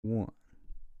One.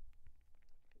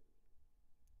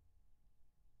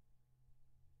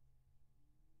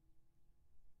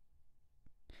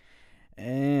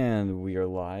 And we are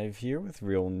live here with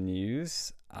real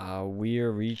news. We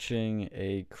are reaching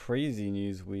a crazy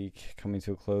news week coming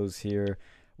to a close here,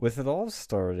 with it all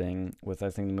starting with, I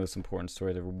think, the most important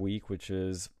story of the week, which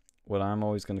is what I'm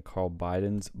always going to call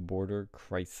Biden's border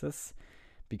crisis,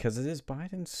 because it is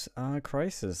Biden's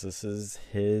crisis. This is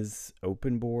his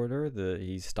open border.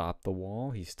 He stopped the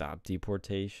wall. He stopped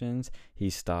deportations. He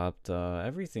stopped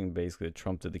everything basically that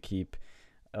Trump did to keep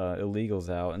illegals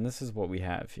out. And this is what we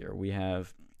have here. We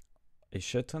have a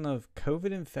shit ton of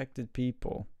COVID infected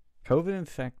people, COVID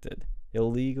infected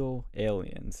illegal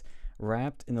aliens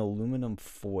wrapped in aluminum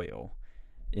foil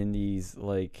in these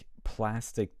like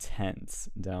plastic tents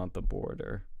down at the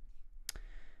border.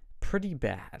 Pretty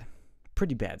bad.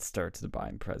 Pretty bad start to the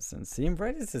Biden presidency. And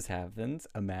right as this happens,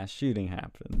 a mass shooting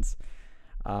happens.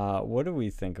 What do we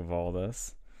think of all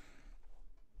this?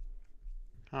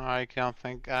 I can't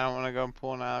think. I don't want to go and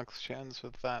pull an Alex Jones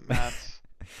with that mass,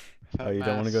 Oh, that you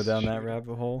don't want to go mass down that shooting.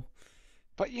 rabbit hole?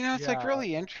 But it's like Yeah,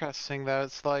 really interesting though.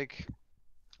 It's like,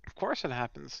 of course it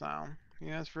happens now.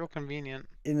 It's real convenient.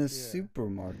 In a yeah.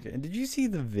 supermarket. And did you see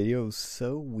the video?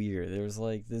 So weird. There's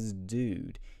like this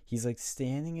dude. He's like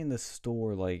standing in the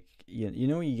store, like you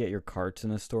know when you get your carts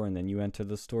in a store and then you enter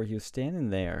the store. He was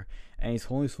standing there and he's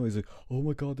holding his phone. He's like, "Oh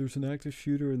my god, there's an active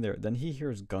shooter in there." Then he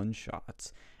hears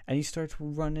gunshots and he starts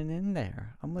running in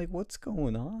there. I'm like, "What's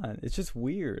going on?" It's just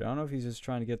weird. I don't know if he's just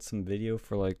trying to get some video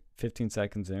for like 15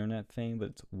 seconds internet fame, but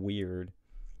it's weird.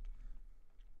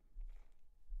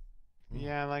 Mm.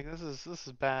 Yeah, like this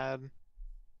is bad.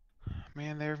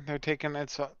 Man, they're taking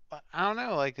it's. I don't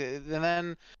know. Like, and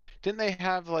then didn't they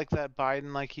have like that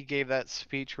Biden, like he gave that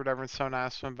speech or whatever, and someone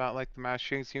asked him about like the mass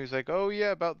shootings. He was like, "Oh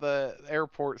yeah, about the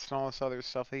airports and all this other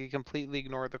stuff." Like he completely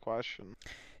ignored the question.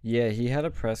 Yeah, he had a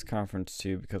press conference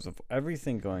too because of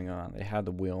everything going on. They had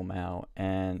to wheel him out,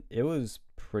 and it was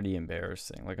pretty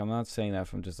embarrassing. Like, I'm not saying that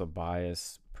from just a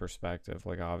biased perspective.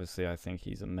 Like, obviously, I think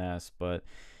he's a mess, but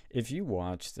if you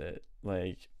watched it,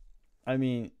 like, I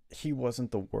mean, he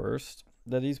wasn't the worst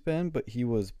that he's been, but he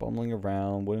was bumbling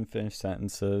around, wouldn't finish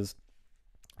sentences.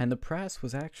 And the press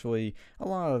was actually a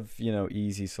lot of,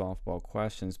 easy softball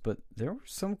questions, but there were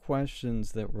some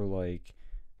questions that were like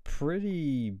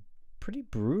pretty pretty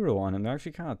brutal on him. They're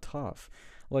actually kind of tough.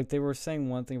 Like they were saying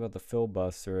one thing about the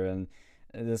filibuster, and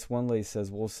this one lady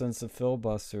says, "Well, since the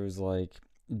filibuster is like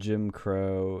Jim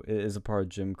Crow is a part of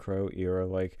Jim Crow era,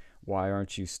 like why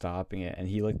aren't you stopping it?" And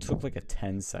he like took like a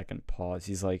 10-second pause.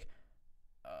 He's like,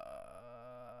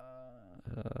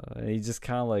 he just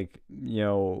kind of like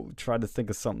tried to think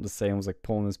of something to say and was like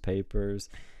pulling his papers,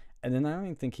 and then I don't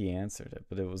even think he answered it,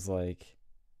 but it was like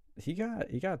he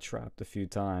got trapped a few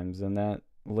times, and that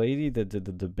lady that did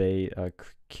the debate,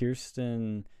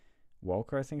 Kirsten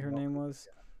Welker, I think her name Welcome. was.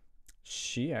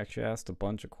 She actually asked a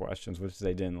bunch of questions which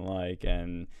they didn't like,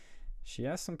 and she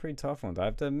asked some pretty tough ones. I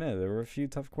have to admit there were a few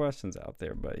tough questions out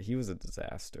there, but he was a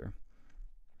disaster.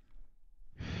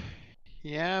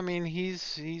 Yeah, I mean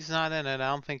he's not in it. I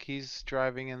don't think he's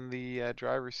driving in the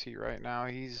driver's seat right now.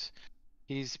 He's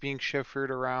being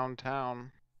chauffeured around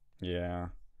town. Yeah,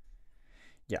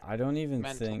 yeah. I don't even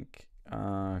Mental. think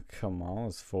Kamal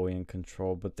is fully in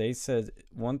control, but they said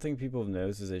one thing people have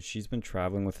noticed is that she's been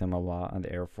traveling with him a lot on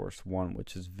Air Force One,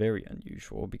 which is very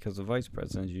unusual because the vice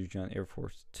president is usually on Air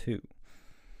Force Two.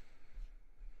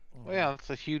 Well, Mm. yeah, that's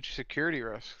a huge security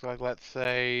risk. Like let's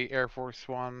say Air Force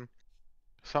One,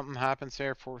 something happens to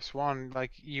Air Force One,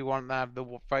 like you want to have the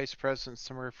vice president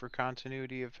somewhere for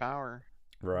continuity of power.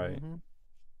 Right. Mm-hmm.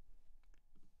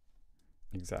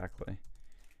 Exactly.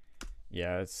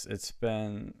 Yeah, it's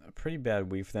been a pretty bad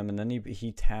week for them, and then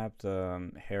he tapped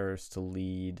Harris to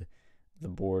lead the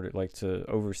border, like to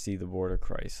oversee the border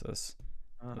crisis,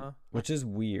 Uh-huh. which is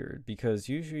weird because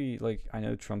usually, like I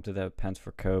know Trump did that with Pence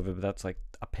for COVID, but that's like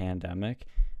a pandemic.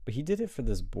 But he did it for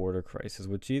this border crisis,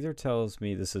 which either tells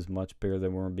me this is much bigger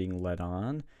than we're being led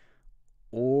on,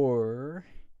 or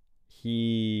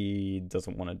he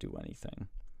doesn't want to do anything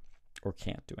or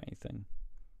can't do anything.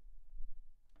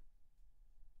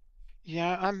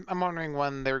 Yeah, I'm wondering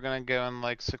when they're gonna go and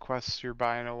like sequester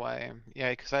Biden away.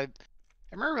 Yeah, because I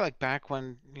remember like back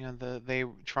when they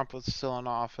Trump was still in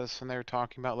office and they were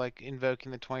talking about like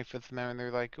invoking the 25th Amendment.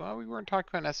 They're like, well, we weren't talking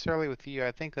about necessarily with you.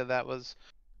 I think that was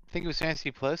I think it was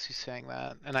Nancy Pelosi saying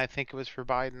that, and I think it was for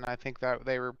Biden. I think that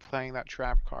they were playing that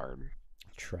trap card.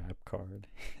 Trap card.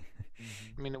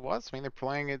 Mm-hmm. I mean, it was. I mean, they're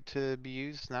playing it to be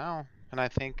used now, and I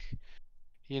think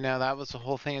that was the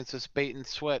whole thing. It's this bait and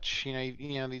switch.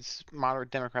 These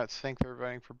moderate Democrats think they're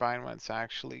voting for Biden when it's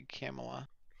actually Kamala.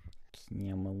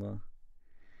 Kamala.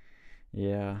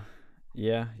 Yeah,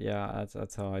 yeah.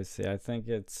 That's how I see it. I think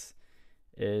it's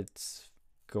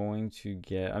going to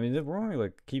get. I mean, we're only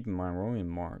like keep in mind we're only in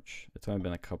March. It's only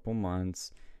been a couple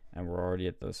months, and we're already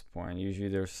at this point. Usually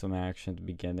there's some action at the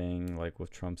beginning, like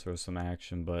with Trump's there was some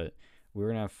action, but we're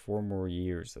gonna have 4 more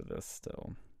years of this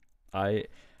still. I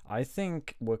I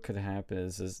think what could happen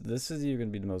is this is either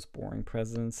gonna be the most boring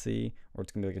presidency, or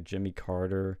it's gonna be like a Jimmy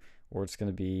Carter, or it's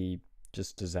gonna be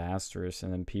just disastrous,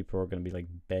 and then people are gonna be like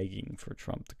begging for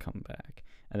Trump to come back,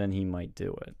 and then he might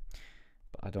do it.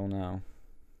 But I don't know.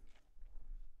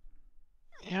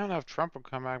 Yeah, I don't know if Trump would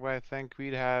come back, but I think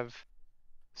we'd have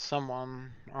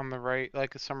someone on the right,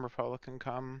 like some Republican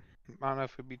come. I don't know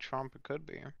if it'd be Trump, it could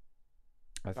be,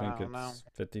 I but I think don't know. it's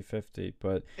 50-50,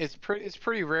 but It's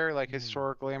pretty rare, like Mm.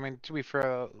 historically. I mean, to be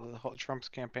fair, Trump's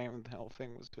campaign, the whole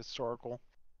thing was historical.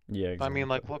 yeah, But I mean, exactly.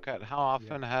 like, look at how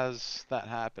often has that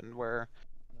happened where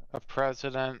a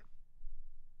president,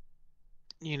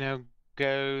 you know,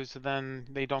 goes, then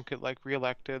they don't get like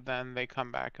reelected, then they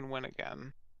come back and win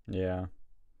again. Yeah.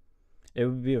 It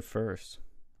would be a first,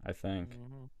 I think.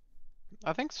 Mhm.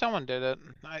 I think someone did it.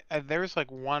 There was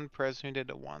like one president who did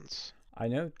it once, I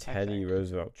know I Teddy think.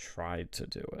 Roosevelt tried to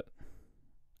do it.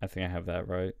 I think I have that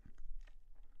right.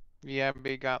 Yeah, but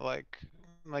he got like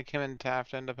him and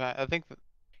Taft end up. I think that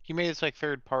he made his like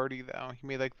third party though. He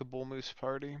made like the Bull Moose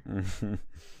Party.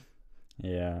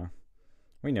 Yeah.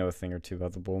 We know a thing or two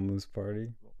about the Bull Moose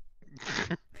Party.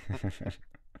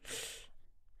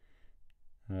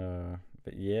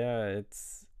 But yeah,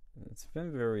 it's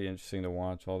been very interesting to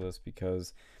watch all this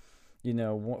because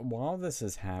while this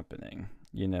is happening,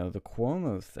 the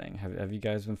Cuomo thing. Have you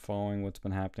guys been following what's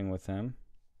been happening with him?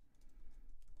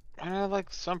 I know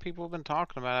like some people have been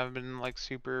talking about it. I've been like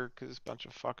super because it's a bunch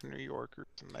of fucking New Yorkers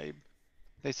and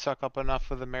they suck up enough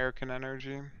with American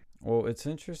energy. Well, it's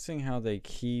interesting how they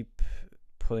keep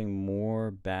putting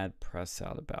more bad press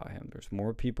out about him. There's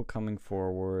more people coming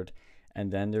forward,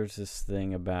 and then there's this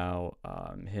thing about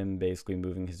him basically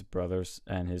moving his brothers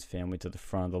and his family to the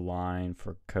front of the line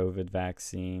for COVID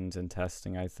vaccines and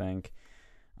testing, I think.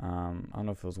 I don't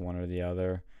know if it was one or the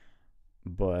other,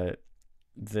 but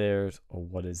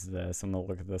what is this? I'm gonna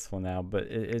look at this one now, but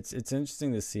it's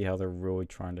interesting to see how they're really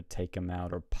trying to take him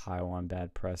out or pile on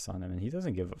bad press on him, and he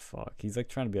doesn't give a fuck. He's like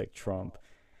trying to be like Trump.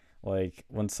 Like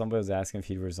when somebody was asking if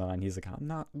he'd resign, he's like, "I'm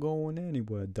not going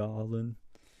anywhere, darling."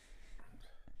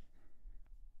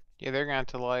 Yeah, they're gonna have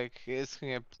to like it's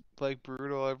gonna get like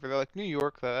brutal over there. Like New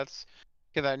York though, that's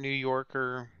get that New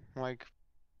Yorker like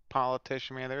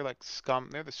politician man. They're like scum.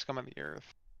 They're the scum of the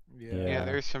earth. Yeah. Yeah, Yeah,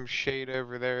 there's some shade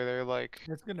over there. They're like,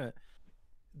 It's gonna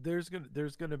there's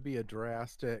gonna be a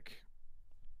drastic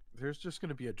there's just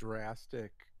gonna be a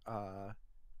drastic uh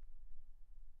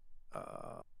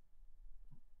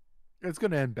it's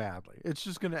gonna end badly. It's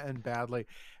just gonna end badly.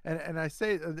 And I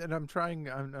say and I'm trying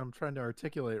to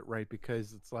articulate it right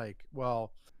because it's like,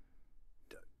 well,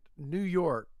 New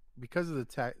York, because of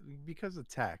tech,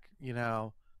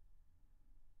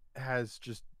 has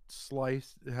just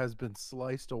has been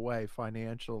sliced away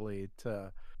financially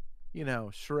to,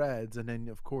 shreds. And then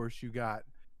of course you got,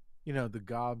 the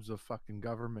gobs of fucking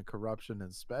government corruption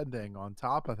and spending on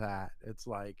top of that. It's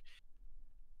like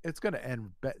it's going to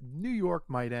end New York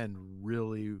might end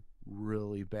really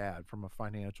really bad from a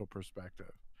financial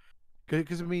perspective.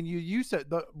 Because I mean, you said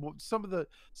some of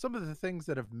the things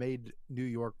that have made New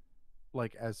York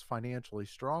like as financially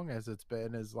strong as it's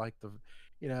been is like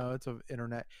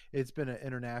it's been an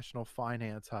international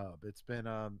finance hub. It's been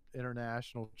a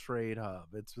international trade hub.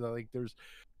 It's like there's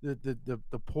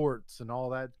the ports and all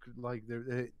that. Like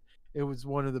it was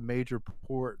one of the major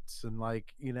ports. And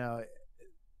like,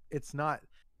 it's not,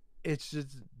 it's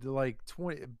just like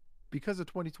 20 because of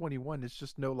 2021, it's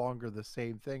just no longer the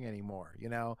same thing anymore.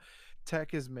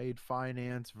 Tech has made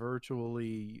finance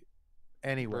virtually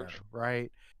anywhere, virtual.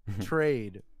 right?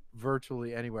 Trade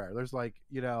virtually anywhere. There's like,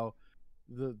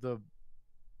 the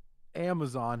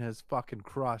Amazon has fucking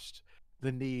crushed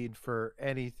the need for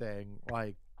anything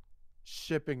like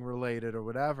shipping related or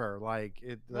whatever. Like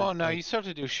Well, no, like you still have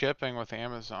to do shipping with you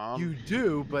Amazon.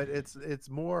 do, but it's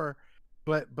more,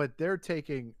 but they're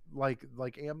taking like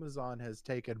Amazon has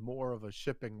taken more of a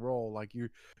shipping role. Like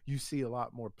you see a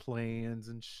lot more planes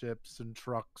and ships and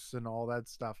trucks and all that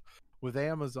stuff. With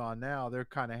Amazon now, they're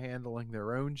kind of handling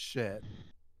their own shit.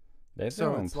 they have their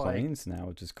So own it's like, planes now,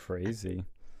 which is crazy.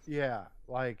 yeah,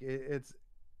 like it's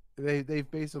they've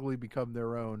basically become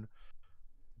their own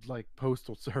like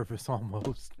postal service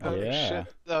almost. Oh Yeah.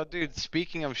 shit. Oh dude,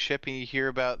 speaking of shipping, you hear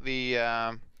about the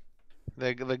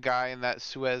guy in that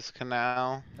Suez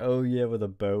Canal? Oh yeah, with a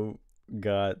boat.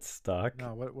 got stuck.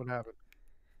 No, what happened?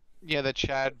 Yeah, the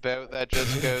Chad boat that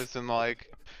just goes and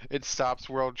like it stops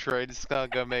world trade. It's gonna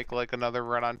go make like another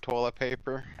run on toilet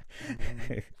paper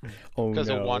Oh because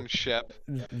of no. one ship.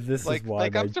 This is why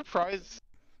Like I'm surprised.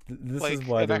 this is Like,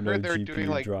 why and there I are no heard they're doing GPU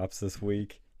like, drops this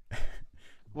week.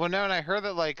 well, no, and I heard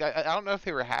that like I don't know if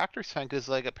they were hacked or something, because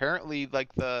like apparently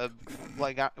like the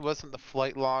like it wasn't the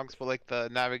flight logs, but like the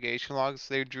navigation logs,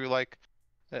 they drew like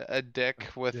a dick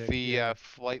with Dick, the yeah.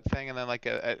 flight thing, and then like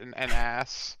an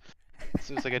ass.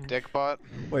 So it was like a dick butt.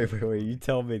 Wait. You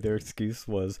tell me their excuse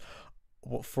was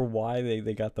for why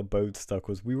they got the boat stuck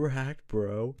was we were hacked,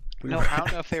 bro. We No, were I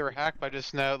don't know if hacked. they were hacked, but I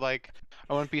just know like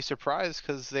I wouldn't be surprised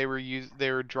because they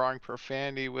were drawing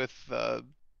profanity with the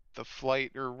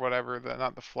flight or whatever, the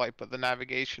not the flight but the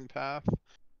navigation path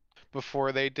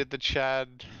before they did the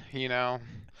Chad, you know,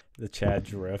 The Chad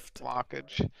drift.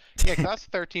 blockage. Yeah, 'cause that's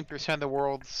 13% of the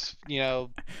world's, you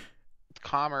know,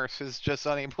 commerce is just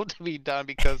unable to be done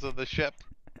because of the ship.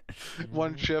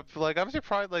 One ship. Like I'm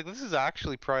surprised. Like this is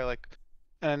actually probably like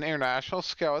an international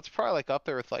scale. It's probably like up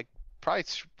there with like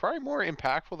probably more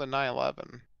impactful than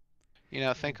 9/11. You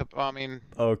know, think of. I mean,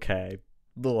 Okay,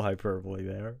 little hyperbole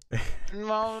there.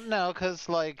 well, no, because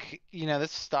like you know,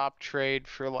 this stopped trade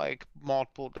for like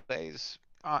multiple days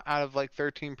out of like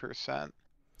 13%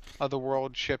 of the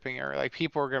world shipping area. Like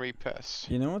people are gonna be pissed.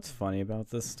 You know what's funny about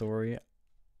this story?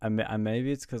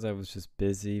 Maybe it's because I was just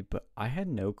busy, but I had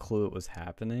no clue it was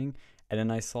happening. And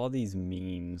then I saw these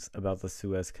memes about the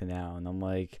Suez Canal, and I'm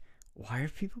like, why are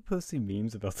people posting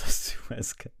memes about the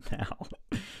Suez Canal?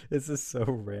 This is so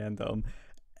random.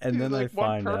 And Dude, then I like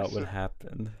one find out what person,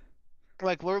 happened.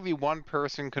 like literally one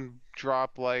person can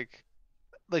drop like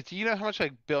do you know how much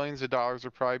like billions of dollars are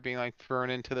probably being like thrown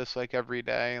into this like every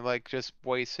day, like just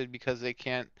wasted because they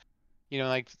can't, you know,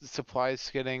 like supplies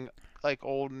getting like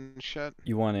old and shit.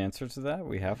 You want an answer to that?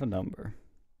 We have a number.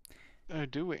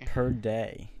 Do we? Per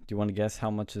day. Do you want to guess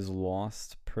how much is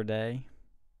lost per day?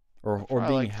 Or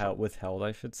Probably being like withheld,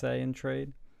 I should say, in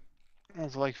trade? it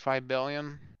was like 5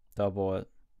 billion. Double it.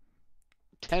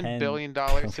 10 10 billion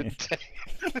dollars a billion. day.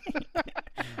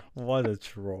 What a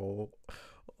troll.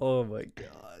 Oh my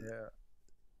god. Yeah.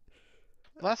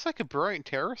 Well, that's like a brilliant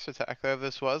terrorist attack though.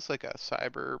 This was like a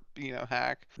cyber, you know,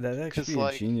 hack. That'd actually 'Cause be a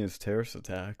like, genius terrorist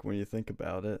attack when you think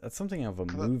about it. That's something out of a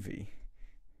 'cause, movie.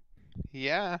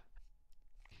 yeah,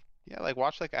 yeah, like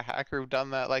watch like a hacker who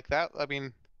done that like that. I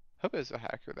mean, hope it was a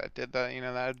hacker that did that. You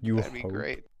know, You that'd be hope.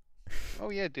 great. Oh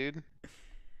yeah, dude.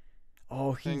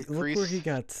 Oh, look where he Increase.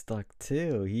 got stuck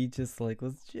too. He just like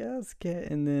was just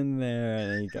getting in there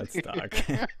and he got stuck.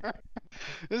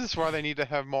 This is why they need to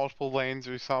have multiple lanes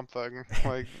or something.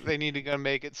 Like they need to go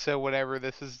make it so whenever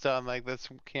this is done, like this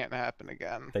can't happen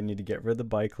again. They need to get rid of the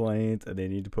bike lanes and they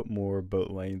need to put more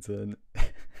boat lanes in.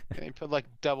 And you put like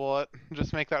double it,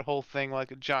 just make that whole thing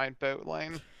like a giant boat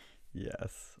lane.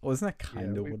 Yes. Well, isn't that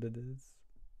kind of we- what it is?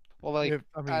 Well, like If,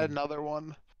 I mean, add another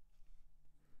one.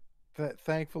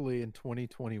 thankfully in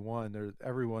 2021,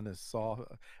 everyone is soft.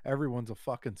 Everyone's a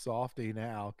fucking softie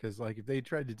now, because like if they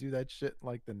tried to do that shit in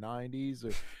like the 90s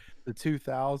or the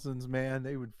 2000s, man,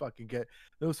 they would fucking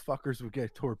those fuckers would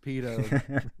get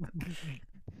torpedoed.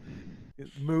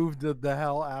 Moved the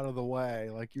hell out of the way.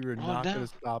 Like you were Oh not no. gonna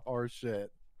stop our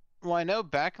shit. Well, I know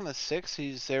back in the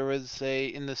 60s there was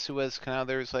in the Suez Canal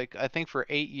there was like I think for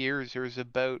 8 years there was a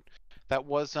boat that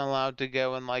wasn't allowed to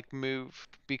go and like move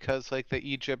because like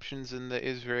the Egyptians and the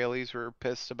Israelis were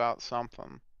pissed about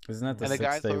something. Isn't that the And the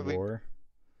guys 6 Day literally, War?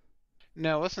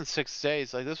 no, it wasn't 6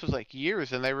 days. Like this was like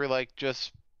years, and they were like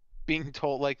just being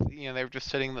told like you know they were just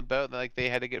sitting in the boat, and, like they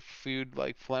had to get food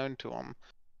like flown to them,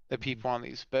 the people on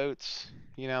these boats.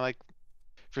 You know, like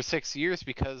for 6 years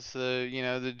because the you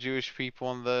know the Jewish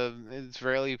people and the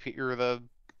or the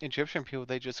Egyptian people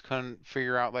they just couldn't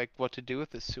figure out like what to do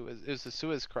with the Suez. It was the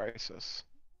Suez crisis.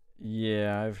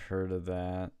 Yeah, I've heard of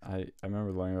that. I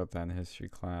remember learning about that in history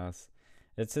class.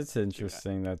 It's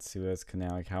interesting that Suez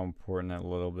Canal, like how important that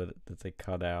little bit that they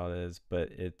cut out is, but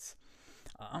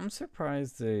I'm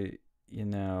surprised they, you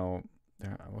know,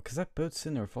 because that boat's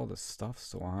in there with all the stuff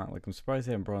still on it. Like I'm surprised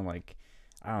they haven't brought in, like,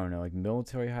 I don't know, like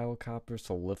military helicopters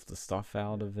to lift the stuff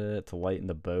out of it to lighten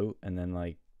the boat and then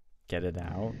like get it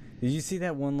out. Did you see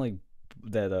that one like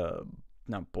that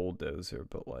not bulldozer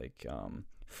but like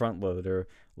front loader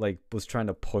like was trying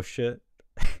to push it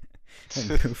and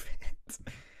move it?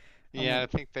 Yeah, I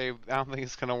don't think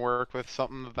it's gonna work with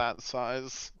something of that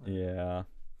size. Yeah.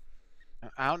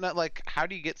 I don't know, like, how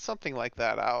do you get something like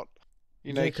that out?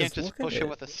 You know, Yeah, you can't 'cause just look at push it it.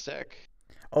 with a stick.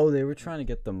 Oh, they were trying to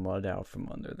get the mud out from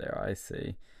under there. I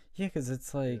see. Yeah, because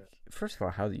it's like, first of all,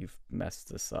 how do you mess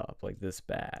this up like this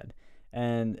bad?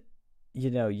 And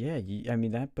Yeah, I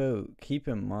mean, that boat, keep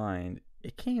in mind,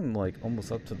 it came like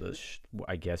almost up to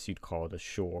I guess you'd call it a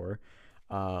shore,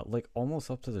 like almost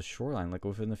up to the shoreline, like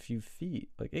within a few feet.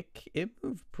 Like it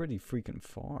moved pretty freaking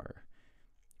far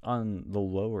on the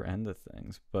lower end of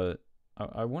things. But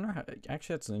I wonder how,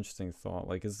 actually, that's an interesting thought.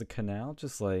 Like, is the canal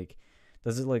just like,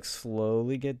 does it like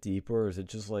slowly get deeper, or is it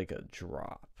just like a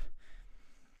drop?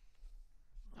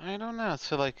 I don't know.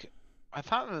 So like, I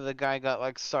thought that the guy got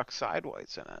like stuck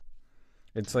sideways in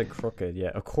It's like crooked, yeah.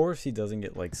 Of course, he doesn't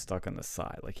get like stuck on the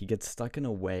side. Like he gets stuck in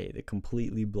a way that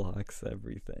completely blocks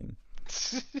everything.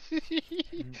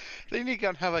 it. They need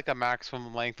to have like a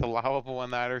maximum length allowable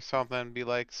in that or something. Be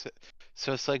like,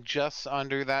 so it's like just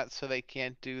under that, so they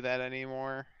can't do that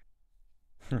anymore.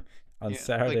 On Yeah, like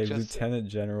Saturday, just Lieutenant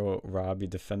General Robbie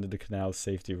defended the canal's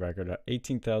safety record at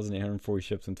 18,840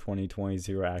 ships in 2020,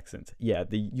 zero accidents. Yeah,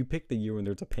 you pick the year when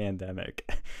there's a pandemic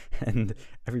and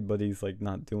everybody's like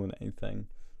not doing anything.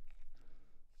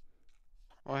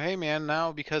 well, hey man,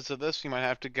 now because of this, you might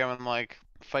have to go and like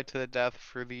fight to the death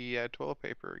for the toilet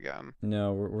paper again.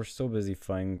 No, we're still busy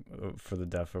fighting for the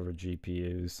death over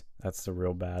GPUs. That's the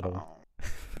real battle.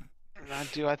 Oh,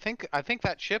 dude, I think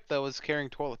that ship though was carrying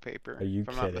toilet paper, Are you if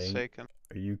I'm not kidding? mistaken.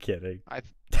 Are you kidding? I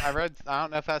read, I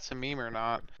don't know if that's a meme or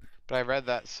not, but I read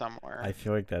that somewhere. I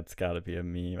feel like that's got to be a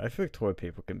meme. I feel like toilet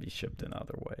paper can be shipped in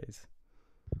other ways.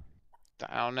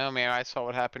 I don't know, man. I saw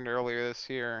what happened earlier this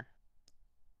year.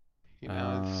 You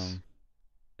know, it's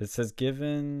It says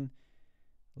given,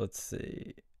 let's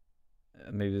see,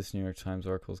 maybe this New York Times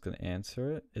article is going to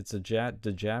answer it. It's the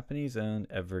Japanese owned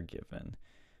Ever Given.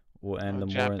 Well, and the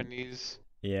more, Japanese.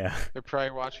 yeah. They're probably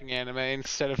watching anime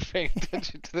instead of paying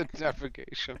attention to the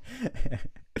navigation.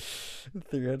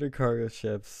 300 cargo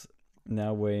ships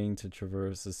now waiting to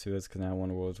traverse the Suez Canal,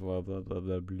 one of the world's blah blah blah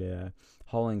blah blah,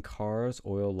 hauling cars,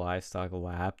 oil, livestock,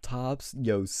 laptops.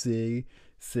 Yo, see,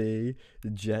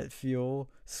 jet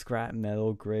fuel, scrap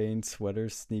metal, grain,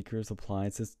 sweaters, sneakers,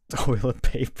 appliances, toilet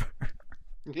paper,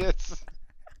 Yes.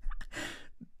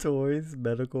 toys,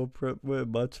 medical equipment,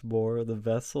 much more. The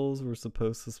vessels were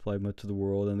supposed to supply much of the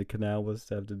world, and the canal was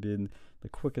to have to be in the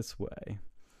quickest way.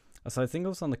 So I think it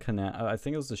was on the canal. I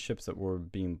think it was the ships that were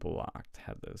being blocked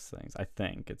had those things. I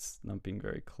think it's not being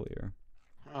very clear.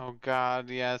 Oh God,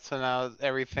 yeah. So now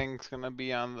everything's gonna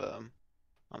be on the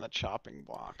chopping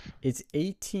block. It's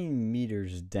 18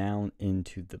 meters down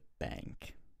into the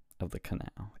bank of the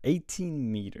canal.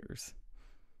 18 meters.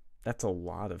 That's a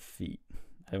lot of feet.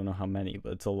 I don't know how many,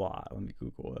 but it's a lot. Let me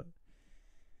Google it.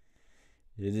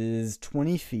 It is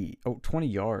 20 feet. Oh, 20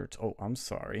 yards. Oh, I'm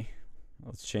sorry.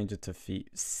 Let's change it to feet.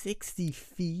 60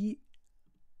 feet?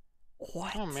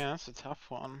 What? Oh man, that's a tough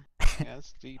one. Yeah,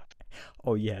 it's deep.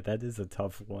 Oh, yeah, that is a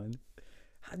tough one.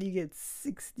 How do you get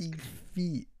 60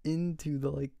 feet into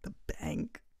the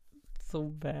bank? So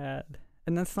bad.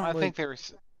 And that's not I like... think they were.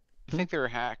 I think they were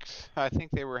hacked. I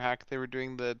think they were hacked. They were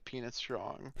doing the peanut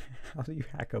strong. How do you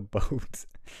hack a boat?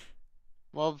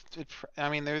 Well, I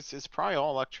mean, it's probably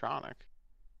all electronic.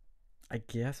 I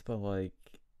guess, but like,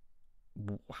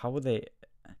 how would they?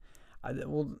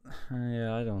 Well,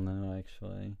 yeah, I don't know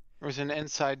actually. It was an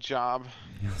inside job.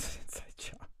 It was an inside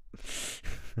job.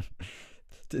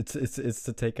 It's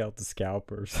to take out the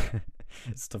scalpers.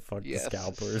 It's to fuck Yes. the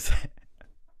scalpers.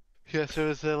 Yes, it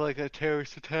was like a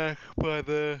terrorist attack by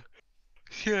the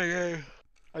CIA.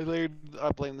 I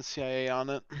blame the CIA on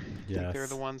it. I think they're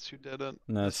the Yes. ones who did it.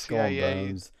 No, The Skull and CIA.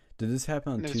 Bones. Did this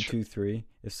happen on No, it's 223?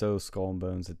 If so, Skull and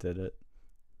Bones that did it.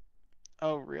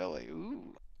 Oh, really?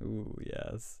 Ooh. Ooh,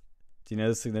 yes. Do you know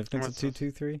the significance of What's this?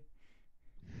 223?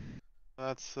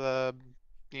 That's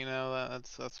you know,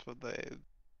 that's what the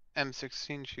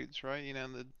M16 shoots, right? You know,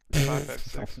 the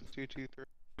 5.56 223.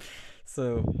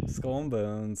 So, Skull and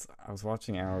Bones, I was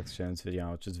watching Alex Jones'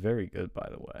 video, which is very good, by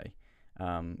the way.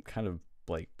 Kind of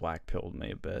like black pilled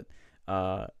me a bit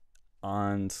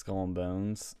on Skull and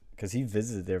Bones because he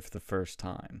visited there for the first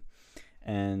time.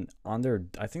 And on their,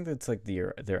 I think that's like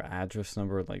their address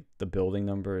number, like the building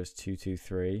number is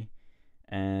 223,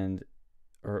 and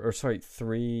or sorry, it's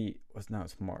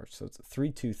March, so it's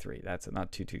 323. That's it,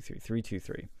 not 223,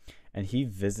 323. And he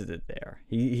visited there.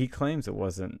 He claims it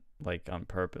wasn't like on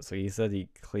purpose. Like he said he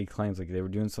claims like they were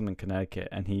doing something in Connecticut,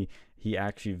 and he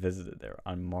actually visited there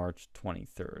on March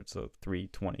 23rd, so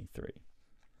 323.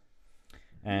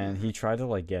 And he tried to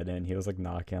like get in. He was like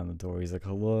knocking on the door. He's like,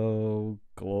 "Hello,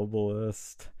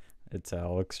 globalist. It's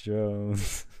Alex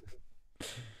Jones."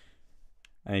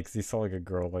 And because he saw like a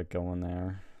girl like going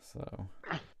there, so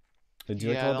they do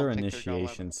like Yeah, I all their don't think they're going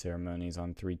initiation ceremonies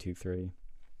on 323.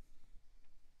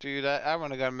 Dude, I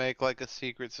want to go make like a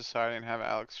secret society and have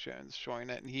Alex Jones join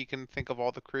it, and he can think of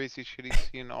all the crazy shit he's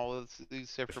seen in all of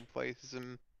these different places,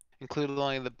 and include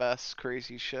only the best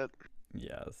crazy shit.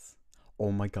 Yes.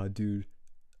 Oh my god, dude.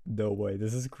 No way.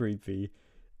 This is creepy.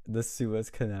 The Suez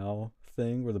Canal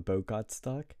thing where the boat got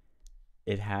stuck,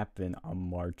 it happened on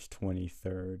March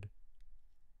 23rd.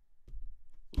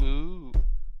 Ooh,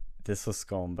 This was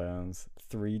Skull and Bones.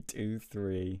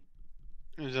 323.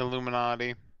 it was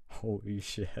Illuminati. Holy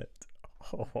shit.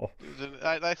 Oh.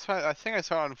 I think I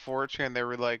saw it on 4chan, and they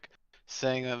were like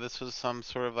saying that this was some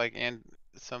sort of like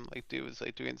some like dude was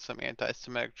like doing some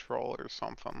anti-Semitic troll or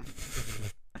something.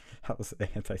 How was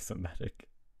it anti-Semitic?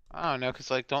 I don't know, cause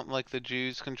like don't like the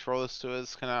Jews control the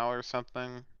Suez Canal or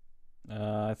something?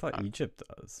 I thought Egypt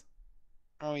does.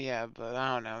 Oh yeah, but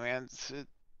I don't know, man.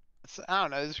 I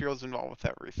don't know. Israel's involved with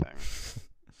everything.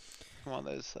 One of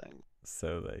those things.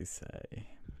 So they say.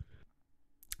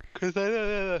 Cause I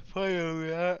know that finally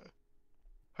that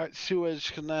Suez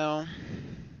Canal.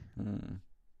 Hmm.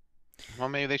 Well,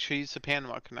 maybe they should use the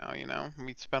Panama Canal. You know,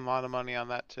 we'd spend a lot of money on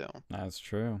that too. That's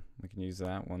true. We can use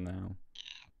that one now.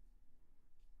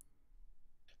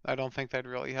 I don't think that'd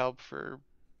really help for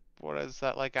what is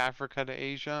that like Africa to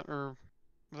Asia or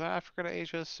was that Africa to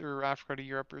Asia or Africa to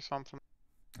Europe or something?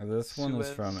 This one is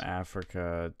from Suez.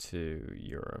 Africa to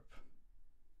Europe.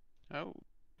 Oh,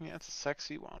 yeah, it's a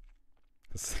sexy one.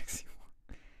 The sexy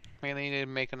one. Maybe they need to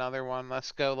make another one.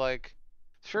 Let's go like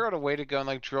figure out a way to go and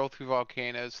like drill through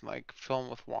volcanoes and like fill them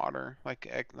with water,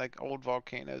 like old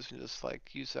volcanoes, and just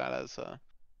like use that as a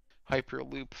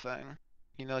hyperloop thing.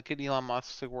 You know, like get Elon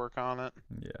Musk to work on it.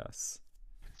 Yes.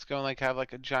 Let's go and like have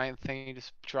like a giant thing. You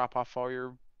just drop off all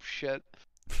your shit,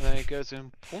 and then it goes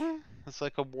in. Boom. It's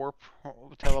like a warp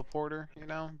teleporter, you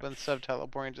know. But instead of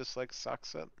teleporting, it just like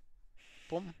sucks it.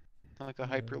 Boom. Like a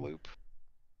hyperloop.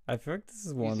 I feel like this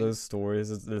is one of Easy. those stories.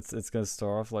 It's gonna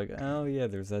start off like, oh yeah,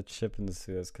 there's that ship in the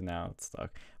Suez Canal, it's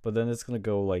stuck, but then it's gonna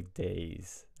go like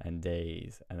days and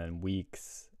days, and then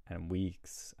weeks and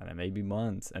weeks, and then maybe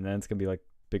months, and then it's gonna be like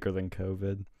bigger than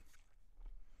COVID.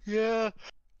 Yeah,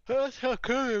 that's how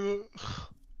COVID.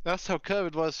 That's how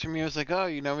COVID was for me. It was like, oh,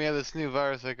 you know, we have this new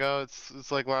virus. Like, oh,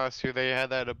 it's like last year they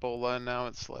had that Ebola, and now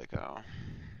it's like, oh,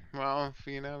 well,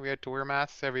 you know, we had to wear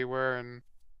masks everywhere, and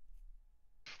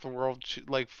the world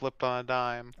like flipped on a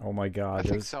dime. Oh my I God,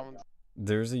 think someone.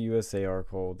 there's a USA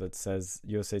article that says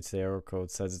USA Today article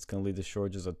says it's gonna lead to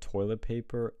shortages of toilet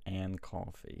paper and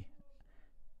coffee.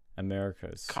 America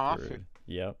is Coffee. screwed.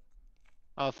 Yep.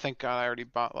 Oh, thank God, I already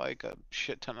bought like a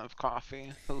shit ton of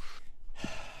coffee. Oof.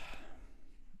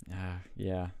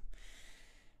 Yeah.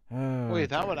 Wait,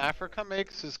 that what Okay. Africa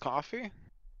makes is coffee?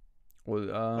 Well,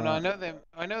 Well, no,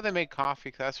 I know they make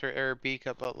coffee 'cause that's for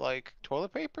Arabica, but like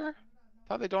toilet paper?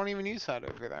 Thought they don't even use that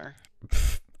over there.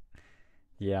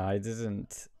 yeah, I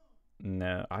didn't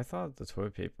know. I thought the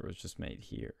toilet paper was just made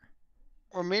here.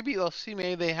 Or maybe they'll see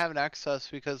maybe they have an excess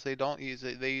because they don't use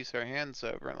it. They use their hands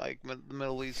over in like the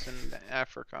Middle East and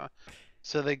Africa.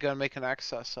 So they go and make an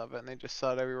excess of it and they just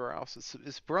sell it everywhere else.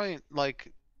 It's brilliant,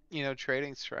 like, you know,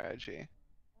 trading strategy.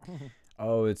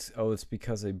 Oh, it's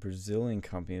because a Brazilian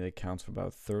company that accounts for about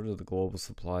a third of the global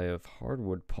supply of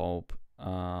hardwood pulp,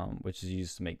 which is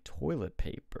used to make toilet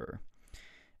paper,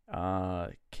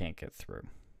 can't get through.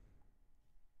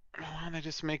 Why don't they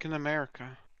just make in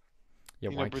America? Yeah,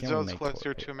 You know, why can't we Brazil's make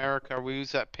closer toilet to paper? America. We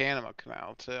use that Panama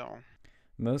Canal too.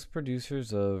 Most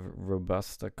producers of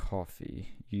Robusta coffee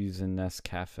using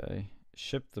Nescafe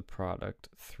ship the product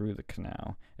through the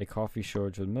canal. A coffee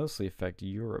shortage would mostly affect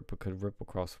Europe but could ripple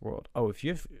across the world. Oh, if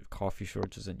you have coffee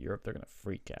shortages in Europe, they're gonna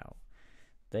freak out.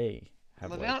 They have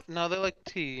Well, they like don't. No, they like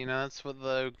tea. You know, that's what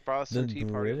the the Boston Tea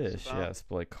Party was British, about. yes,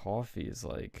 but like coffee is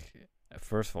like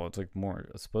first of all, it's like more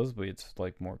supposedly it's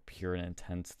like more pure and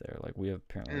intense there. Like we have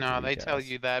apparently like the No, they weak tell ass.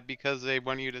 you that because they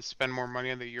want you to spend more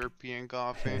money on the European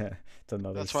coffee. It's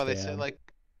another That's why they say scam. like,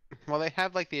 well, they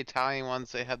have like the Italian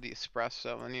ones. They have the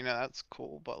espresso, and you know that's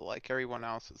cool. But like everyone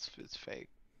else, it's fake.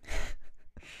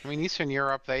 I mean, Eastern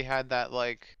Europe, they had that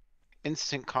like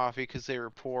instant coffee because they were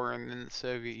poor, and then the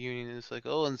Soviet Union is like,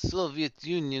 oh, in Soviet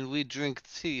Union we drink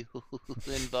tea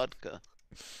and vodka.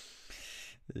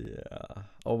 Yeah.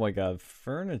 Oh my God,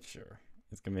 furniture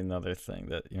is gonna be another thing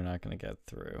that you're not gonna get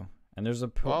through. And there's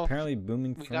Well, apparently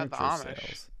booming we got the furniture Amish.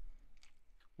 sales.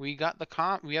 We have the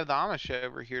Amish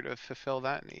over here to fulfill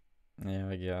that need. Yeah,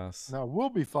 I guess. No, we'll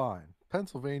be fine.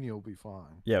 Pennsylvania will be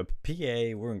fine. Yeah,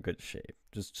 PA, we're in good shape.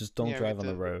 Just don't Yeah, we drive on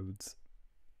the did. roads.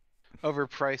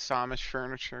 Overpriced Amish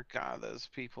furniture. God, those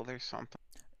people, there's something.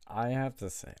 I have to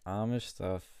say, Amish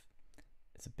stuff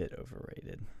is a bit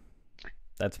overrated.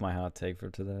 That's my hot take for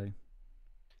today.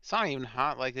 It's not even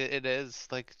hot. Like it is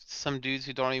like some dudes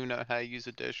who don't even know how to use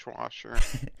a dishwasher.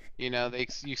 You know,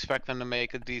 you expect them to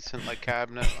make a decent like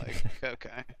cabinet. Like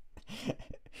okay,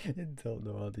 Don't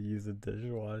know how to use a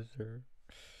dishwasher.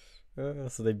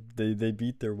 So they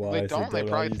beat their well, they wives. They don't. They don't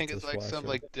know how to probably use think it's like some dishwasher.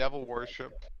 like devil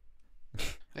worship.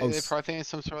 Oh, They probably think it's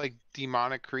some sort of like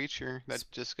demonic creature that s-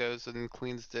 just goes and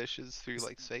cleans dishes through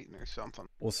like Satan or something.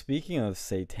 well, speaking of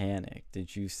satanic,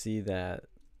 did you see that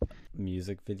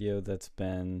music video that's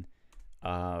been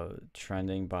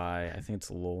trending by, I think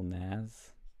it's Lil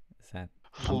Nas? Is that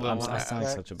Lil I sound like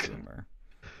Nas. Check. such a boomer.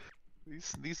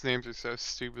 These names are so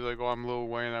stupid. Like, oh, I'm Lil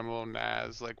Wayne, I'm Lil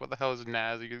Nas. Like, what the hell is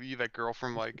Nas? You that girl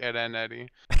from like Ed, Ed and Eddie.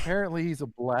 Apparently, he's a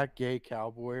black gay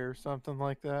cowboy or something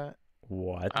like that.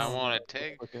 What? I I don't want know. to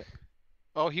take. Look at.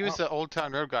 Oh, he was Oh, the Old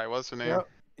Town Road guy, wasn't he? yep,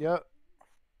 yep.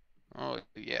 Oh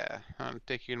yeah, I'm gonna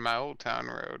take you to my Old Town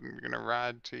Road, and we're gonna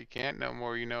ride till you can't no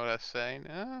more. You know what I say?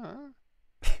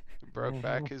 Broke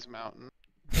back his mountain.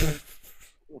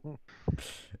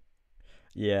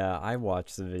 Yeah, I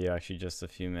watched the video actually just a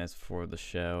few minutes before the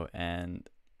show, and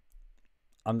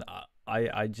I'm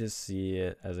I just see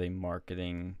it as a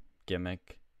marketing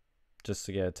gimmick, just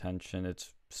to get attention.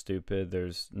 It's stupid.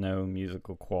 There's no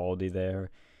musical quality there.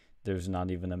 There's not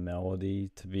even a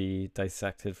melody to be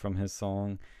dissected from his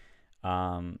song.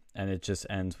 And it just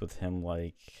ends with him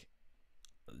like,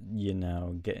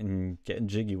 getting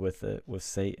jiggy with it with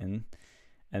Satan,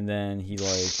 and then he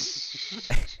like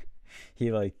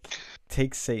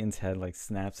takes Satan's head, like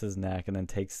snaps his neck, and then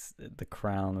takes the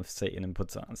crown of Satan and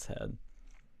puts it on his head.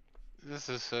 This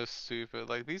is so stupid.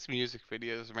 Like these music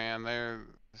videos, man,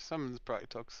 someone's probably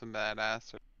took some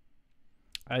badass.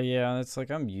 Yeah, it's like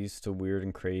I'm used to weird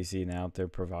and crazy and out there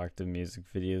provocative music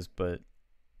videos, but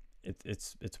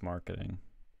it's marketing.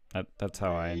 That's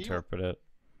how I interpret it.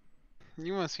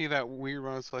 You want to see that weird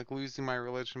one? It's like losing my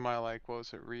religion by like what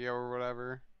was it, Rio or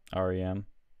whatever? REM.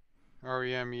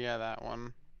 REM, yeah, that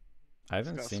one. I It's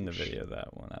haven't got seen some the video of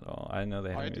that one at all. I know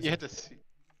they have you music. had to see,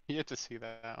 you had to see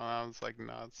that one. I was like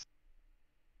nuts.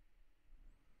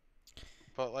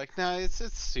 But like, no, it's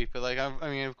stupid. Like, I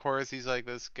mean, of course, he's like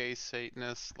this gay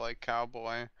Satanist, like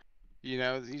cowboy. You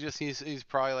know, he's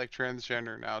probably like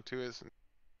transgender now too, isn't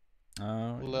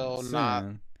Oh, Lil not.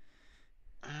 soon.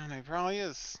 I don't know, he probably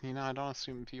is. You know, I don't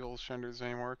assume people's genders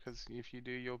anymore, because if you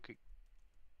do, you'll get.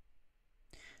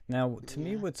 Now, to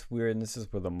me, Yeah. what's weird, and this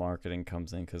is where the marketing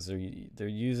comes in, because they're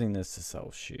using this to sell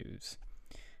shoes,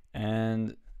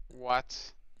 and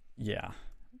What? yeah,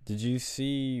 did you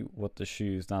see what the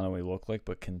shoes not only look like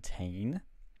but contain?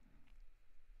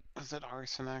 Is it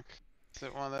arsenic? Is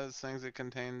it one of those things that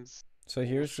contains So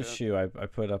here's the bullshit? shoe I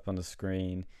put up on the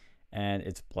screen, and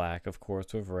it's black, of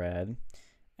course, with red,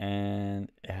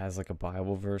 and it has like a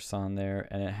Bible verse on there,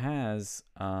 and it has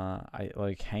I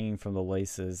like hanging from the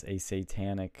laces a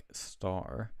satanic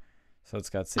star. So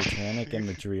it's got satanic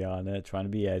imagery on it, trying to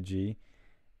be edgy.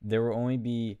 There will only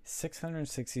be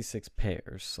 666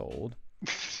 pairs sold.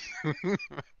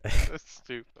 That's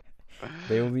stupid.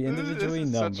 They will be This individually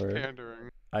is such numbered.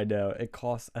 pandering. I know it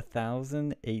costs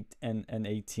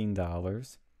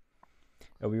 $1,018.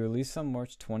 It'll be released on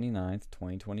March 29th,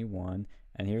 2021.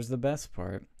 And here's the best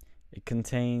part: it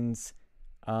contains,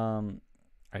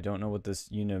 I don't know what this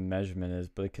unit of measurement is,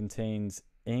 but it contains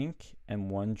ink and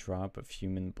 1 drop of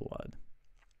human blood.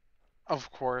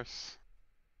 Of course.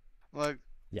 Like,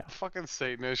 Yeah. fucking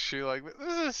Satanist shoe. Like,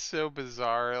 this is so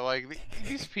bizarre. Like,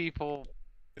 these people,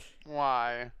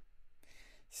 why?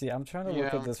 See, I'm trying to You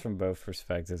look at know, this from both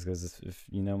perspectives, because if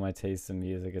you know my taste in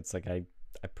music, it's like I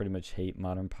pretty much hate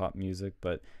modern pop music,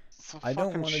 but it's a I don't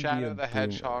fucking want to be Shadow a the boomer.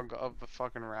 Hedgehog of the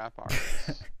fucking rap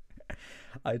artists.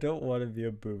 I don't want to be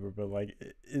a boomer, but like,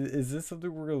 is this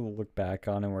something we're gonna look back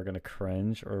on and we're gonna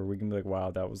cringe, or are we gonna be like, wow,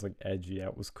 that was like edgy,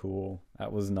 that was cool,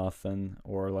 that was nothing,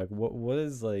 or like, what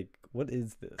is this? What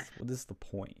is the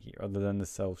point here other than to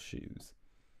sell shoes?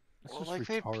 It's Well, just like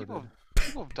retarded.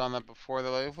 people have done that before.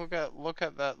 They're like, look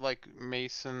at that like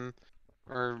Mason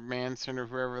or Manson or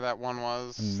whoever that one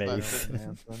was. Mason.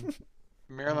 Manson.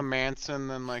 Marilyn Manson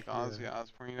and like Yeah. Ozzy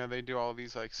Osbourne, you know, they do all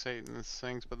these like Satanist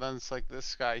things, but then it's like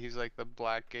this guy, he's like the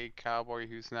black gay cowboy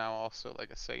who's now also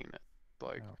like a Satanist.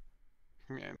 Like,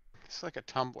 man, it's like a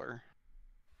Tumblr.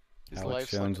 His Alex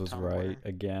life's Jones like a was Tumblr. right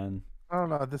again. I don't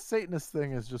know. The Satanist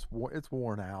thing is just it's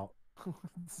worn out.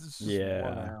 It's just worn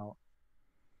Yeah. out.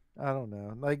 I don't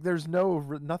know. Like there's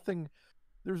nothing.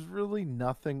 There's really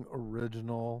nothing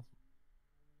original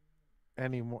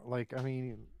anymore. Like I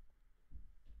mean,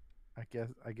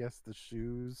 I guess the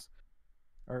shoes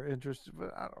are interesting,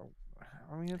 but I don't.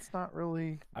 I mean, it's not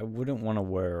really. I wouldn't want to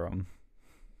wear them.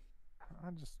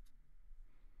 I just.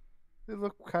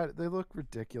 they look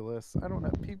ridiculous. I don't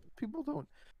know. People don't.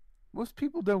 Most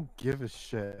people don't give a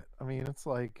shit. I mean, it's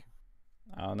like,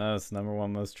 I don't know. It's the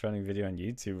 #1 most trending video on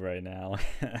YouTube right now.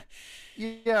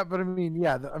 yeah, but I mean,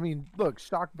 yeah, I mean, look,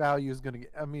 shock value is gonna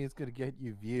get. I mean, it's gonna get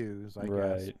you views, I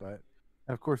guess, Right. but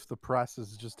and of course the press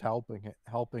is just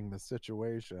helping the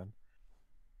situation.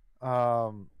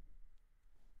 Um,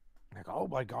 like, oh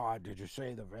my God, did you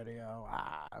see the video?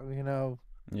 Ah, you know,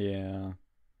 Yeah.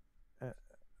 uh,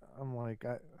 I'm like,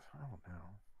 I don't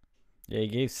know. Yeah, he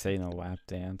gave Satan a lap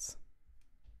dance,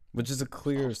 which is a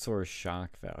clear sort of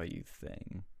shock value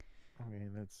thing. I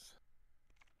mean, it's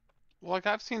Well, like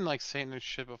I've seen like Satanist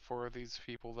shit before with these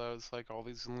people though. It's like all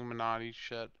these Illuminati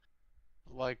shit.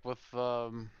 Like with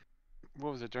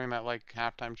what was it during that like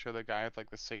halftime show? The guy with like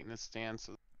the Satanist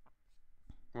dances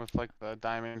with like the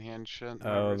diamond hand shit,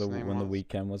 whatever Oh, his name when the was.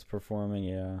 Weeknd was performing,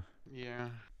 yeah. Yeah.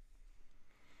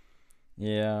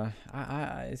 Yeah,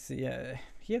 I see. Yeah,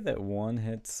 he had that one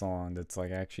hit song that's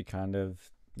like actually kind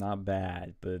of not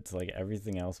bad, but it's like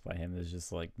everything else by him is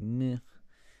just like meh.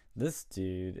 This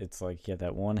dude, it's like he had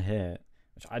that one hit,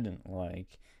 which I didn't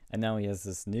like, and now he has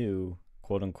this new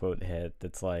quote unquote hit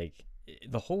that's like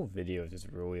the whole video is just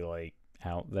really like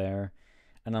out there,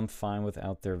 and I'm fine with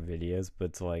out there videos, but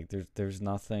it's like there's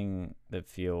nothing that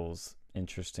feels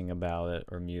interesting about it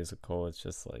or musical. It's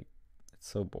just like it's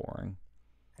so boring.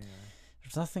 yeah.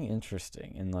 There's nothing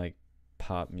interesting in like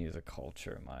pop music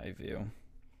culture in my view.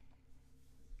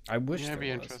 I wish Yeah, it'd there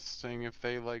be was. interesting if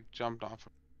they like jumped off,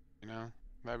 you know.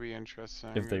 That'd be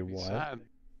interesting. If they It'd be what? sad.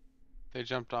 They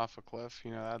jumped off a cliff,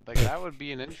 you know, that like that would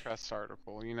be an interest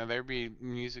article. You know, there'd be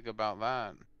music about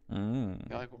that. Mm.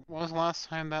 You know, like when was the last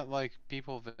time that like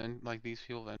like these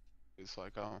people it's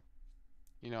like, oh,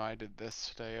 you know, I did this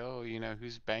today. Oh, you know,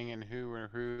 who's banging who or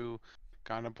who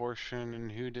got an abortion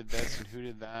and who did this and who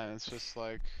did that. And it's just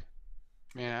like,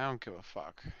 man, I don't give a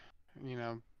fuck. You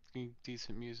know,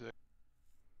 decent music,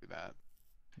 do that.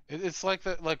 It's like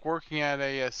like working at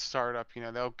a startup. You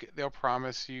know, they'll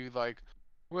promise you like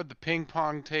we're at the ping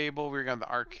pong table, we're gonna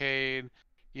the arcade.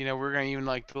 You know, we're gonna even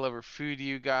like deliver food to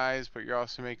you guys, but you're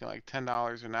also making like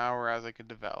 $10 an hour as like a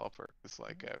developer. It's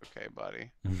like, okay,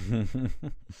 buddy,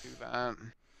 do that.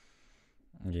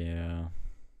 Yeah.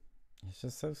 It's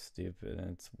just so stupid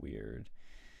and it's weird.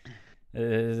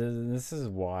 This is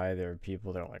why there are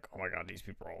people that are like, oh my god, these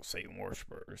people are all Satan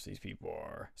worshippers. These people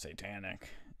are satanic.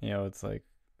 You know, it's like,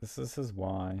 this is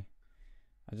why.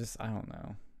 I don't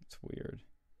know. It's weird.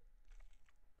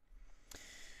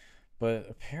 But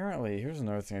apparently, here's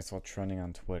another thing I saw trending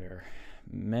on Twitter.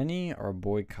 Many are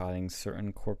boycotting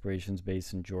certain corporations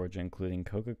based in Georgia, including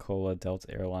Coca Cola, Delta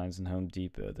Airlines, and Home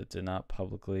Depot, that did not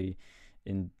publicly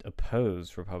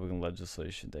oppose Republican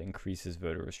legislation that increases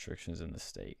voter restrictions in the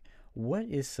state. What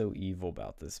is so evil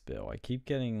about this bill? I keep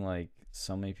getting like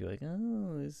so many people like,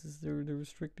 oh, they're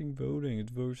restricting voting,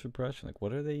 it's voter suppression. Like,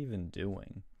 what are they even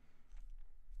doing?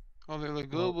 Oh, they're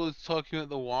like, oh, Well, well, it's talking about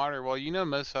the water. Well, you know,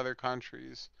 most other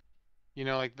countries, you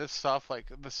know, like this stuff, like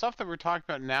the stuff that we're talking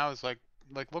about now is like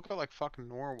look at like fucking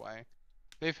Norway.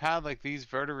 They've had like these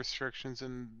voter restrictions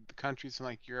in the countries in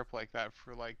like Europe like that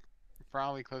for like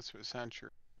probably close to a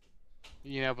century.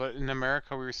 You know, but in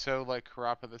America we were so like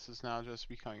corrupt that this is now just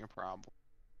becoming a problem.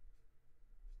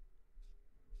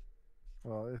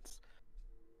 well,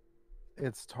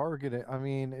 it's targeted. I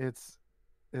mean, it's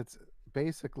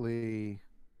basically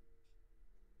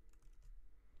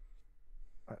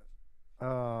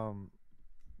um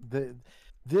the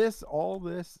this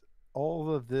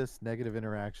all of this negative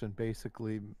interaction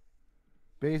basically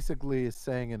is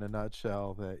saying in a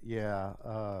nutshell that yeah,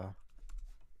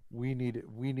 we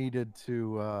needed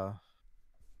to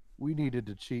we needed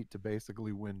to cheat to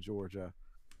basically win Georgia,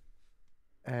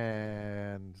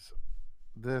 and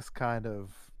this kind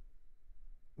of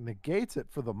negates it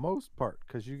for the most part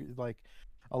because you like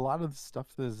a lot of the stuff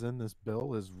that is in this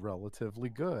bill is relatively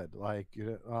good. Like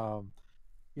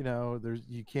you know, there's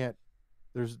you can't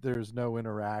there's no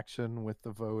interaction with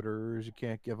the voters. You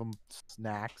can't give them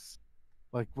snacks.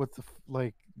 Like what the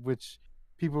like which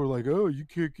people are like, oh, you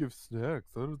can't give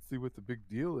snacks. I don't see what the big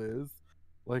deal is.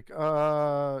 Like,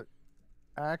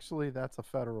 actually, that's a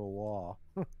federal law.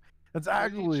 It's Why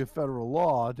do you actually a federal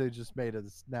law. They just made it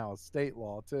now a state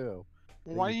law too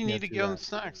that why you do you need can't to do give them that.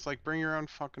 snacks? Like bring your own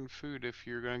fucking food if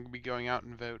you're going to be going out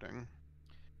and voting.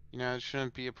 You know, it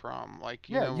shouldn't be a problem. Like,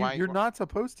 you Yeah, know, why you're not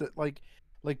supposed to like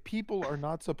people are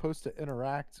not supposed to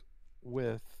interact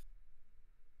with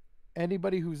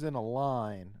anybody who's in a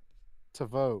line to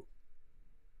vote.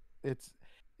 It's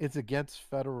it's against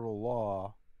federal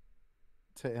law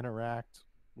to interact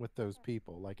with those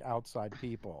people, like outside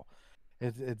people.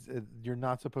 you're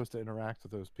not supposed to interact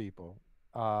with those people.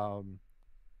 Um,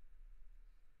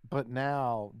 but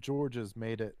now Georgia's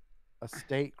made it a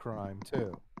state crime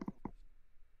too.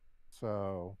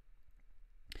 So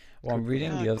Well, I'm could be.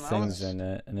 reading Yeah, the like other when I things was in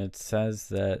it, and it says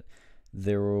that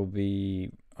there will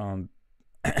be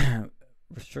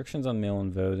restrictions on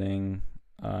mail-in voting.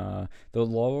 The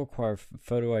law will require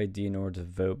photo ID in order to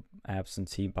vote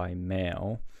absentee by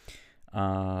mail. It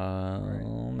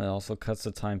also cuts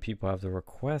the time people have to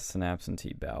request an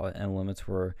absentee ballot and limits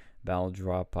where ballot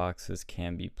drop boxes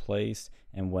can be placed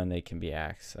and when they can be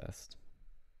accessed.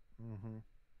 Mm-hmm.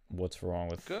 What's wrong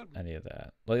with good. any of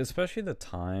that? Like, especially the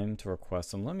time to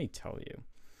request them. Let me tell you,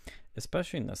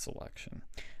 especially in this election,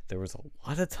 there was a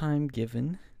lot of time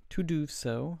given to do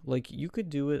so. Like, you could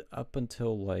do it up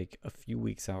until like a few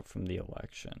weeks out from the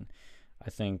election. I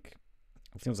think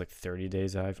it was like 30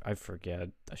 days. I forget.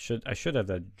 I should have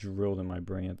that drilled in my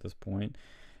brain at this point.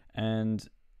 And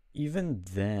even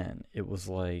then, it was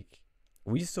like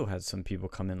we still had some people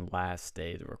come in last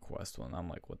day to request one. I'm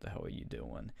like, what the hell are you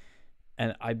doing?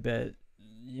 And I bet,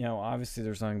 obviously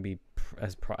there's not going to be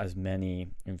as many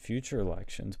in future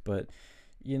elections, but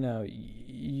I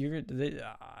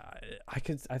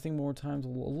think more times, a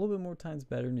little bit more times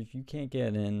better. And if you can't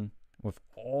get in with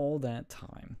all that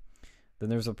time, then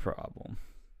there's a problem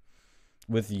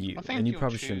with you, I think and you people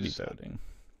probably shouldn't be choose. voting.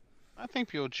 I think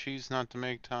people choose not to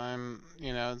make time.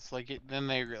 It's like then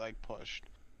they get like pushed.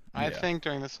 I Yeah. think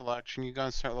during this election, you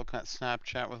gotta start looking at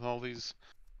Snapchat with all these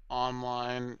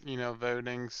online,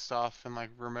 voting stuff and like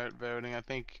remote voting. I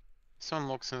think someone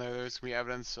looks in there, there's gonna be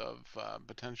evidence of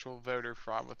potential voter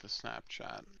fraud with the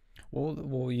Snapchat.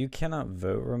 Well, you cannot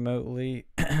vote remotely,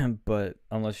 but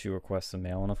unless you request a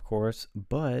mail-in, of course.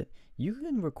 But you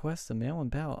can request a mail-in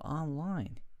ballot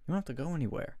online. You don't have to go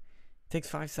anywhere. It takes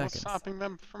 5 What's seconds. stopping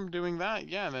them from doing that?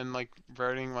 Yeah, and then like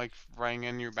voting, like writing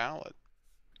in your ballot,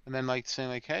 and then like saying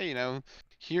like, hey,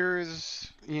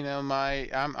 here's my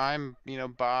I'm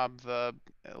Bob the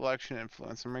election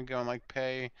influencer. I'm gonna go and like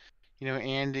pay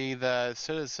Andy the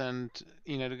citizen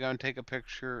to go and take a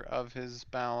picture of his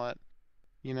ballot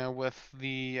with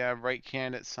the right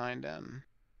candidate signed in.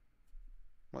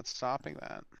 What's stopping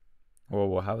that?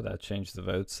 Well, how would that change the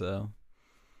votes, though?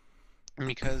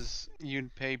 Because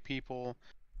you'd pay people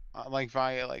like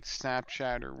via like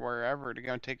Snapchat or wherever to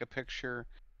go and take a picture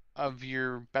of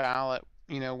your ballot,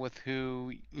 with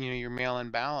who, your mail-in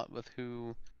ballot with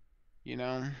who, you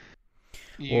know,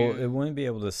 Well, it you. wouldn't be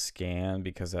able to scan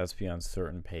because that's be on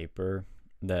certain paper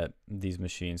that these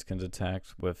machines can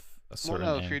detect with a Well, certain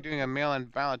no, if ink. you're doing a mail-in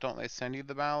ballot, don't they send you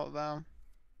the ballot though?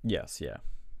 Yes, yeah.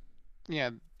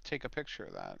 Yeah, take a picture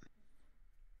of that.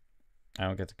 I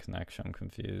don't get the connection. I'm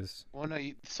confused. Well, no,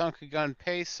 someone could go and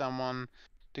pay someone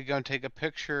to go and take a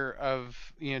picture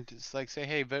of, just like say,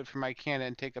 hey, vote for my candidate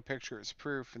and take a picture as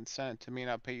proof and send it to me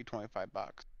and I'll pay you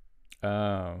 $25.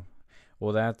 Oh,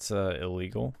 well, that's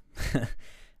illegal.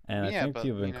 And I Yeah, think but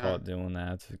people have been caught doing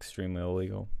that. It's extremely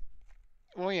illegal.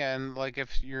 well, yeah, and like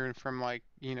if you're from like,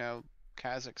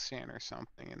 Kazakhstan or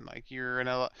something and like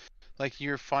like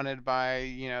you're funded by,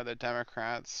 the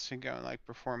Democrats to go and like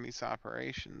perform these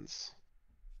operations,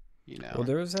 Well,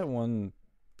 there was that one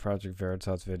Project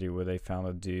Veritas video where they found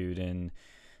a dude in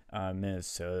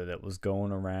Minnesota that was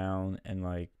going around and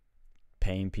like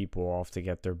paying people off to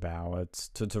get their ballots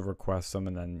to request them,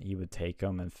 and then he would take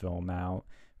them and fill them out.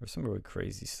 There's some really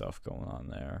crazy stuff going on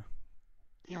there.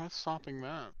 What's stopping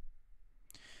that?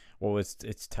 Well,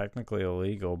 it's technically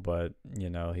illegal, but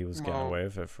he was getting Well, away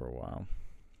with it for a while.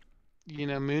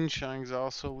 moonshine's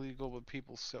also legal, but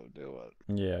people still do it.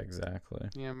 Yeah, exactly.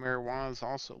 Marijuana's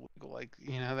also legal. Like,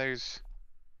 there's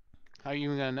how are you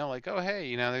even gonna know? Like, oh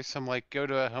hey, there's some like go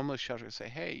to a homeless shelter and say,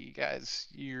 hey, you guys,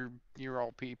 you're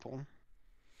all people.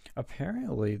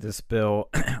 Apparently, this bill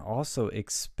also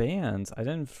expands. I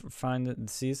didn't find it.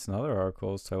 See this in other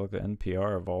articles. So I looked at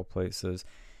NPR of all places.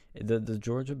 The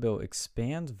Georgia bill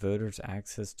expands voters'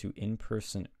 access to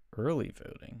in-person early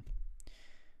voting.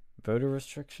 Voter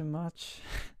restriction much?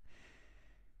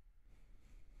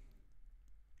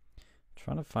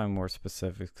 Trying to find more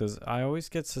specifics because I always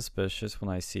get suspicious when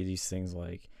I see these things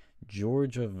like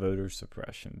Georgia voter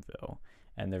suppression bill,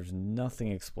 and there's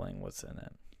nothing explaining what's in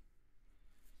it.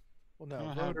 Well, no,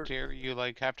 Oh, how dare you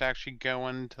like have to actually go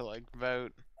in to like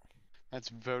vote? That's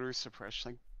voter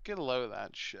suppression. Like, get a load of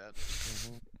that shit.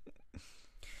 Mm-hmm.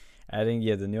 Adding,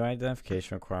 the new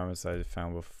identification requirements I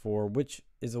found before, which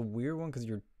is a weird one because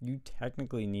you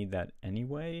technically need that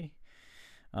anyway,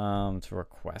 to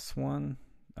request one,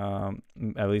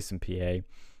 at least in PA.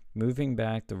 Moving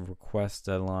back the request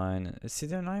deadline. See,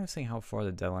 they're not even saying how far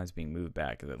the deadline's being moved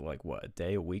back. Is it like what, a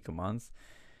day, a week, a month?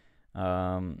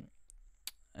 Um,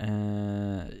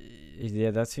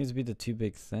 yeah, that seems to be the two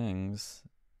big things.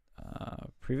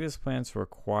 Previous plans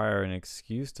require an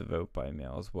excuse to vote by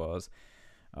mail, as well as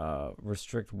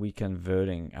restrict weekend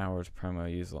voting hours.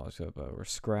 Primary use laws were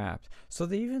scrapped. So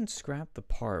they even scrapped the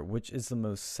part which is the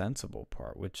most sensible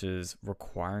part, which is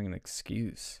requiring an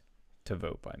excuse to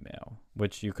vote by mail,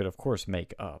 which you could of course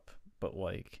make up, but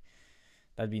like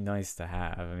that'd be nice to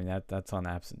have. I mean that's on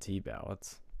absentee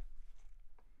ballots.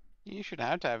 You should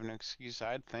have to have an excuse,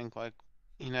 I'd think. Like,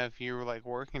 if you were like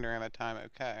working during that time,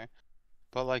 okay.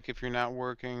 But like, if you're not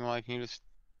working, like you just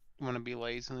want to be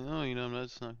lazy, like, oh, I'm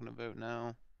just not gonna vote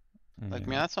now. Like, I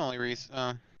mean, Yeah. that's the only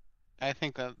reason. I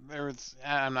think that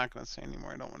I'm not gonna say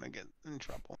anymore. I don't want to get in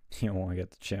trouble. You don't want to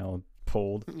get the channel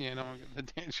pulled. Yeah, I don't want to get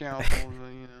the damn channel full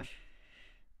of,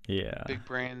 Yeah. big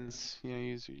brains.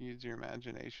 Use your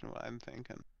imagination. What I'm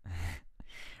thinking.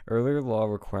 Earlier law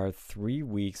required 3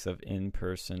 weeks of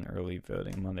in-person early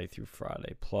voting Monday through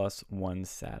Friday, plus one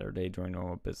Saturday during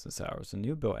normal business hours. The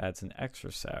new bill adds an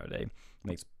extra Saturday,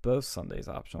 makes both Sundays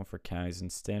optional for counties, and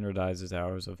standardizes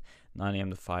hours of 9 a.m.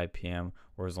 to 5 p.m.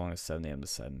 or as long as 7 a.m. to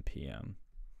 7 p.m.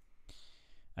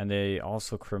 And they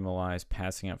also criminalize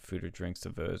passing out food or drinks to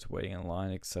voters waiting in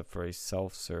line except for a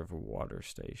self-serve water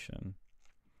station.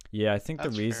 Yeah, I think the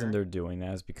That's reason fair. they're doing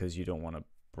that is because you don't want to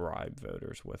bribe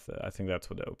voters with it. I think that's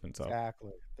what it opens up.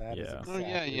 Exactly. That is Yeah. Oh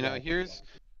yeah, exactly right.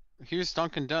 here's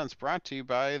Dunkin' Donuts, brought to you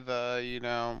by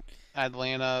the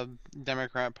Atlanta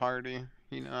Democrat Party.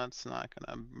 It's not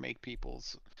gonna make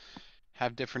people's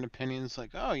have different opinions.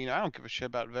 Like, oh, I don't give a shit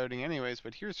about voting anyways,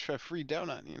 but here's a free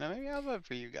donut. Maybe I'll vote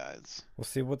for you guys. Well,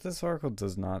 see, what this article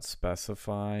does not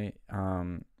specify,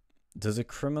 does it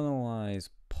criminalize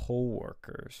poll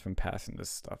workers from passing this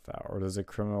stuff out? Or does it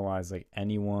criminalize, like,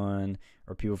 anyone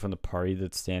or people from the party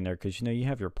that stand there? Because, you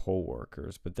have your poll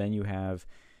workers, but then you have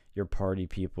your party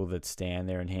people that stand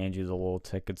there and hand you the little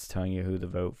tickets telling you who to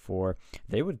vote for.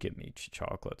 They would give me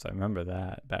chocolates. I remember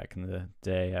that back in the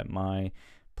day at my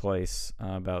place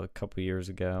about a couple years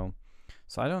ago.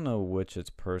 So I don't know which it's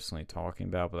personally talking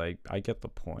about, but I get the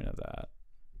point of that.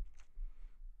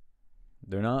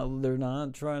 They're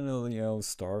not trying to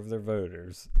starve their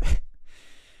voters.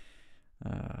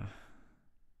 uh,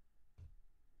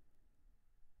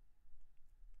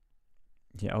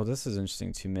 yeah. Oh, this is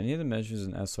interesting too. Many of the measures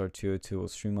in SR 202 will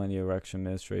streamline the election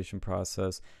administration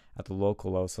process at the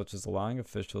local level, such as allowing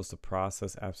officials to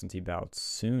process absentee ballots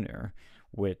sooner,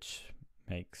 which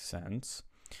makes sense.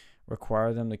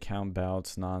 Require them to count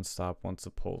ballots nonstop once the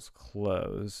polls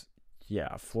close.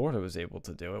 Yeah, Florida was able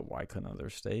to do it. Why couldn't other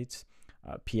states?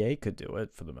 PA could do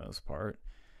it for the most part.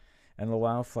 And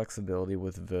allow flexibility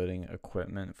with voting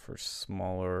equipment for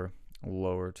smaller,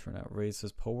 lower turnout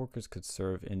races. Poll workers could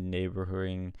serve in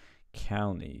neighboring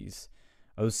counties.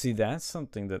 Oh, see, that's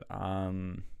something that I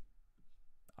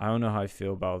don't know how I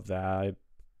feel about that.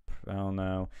 I don't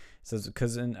know. It says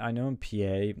because I know in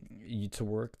PA, to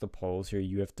work the polls here,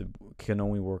 you can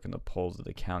only work in the polls of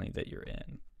the county that you're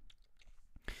in.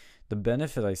 The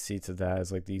benefit I see to that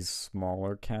is like these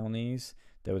smaller counties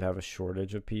that would have a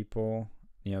shortage of people.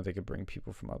 They could bring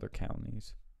people from other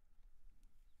counties.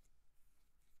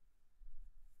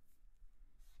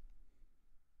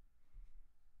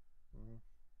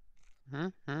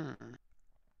 Mm-hmm.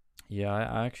 Yeah,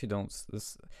 I actually don't. The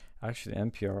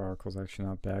NPR article is actually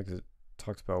not bad because it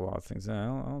talks about a lot of things. And I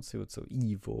don't see what's so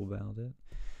evil about it.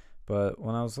 But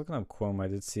when I was looking up Cuomo, I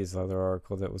did see his other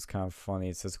article that was kind of funny.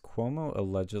 It says Cuomo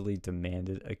allegedly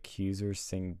demanded accusers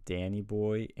sing Danny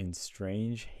Boy in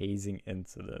strange hazing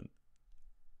incident.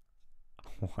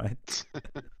 What?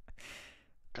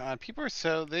 God, people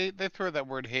are they throw that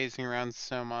word hazing around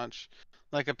so much.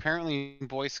 Like, apparently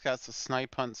Boy Scouts of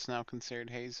snipe hunt's now considered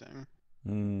hazing.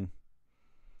 Hmm.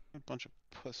 A bunch of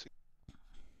pussy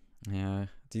Yeah.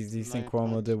 Do you think snipe Cuomo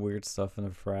hunts. did weird stuff in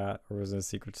a frat or was it a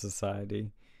secret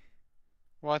society?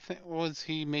 Well, I think, was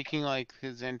he making like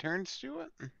his interns do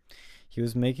it? He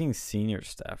was making senior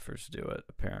staffers do it,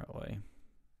 apparently.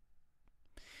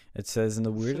 It says, in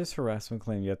the weirdest harassment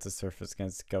claim yet to surface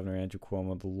against Governor Andrew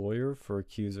Cuomo, the lawyer for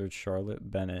accuser Charlotte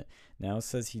Bennett now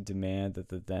says he demanded that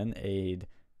the then aide,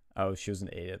 oh, she was an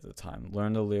aide at the time,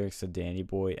 learn the lyrics to Danny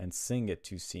Boy and sing it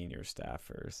to senior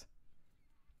staffers.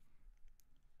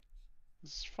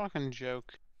 It's a fucking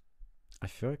joke. I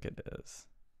feel like it is.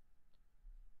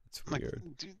 It's Like, weird.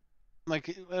 dude,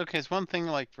 like, okay, it's one thing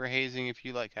like for hazing if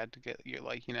you like had to get your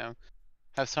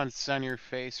have someone sit on your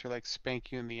face or like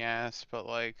spank you in the ass, but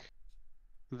like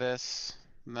this,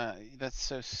 nah, that's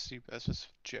so stupid. That's just a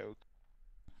joke.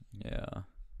 Yeah.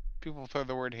 People throw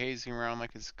the word hazing around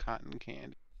like it's cotton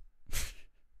candy.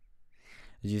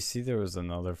 Did you see there was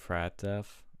another frat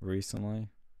death recently.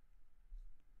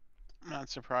 I'm not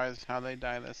surprised how they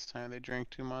die this time. They drink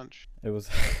too much. It was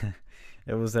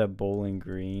it was at Bowling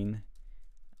Green.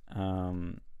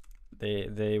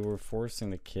 They were forcing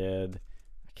the kid.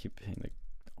 I keep hitting the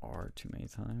R too many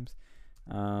times.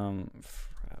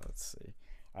 Let's see.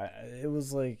 It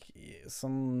was like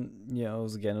some, it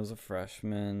was a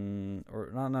freshman,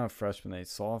 or not a freshman, a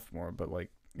sophomore, but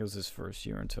like it was his first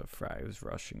year into a frat. He was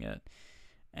rushing it,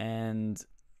 and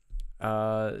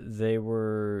they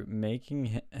were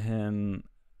making him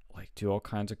like do all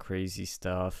kinds of crazy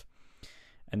stuff.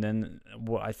 And then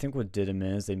what did him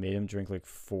is they made him drink like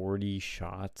 40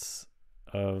 shots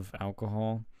of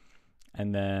alcohol.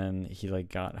 And then he like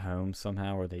got home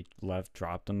somehow, or they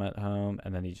dropped him at home,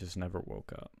 and then he just never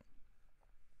woke up.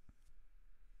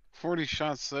 40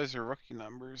 shots, those are rookie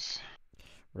numbers.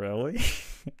 Really?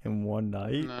 In one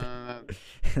night? No,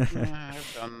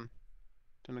 I've done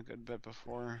a good bit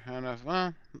before. I don't know if,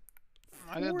 I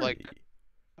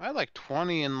had like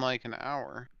 20 in like an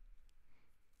hour.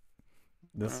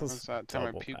 This was that time I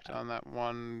double puked that. on that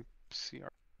one CR.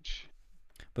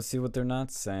 But see what they're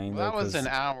not saying. Well, though, that was 'cause-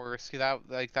 an hour. See that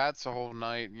that's a whole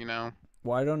night,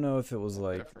 Well, I don't know if it was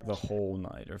like the Difference. whole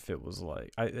night, or if it was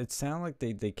like it sounded like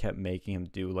they kept making him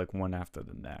do like one after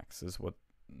the next, is what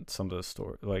some of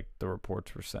the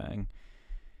reports were saying.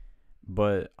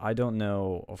 But I don't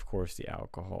know, of course, the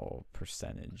alcohol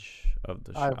percentage of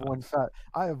the shots.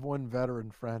 I have one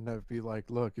veteran friend that'd be like,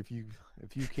 look, if you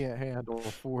can't handle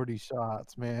 40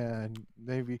 shots, man,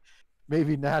 maybe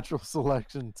natural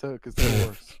selection took his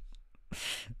course.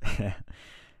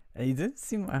 And he didn't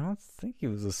seem. I don't think he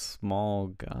was a small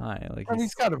guy. Like And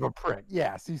he's kind of a prick.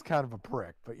 Yes, he's kind of a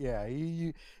prick. But yeah,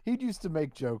 he used to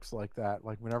make jokes like that,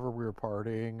 like whenever we were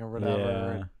partying or whatever.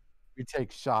 Yeah. And we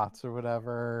take shots or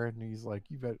whatever, and he's like,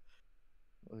 "You bet,"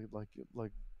 like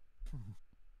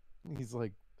he's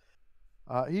like,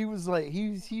 he was like,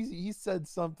 he said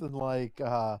something like,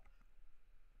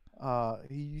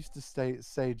 he used to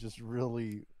say just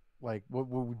really like what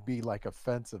would be like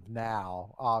offensive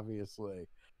now, obviously.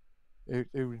 It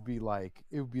would be like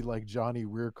Johnny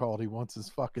Weir called he wants his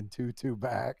fucking tutu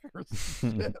back or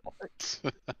some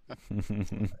shit.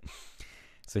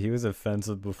 So he was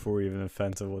offensive before even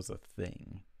offensive was a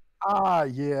thing.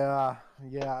 Yeah.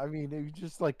 I mean, it was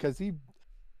just like because he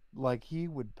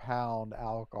would pound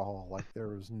alcohol like there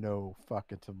was no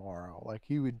fucking tomorrow. Like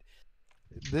he would.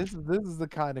 This is the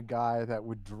kind of guy that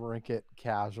would drink it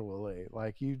casually.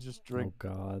 Like you just drink Oh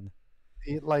God.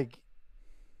 it like.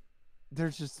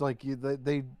 There's just like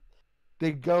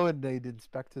they go and they'd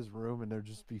inspect his room and there'd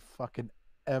just be fucking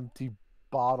empty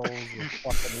bottles of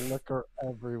fucking liquor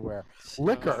everywhere.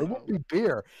 Liquor, it wouldn't be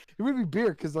beer. It would be beer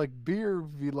because like beer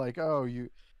would be like, oh,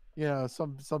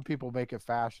 some people make it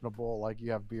fashionable, like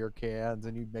you have beer cans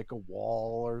and you make a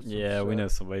wall or something. Yeah, we know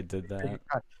somebody did that.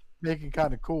 Make it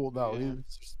kind of cool. No, Yeah. it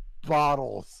was just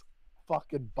bottles.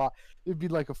 Fucking it'd be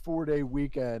like a 4-day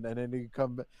weekend, and then you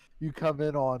come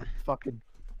in on fucking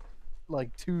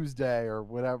like Tuesday or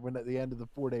whatever, when at the end of the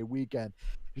 4-day weekend,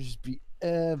 there'd just be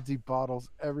empty bottles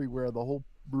everywhere. The whole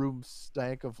room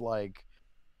stank of like,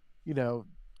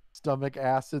 stomach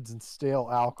acids and stale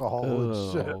alcohol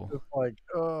and shit. Ew. It's like,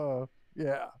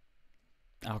 yeah.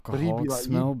 Alcoholics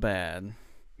smell bad.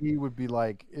 He would be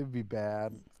like, it'd be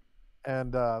bad.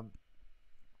 And but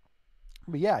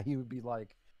yeah, he'd be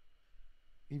like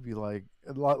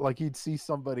he'd see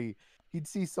somebody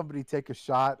take a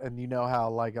shot, and you know how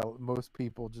like most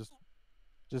people just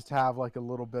have like a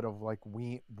little bit of like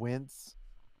wince,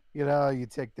 you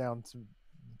take down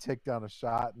a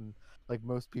shot, and like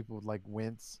most people would like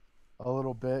wince a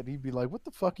little bit. He'd be like, what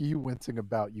the fuck are you wincing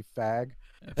about, you fag?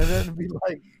 And then it'd be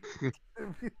like,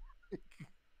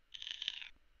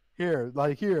 here,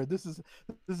 this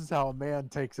is how a man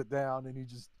takes it down, and he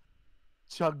just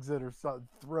chugs it or something,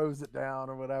 throws it down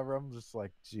or whatever. I'm just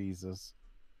like, Jesus,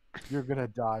 you're gonna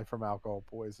die from alcohol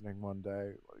poisoning one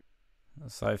day.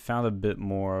 So I found a bit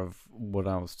more of what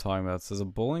I was talking about. It says a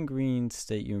Bowling Green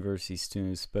State University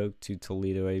student spoke to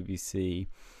Toledo ABC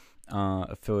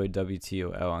affiliate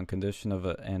WTOL on condition of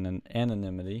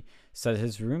anonymity, said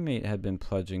his roommate had been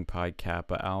pledging Pi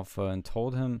Kappa Alpha and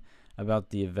told him about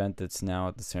the event that's now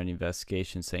at the center of the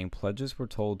investigation, saying pledges were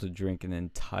told to drink an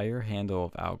entire handle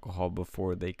of alcohol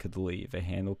before they could leave. A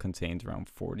handle contains around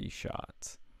 40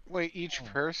 shots. Wait, each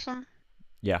person?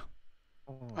 Yeah.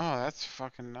 Oh, that's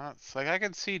fucking nuts. Like I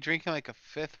could see drinking like a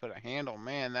fifth, but a handle,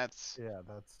 man, that's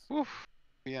Oof.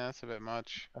 Yeah, that's a bit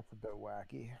much. That's a bit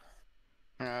wacky.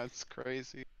 Yeah, that's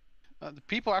crazy. The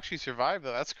people actually survived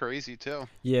though. That's crazy too.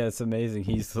 Yeah, it's amazing.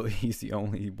 He's the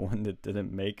only one that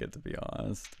didn't make it, to be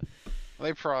honest.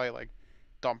 They probably like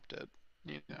dumped it.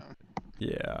 You know,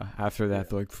 Yeah. After that,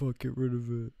 they're like, fuck, get rid of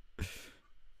it.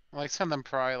 like some of them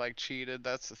probably like cheated.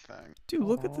 That's the thing. Dude,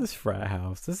 look at Aw. this frat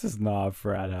house. This is not a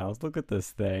frat house. Look at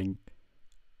this thing.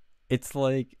 It's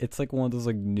like one of those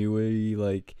like newy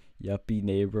like yuppie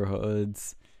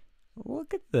neighborhoods.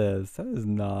 Look at this. That is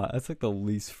not. That's like the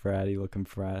least fratty looking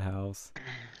frat house.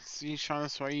 See, Sean,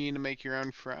 that's why you need to make your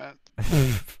own frat.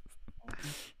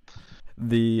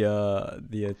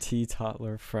 The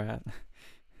teetotaler frat.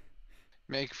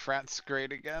 Make frats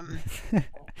great again.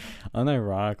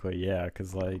 Unironically, yeah,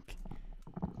 cause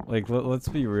let's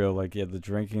be real. Like, yeah, the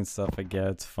drinking stuff, I get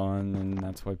it's fun, and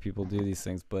that's why people do these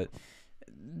things. But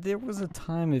there was a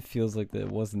time it feels like that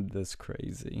it wasn't this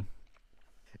crazy.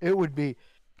 It would be.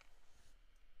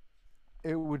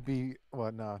 It would be.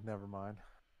 Well, no, never mind.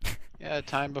 Yeah, a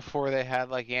time before they had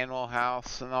like Animal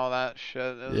House and all that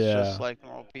shit. It was Yeah. just like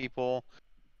normal people,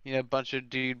 you know, a bunch of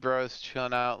dude bros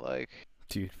chilling out, like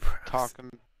Dude, bros.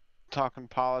 talking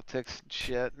politics and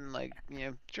shit, and like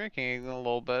drinking a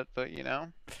little bit, but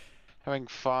having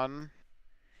fun.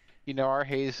 Our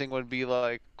hazing would be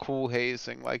like cool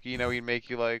hazing, like we'd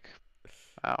make you like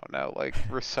I don't know, like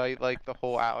recite like the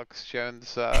whole Alex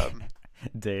Jones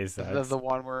Days the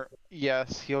one where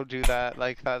yes he'll do that,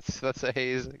 like that's a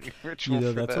hazing ritual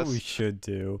for that's what we this. should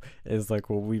do. Is like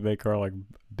when we make our like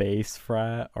base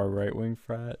frat, our right wing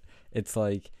frat. It's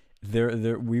like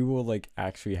there we will like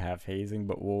actually have hazing,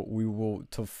 but we will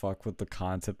to fuck with the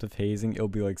concept of hazing. It'll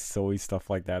be like silly stuff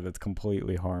like that. That's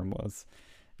completely harmless.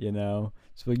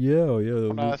 It's like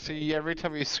yeah. See, every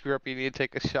time you screw up, you need to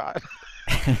take a shot.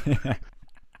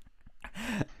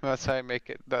 That's how I make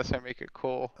it. That's how I make it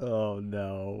cool. Oh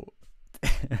no.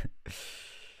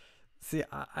 See,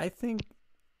 I think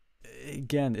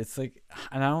again, it's like,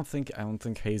 and I don't think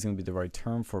hazing would be the right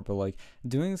term for it, but like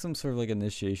doing some sort of like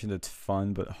initiation that's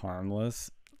fun but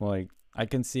harmless. Like I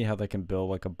can see how they can build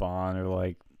like a bond or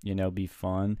like be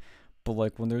fun, but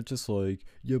like when they're just like,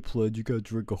 yeah, pledge, you gotta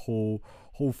drink a whole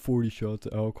 40 shots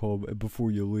of alcohol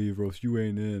before you leave, or else you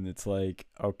ain't in. It's like,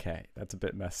 okay, that's a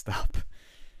bit messed up.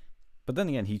 But then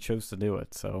again, he chose to do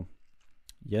it, so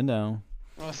Well,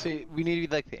 see, we need to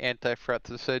be like the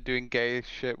anti-frets. Instead of doing gay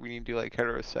shit, we need to do like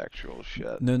heterosexual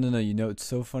shit. No. It's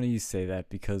so funny you say that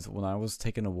because when I was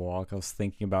taking a walk, I was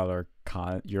thinking about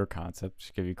your concept.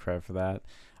 Just give you credit for that.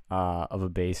 Of a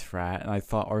base frat, and I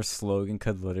thought our slogan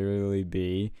could literally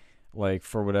be like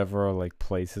for whatever like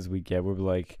places we get, we're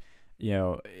like,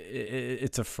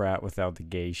 it's a frat without the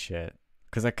gay shit,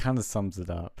 because that kind of sums it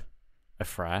up. A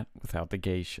frat without the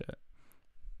gay shit.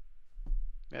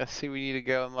 Yeah, see, we need to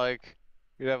go and like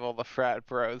we'd have all the frat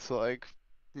bros like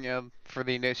for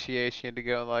the initiation to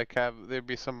go and like have there'd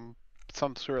be some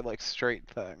sort of like straight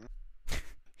thing.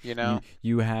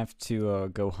 You have to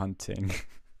go hunting.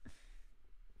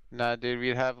 Nah, dude,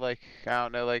 we'd have like I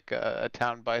don't know, like a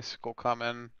town bicycle come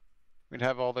in. We'd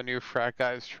have all the new frat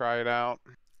guys try it out.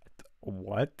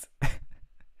 What?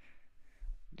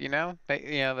 The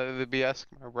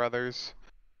Eskimo brothers.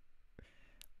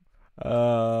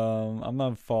 I'm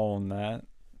not following that.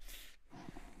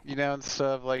 Instead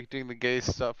of like doing the gay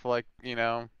stuff, like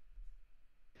the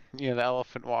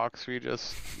elephant walks, we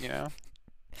just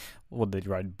Would they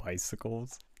ride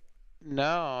bicycles?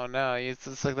 No,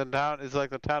 it's like the town. It's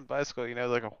like the town bicycle.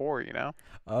 Like a whore.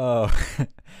 Oh,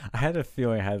 I had a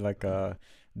feeling I had like a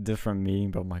different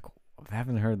meaning, but I'm like, I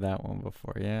haven't heard that one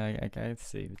before. Yeah, I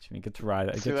see what you mean. Get to ride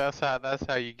it. See, that's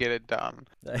how you get it done.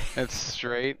 It's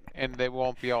straight, and they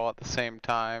won't be all at the same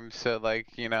time. So like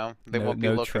they won't be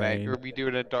no looking at you. train. Or we do it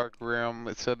in a dark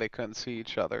room, so they couldn't see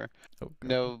each other. Oh,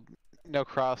 God. No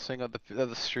crossing of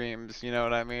the streams. You know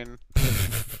what I mean?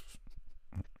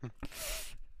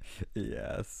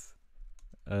 Yes.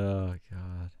 Oh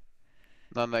God.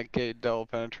 None of that gay double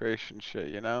penetration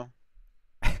shit.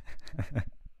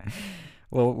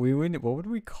 Well, what would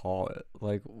we call it?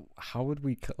 Like, how would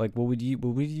we like? Would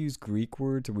we use Greek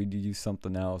words or would you use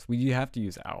something else? We have to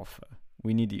use alpha.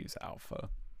 We need to use alpha.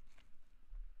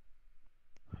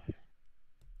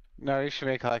 No, you should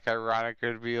make like ironic. It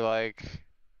would be like.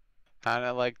 I don't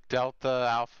know, like Delta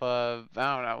Alpha.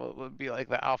 I don't know. It would be like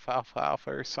the Alpha Alpha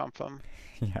Alpha or something.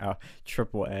 Yeah,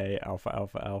 triple A, alpha,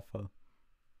 alpha, alpha.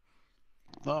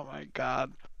 Oh my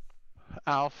God,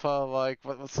 Alpha. Like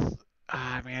what's?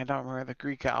 I mean, I don't remember the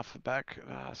Greek alphabet.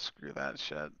 Screw that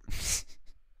shit.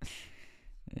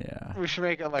 Yeah. We should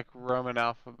make it like Roman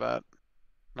alphabet.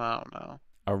 I don't know.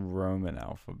 A Roman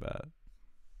alphabet.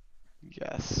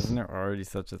 Yes. Isn't there already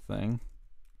such a thing?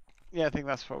 Yeah, I think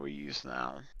that's what we use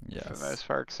now. For the Yes. most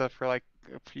part, except for like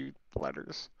a few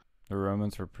letters. The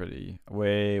Romans were pretty.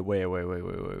 Wait.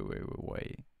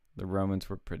 The Romans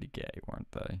were pretty gay,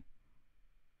 weren't they?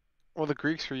 Well, the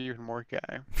Greeks were even more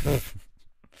gay.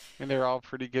 And they're all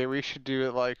pretty gay. We should do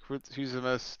it like who's the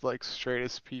most like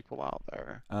straightest people out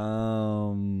there.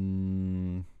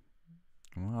 Well,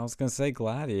 I was gonna say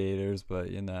gladiators, but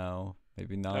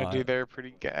maybe Oh, not. dude, they're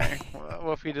pretty gay.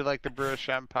 Well, if we did like the British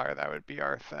Empire, that would be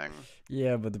our thing.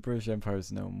 Yeah, but the British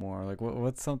Empire's no more. Like,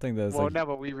 what's something that's Well, like no,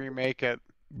 but we remake it.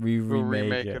 we We'll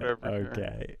remake remake it? it over here.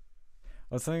 Okay.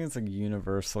 What's something that's like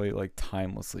universally, like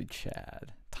timelessly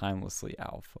Chad, timelessly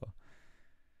Alpha?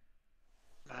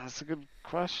 That's a good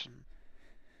question.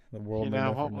 The world You may know,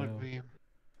 never what know. would be?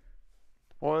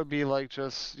 What would be like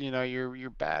just, you're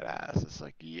badass. It's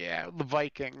like, yeah, the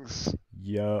Vikings.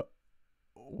 Yeah.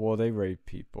 Well, they rape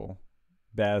people.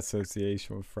 Bad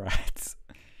association with frats.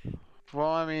 Well,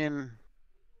 I mean,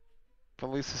 but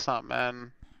at least it's not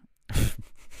men.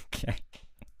 Okay.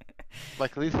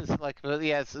 Like, at least it's like,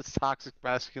 yeah, it's toxic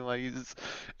masculinity.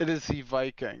 It is the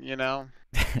Viking, you know?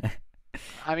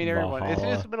 I mean, everyone. It's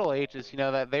Valhalla. just the Middle Ages,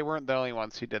 that they weren't the only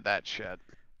ones who did that shit. Let's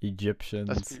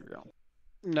Egyptians. be real.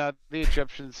 No, the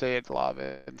Egyptians, they had a lot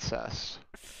of incest.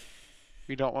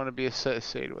 We don't want to be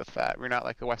associated with that. We're not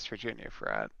like the West Virginia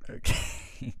frat.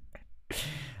 Okay.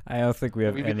 I don't think we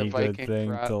have Maybe the any good Viking thing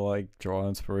frat. to like draw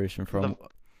inspiration from.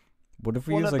 What if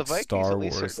we Well, use no, like the Vikings Star at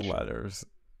least Wars are- letters?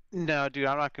 No, dude,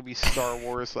 I'm not gonna be Star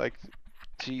Wars like,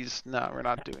 jeez, no, we're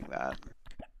not doing that.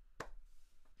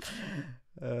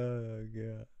 Oh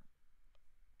god.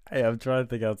 Hey, I'm trying to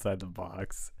think outside the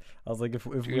box. I was like, if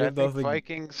Dude, we I have think nothing,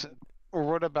 Vikings. Or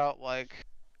what about like,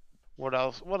 what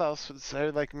else? What else would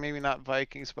say like maybe not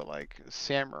Vikings, but like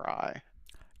samurai?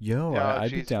 yo, Oh,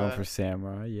 I'd be jeez, down but- for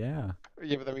samurai. Yeah.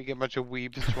 Yeah, but then we get a bunch of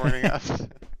weebs joining us.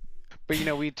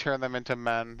 But we turn them into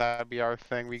men. That'd be our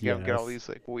thing. We go and get all Yes. these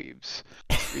like weebs.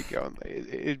 We go and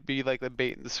it'd be like the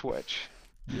bait and switch.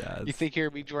 Yes. You think you're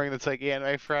gonna be joining that's like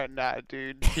anime frat? Nah,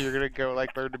 dude. You're gonna go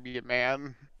like learn to be a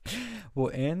man.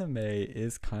 Well, anime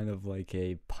is kind of like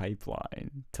a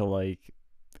pipeline to like,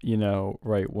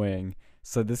 right wing.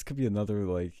 So this could be another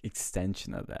like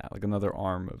extension of that, like another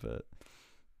arm of it.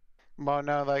 Well,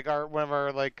 no, like one of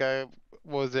our like what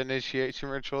was it, initiation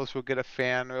rituals? We'll get a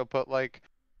fan. We'll put like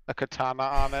a katana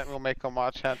on it. And we'll make them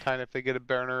watch hentai. And if they get a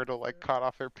burner, it'll like cut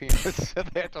off their penis. So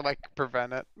they have to like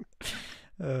prevent it.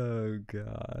 Oh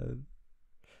god.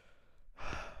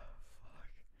 Fuck.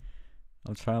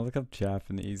 I'm trying to look up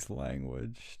Japanese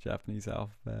language, Japanese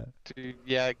alphabet. Dude,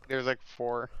 yeah, there's like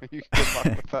 4. You can fuck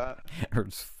with that.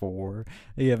 There's 4.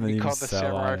 You haven't We even call the said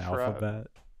samurai an frat. alphabet.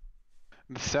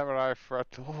 The samurai frat.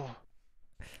 Oh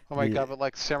my Yeah. god, but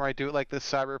like samurai do it like the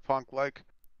cyberpunk, like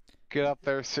get up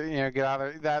there, so, get out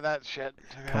of there. That shit.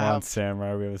 Come on,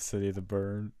 samurai, we have a city to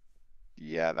burn.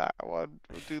 Yeah, that one.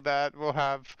 We'll do that. We'll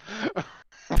have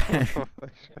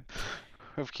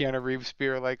of Keanu Reeves be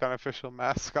our like unofficial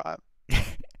mascot.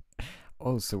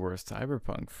 Oh, so we're a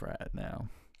cyberpunk frat now.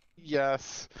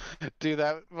 Yes. Do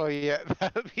that. Well, yeah,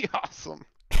 that would be awesome.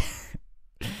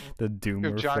 The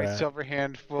Doomer If Johnny frat.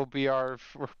 Silverhand will be our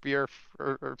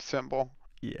symbol.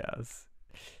 Yes.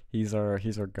 He's our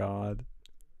god.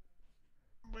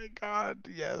 Oh my god,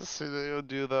 yes. He'll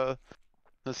do the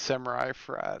samurai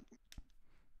frat.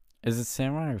 Is it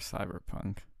samurai or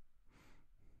cyberpunk?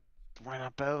 Why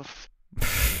not both?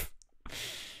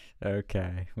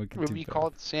 Okay, we can Would do be both.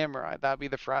 called samurai. That'd be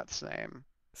the frat's name.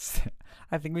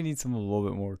 I think we need something a little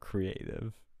bit more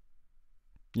creative.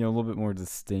 A little bit more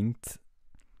distinct.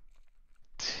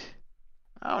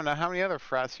 I don't know how many other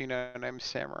frats named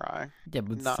samurai. Yeah,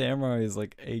 but Not- samurai is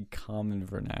like a common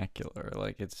vernacular.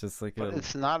 Like it's just like But a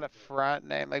it's not a frat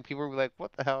name. Like people will be like,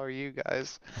 "What the hell are you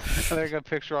guys?" And they're gonna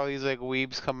picture all these like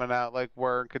weebs coming out like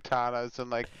wearing katanas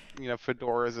and like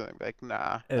fedoras and they're like,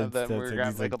 "Nah." And It's- then that's we're like gonna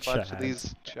have these, like a like, bunch of chads.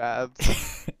 these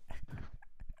chads.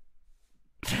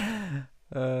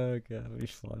 Oh god, that'd be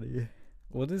funny.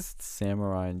 What is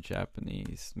samurai in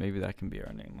Japanese? Maybe that can be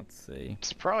our name. Let's see.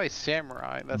 It's probably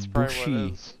samurai. That's probably what Bushi.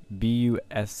 it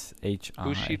is. Bushi.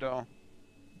 Bushido.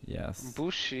 Yes.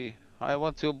 Bushi. I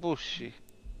want to Bushi.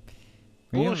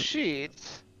 We need- Bushi.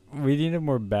 We need a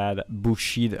more bad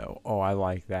Bushido. Oh, I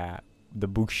like that. The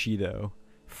Bushido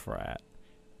frat.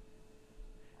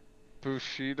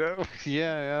 Bushido.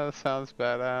 Yeah, that sounds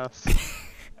badass.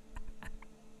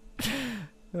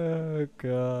 Oh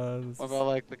god. What about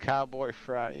like the cowboy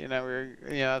frat? That's another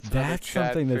That's Chad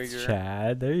something that's figure.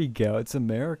 Chad. There you go. It's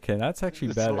American. That's actually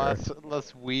It's better.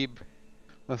 less weeb.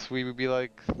 Less weeb would be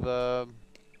like the.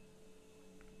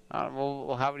 I don't know.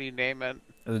 Well, how would you name it?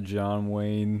 The John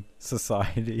Wayne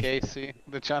Society. Gacy.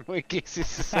 The John Wayne Gacy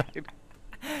Society.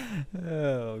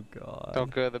 Oh god. Don't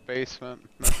go to the basement.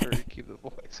 That's where you keep the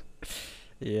boys.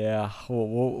 Yeah.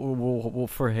 Well,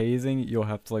 for hazing, you'll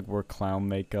have to like wear clown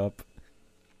makeup.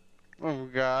 Oh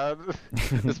God.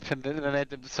 Just pin the, and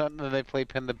then then they play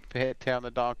pin the pit down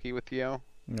the donkey with you.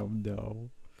 Oh no.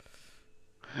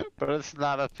 But it's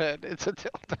not a pin, it's a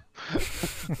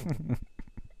dildo.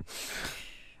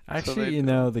 Actually, they you do.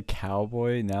 know, the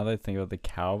cowboy, now that I think about it, the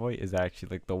cowboy is actually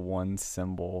like the one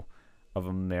symbol of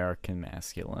American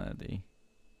masculinity.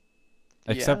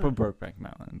 Except Yeah. for Brokeback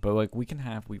Mountain. But like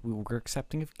we're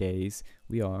accepting of gays.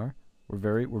 We're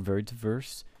very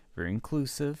diverse, very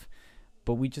inclusive,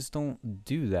 but we just don't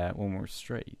do that when we're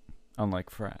straight, unlike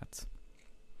frats.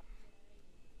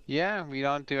 Yeah, we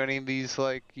don't do any of these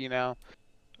like,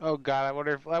 oh God, I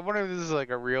wonder if this is like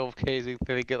a real crazy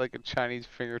thing. They get like a Chinese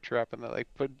finger trap and they like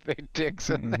put their dicks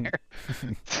in there.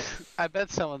 I bet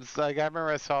someone's like, I remember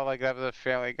I saw like that was a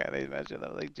Family Guy. They mentioned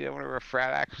that like, dude, I wonder if a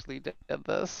frat actually did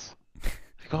this.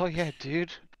 Like, oh yeah,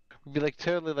 dude, we'd be like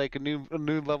totally like a new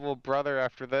level of brother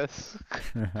after this.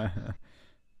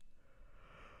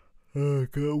 Oh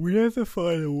god, we have to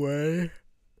find a way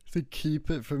to keep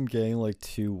it from getting like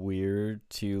too weird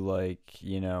to like,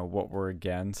 what we're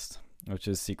against, which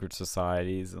is secret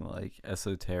societies and like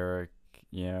esoteric,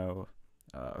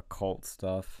 occult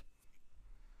stuff.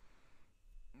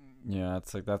 Yeah,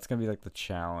 it's like that's gonna be like the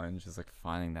challenge, is like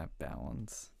finding that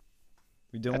balance.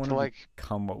 We don't That's want to like,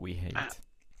 become what we hate.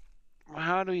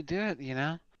 how do we do it? We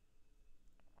have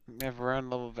our own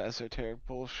level of esoteric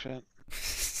bullshit.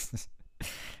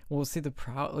 Well, see,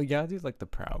 we gotta do like the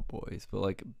Proud Boys, but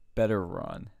like better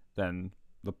run than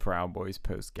the Proud Boys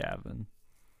post Gavin.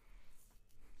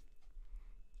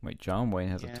 Wait, John Wayne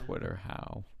has a Yeah. Twitter.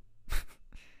 How?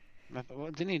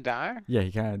 What, didn't he die? Yeah,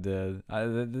 he kind of did.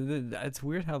 It's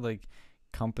weird how like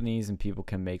companies and people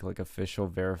can make like official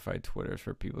verified Twitters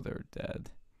for people that are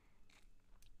dead.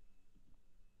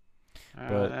 I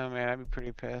But- don't know, man. I'd be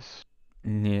pretty pissed.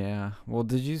 Yeah. Well,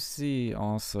 did you see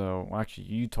also? Well, actually,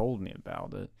 you told me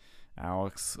about it,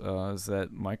 Alex. Is that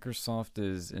Microsoft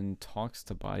is in talks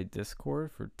to buy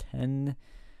Discord for 10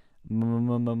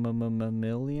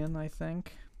 million, I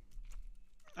think.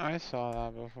 I saw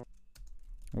that before.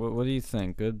 What do you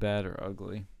think? Good, bad, or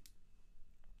ugly?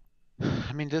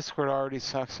 I mean, Discord already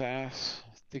sucks ass.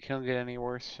 They can't get any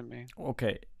worse to me.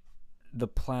 Okay, the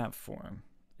platform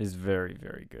is very,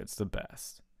 very good. It's the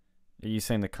best. Are you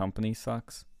saying the company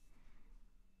sucks?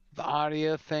 The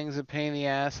audio thing's a pain in the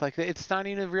ass. Like, it's not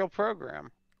even a real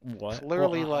program. What? It's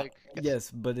literally like, yes,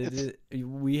 but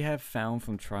we have found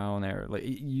from trial and error. Like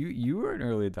you were an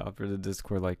early adopter to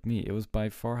Discord like me. It was by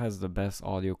far has the best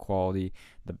audio quality,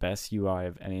 the best UI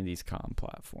of any of these comm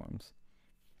platforms.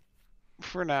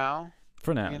 for now,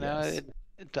 For now, yes.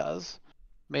 it does.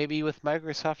 Maybe with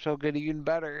Microsoft it'll get even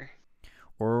better.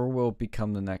 Or will it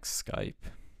become the next Skype?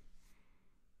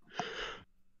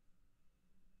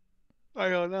 I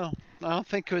don't know. I don't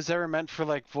think it was ever meant for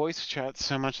like voice chat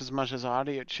so much as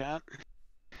audio chat.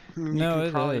 I mean, No, you it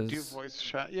can probably do is. voice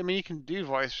chat. I mean, you can do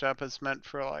voice chat, but it's meant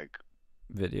for like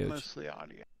Video. mostly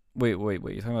audio. Wait. You're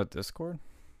talking about Discord?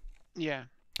 Yeah.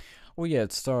 Well, yeah,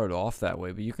 it started off that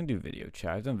way, but you can do video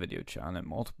chat. I've done video chat on it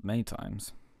many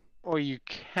times. Or you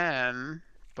can,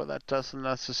 but that doesn't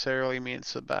necessarily mean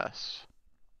it's the best.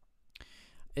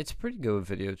 It's pretty good with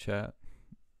video chat.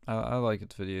 I like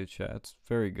its video chat. It's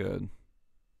very good.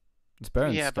 It's better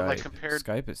than Yeah, Skype. but, like, compared-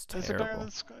 Skype is Is it better terrible. than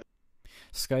Skype?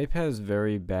 Skype has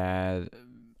very bad.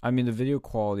 I mean, the video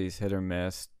quality is hit or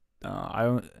miss. I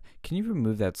don't. Can you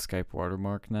remove that Skype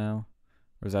watermark now,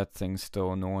 or is that thing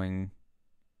still annoying?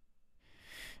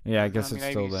 Yeah, I guess it's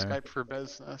I still use there. Skype for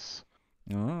business.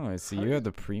 Oh, I see. You have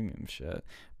the premium shit,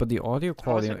 but the audio It was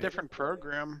quality. a different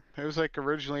program. It was like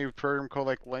originally a program called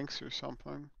like Lynx or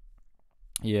something.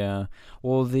 Yeah.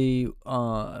 Well,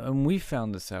 and we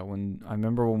found this out when I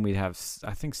remember when we'd have.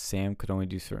 I think Sam could only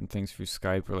do certain things through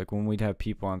Skype, or like when we'd have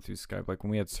people on through Skype, like when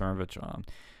we had Cernovich on.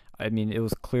 I mean, it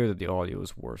was clear that the audio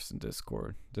was worse than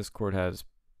Discord. Discord has,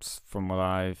 from what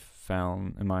I've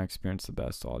found in my experience, the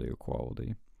best audio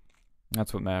quality.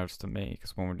 That's what matters to me,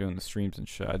 because when we're doing the streams and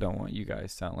shit, I don't want you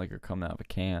guys to sound like you're coming out of a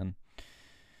can.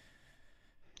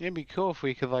 It'd be cool if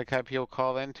we could like have people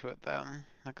call into it then,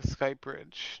 like a Skype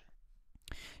bridge.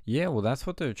 Yeah, well, that's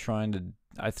what they're trying to.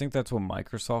 I think that's what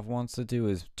Microsoft wants to do,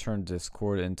 is turn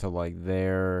Discord into like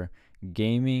their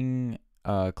gaming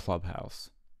clubhouse.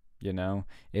 You know,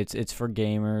 it's for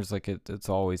gamers, like it's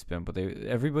always been. But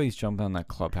everybody's jumping on that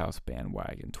Clubhouse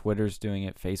bandwagon. Twitter's doing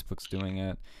it, Facebook's doing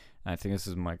it. And I think this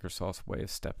is Microsoft's way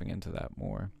of stepping into that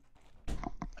more.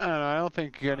 I don't know. I don't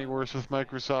think it get any worse with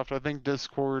Microsoft. I think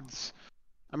Discord's.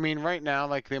 I mean, right now,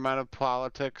 like the amount of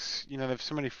politics, they have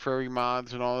so many furry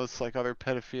mods and all this like other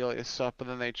pedophilia stuff, but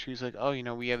then they choose like, oh,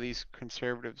 we have these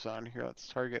conservatives on here, let's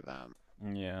target them.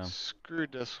 Yeah. Screw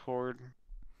Discord.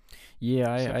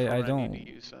 Yeah, except for I when I need don't.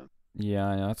 to use it. Yeah,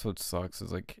 I know, that's what sucks.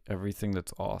 Is like everything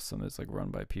that's awesome is like run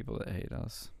by people that hate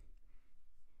us.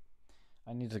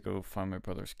 I need to go find my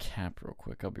brother's cap real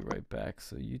quick. I'll be right back.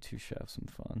 So you two should have some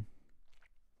fun.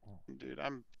 Dude,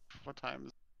 what time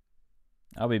is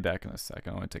I'll be back in a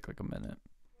second. I'll only take like a minute.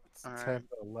 It's All 10 right.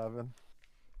 to 11.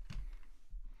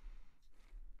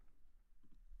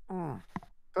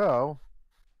 So,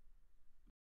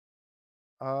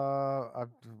 uh,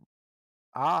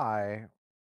 I,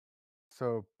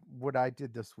 so what I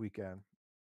did this weekend,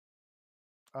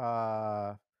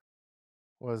 uh,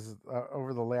 was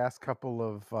over the last couple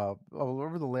of,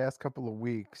 over the last couple of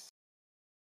weeks,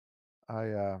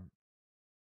 I've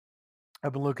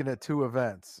been looking at two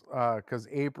events, because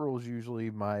April is usually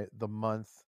the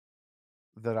month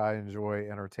that I enjoy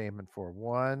entertainment for.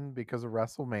 One, because of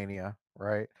WrestleMania,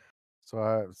 right?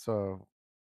 So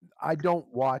I don't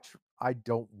watch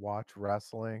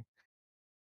wrestling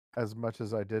as much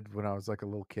as I did when I was like a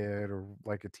little kid or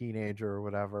like a teenager or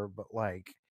whatever, but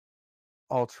like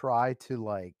I'll try to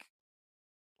like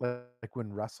when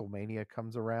WrestleMania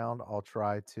comes around, I'll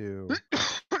try to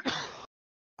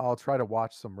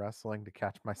watch some wrestling to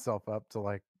catch myself up to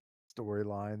like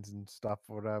storylines and stuff,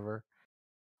 whatever.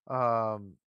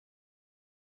 Um,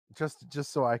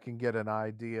 just so I can get an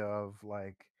idea of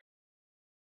like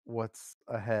what's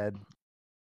ahead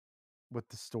with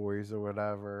the stories or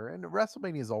whatever. And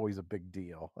WrestleMania is always a big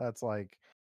deal. That's like,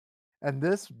 and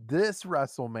this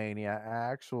WrestleMania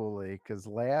actually, because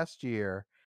last year's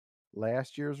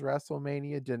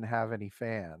WrestleMania didn't have any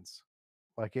fans.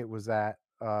 Like it was in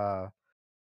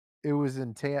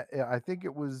I think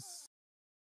it was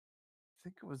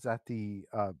at the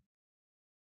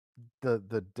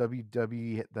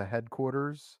WWE, the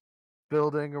headquarters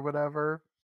building or whatever.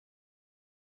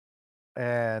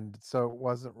 And so it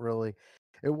wasn't really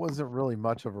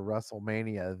much of a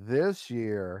WrestleMania. This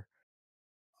year,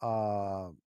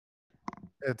 um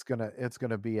it's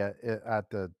gonna be at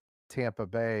the Tampa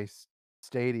Bay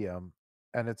stadium,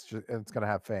 and it's gonna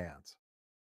have fans,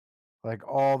 like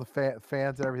all the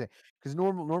fans and everything. Because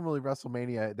normally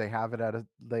WrestleMania they have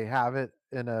it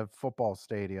in a football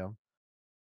stadium,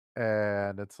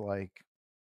 and it's like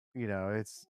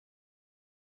it's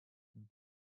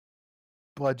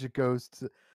budget goes to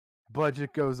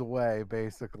budget goes away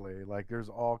basically. Like there's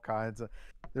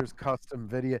custom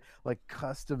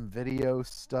video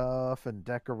stuff and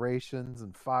decorations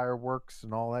and fireworks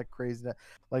and all that crazy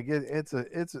like it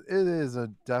is a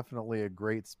definitely a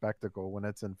great spectacle when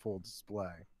it's in full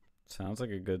display. Sounds like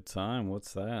a good time.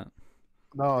 What's that?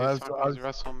 No, He's that's talking about his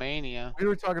WrestleMania. we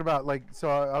were talking about like so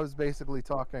I was basically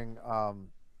talking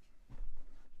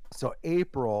so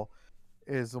April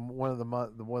is one of the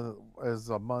month the one is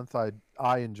a month I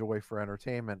enjoy for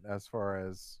entertainment, as far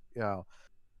as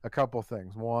a couple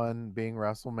things. One being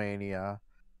WrestleMania.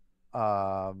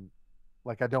 Um,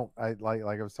 like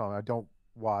like I was telling, I don't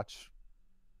watch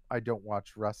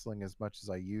wrestling as much as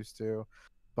I used to,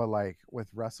 but like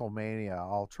with WrestleMania,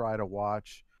 I'll try to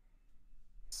watch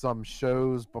some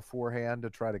shows beforehand to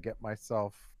try to get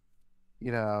myself,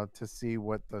 to see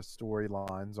what the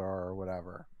storylines are or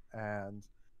whatever. And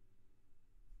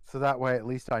so that way at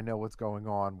least I know what's going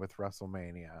on with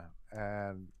WrestleMania.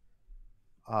 And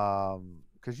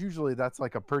because usually that's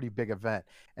like a pretty big event.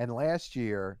 And last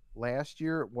year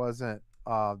it wasn't.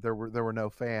 There were no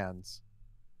fans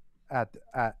at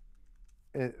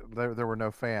it. There were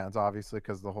no fans, obviously,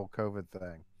 because the whole COVID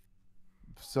thing.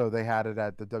 So they had it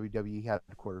at the WWE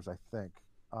headquarters, I think.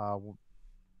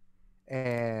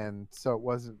 And so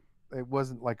it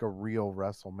wasn't like a real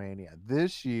WrestleMania.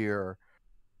 This year,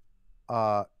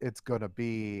 it's gonna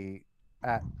be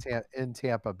in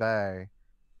Tampa Bay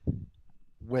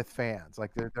with fans.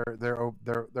 Like they're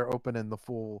opening the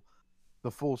full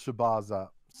shabaza.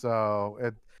 So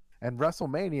it and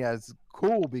WrestleMania is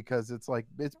cool because it's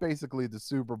basically the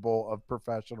Super Bowl of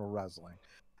professional wrestling.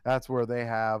 That's where they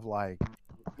have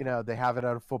they have it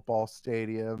at a football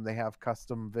stadium. They have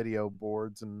custom video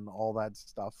boards and all that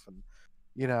stuff, and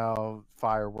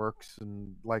fireworks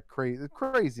and like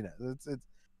craziness.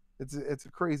 It's a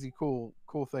crazy cool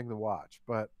thing to watch.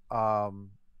 But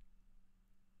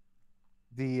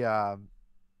the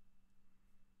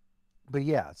but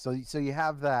yeah, so you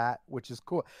have that, which is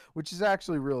cool, which is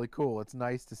actually really cool. It's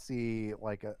nice to see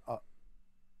like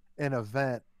an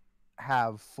event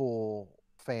have full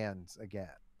fans again,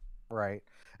 right?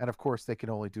 And of course, they can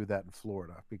only do that in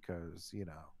Florida because you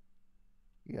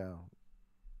know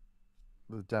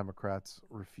the Democrats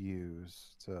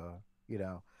refuse to you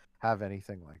know have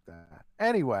anything like that.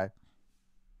 Anyway,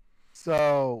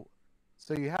 so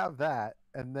you have that,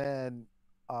 and then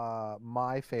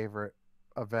my favorite.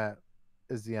 event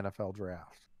is the NFL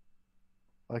draft.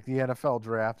 Like the NFL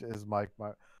draft is my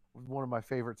one of my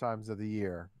favorite times of the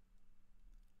year.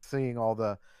 Seeing all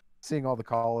the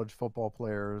college football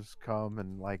players come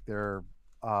and like they're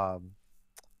um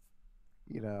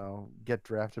get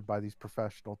drafted by these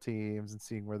professional teams and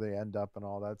seeing where they end up and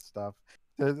all that stuff.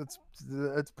 It's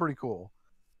pretty cool.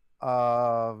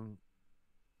 Um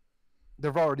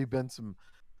there've already been some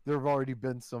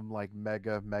like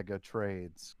mega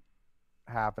trades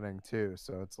happening too.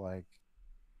 So it's like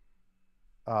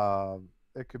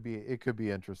it could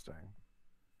be interesting.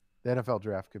 The NFL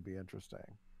draft could be interesting.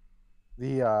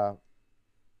 The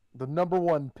number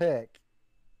one pick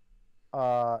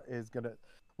is gonna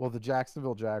the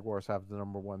Jacksonville Jaguars have the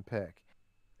number one pick,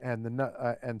 and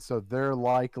and so they're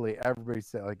likely everybody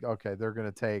say like okay they're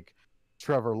gonna take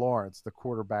Trevor Lawrence, the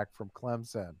quarterback from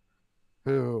Clemson,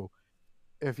 who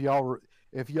if y'all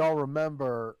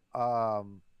remember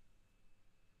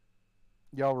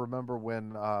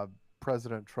when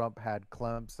President Trump had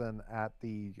Clemson at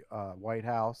the White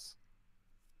House.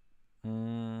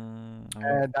 And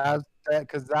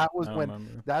because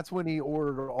that's when he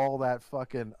ordered all that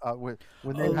fucking when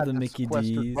they had the Mickey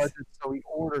D's budget, so he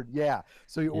ordered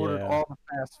all the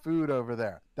fast food over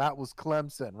there. That was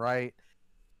Clemson, right?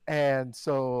 And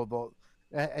so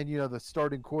the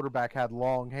starting quarterback had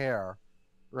long hair,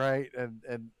 right?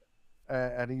 And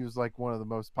he was like one of the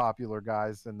most popular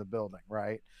guys in the building,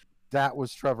 right? That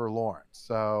was Trevor Lawrence.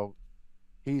 So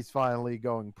he's finally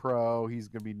going pro. He's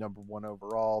going to be number one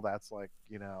overall. That's like,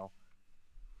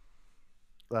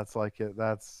 that's like it.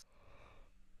 That's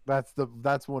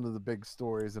one of the big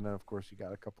stories. And then of course you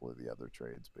got a couple of the other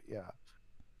trades, but yeah,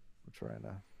 I'm trying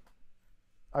to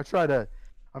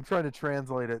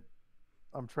translate it.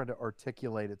 I'm trying to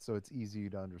articulate it so it's easy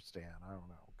to understand. I don't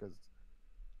know. Cause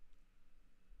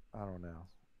I don't know.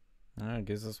 It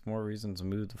gives us more reasons to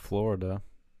move to Florida.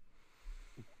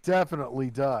 Definitely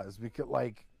does, because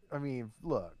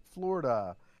look,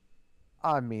 Florida,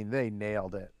 they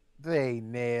nailed it.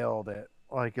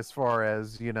 Like as far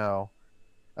as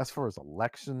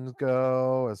elections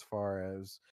go, as far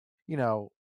as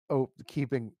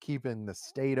keeping the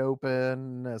state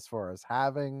open, as far as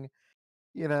having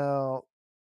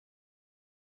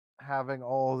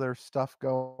all their stuff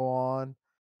go on,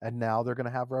 and now they're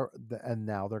gonna have a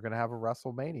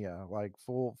WrestleMania, like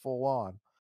full on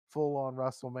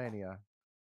WrestleMania.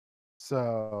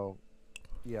 So,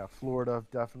 yeah, Florida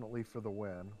definitely for the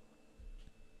win.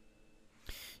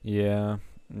 Yeah,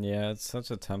 it's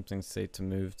such a tempting state to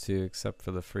move to, except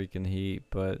for the freaking heat.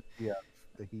 But yeah,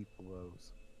 the heat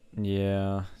blows.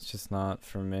 Yeah, it's just not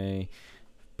for me.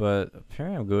 But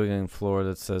apparently, I'm googling Florida.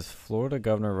 It says Florida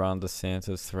Governor Ron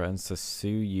DeSantis threatens to sue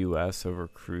U.S. over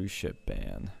cruise ship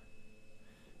ban.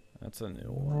 That's a new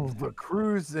one. The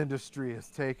cruise industry is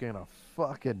taking a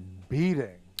fucking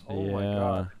beating. Oh my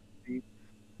god.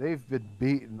 They've been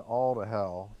beaten all to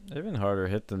hell. They've been harder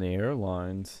hit than the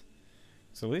airlines.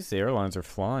 So at least the airlines are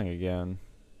flying again.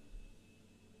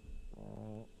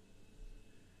 Let's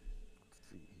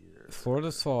see here.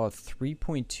 Florida saw a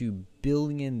 $3.2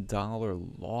 billion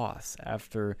loss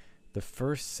after the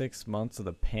first 6 months of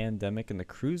the pandemic in the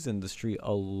cruise industry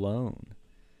alone.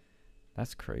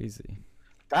 That's crazy.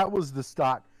 That was the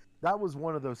stock. That was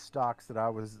one of those stocks that I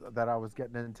was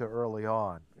getting into early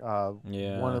on.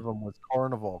 One of them was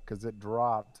Carnival, because it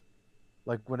dropped.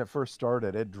 Like when it first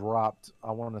started, it dropped.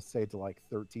 I want to say to like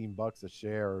 $13 a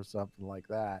share or something like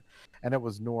that, and it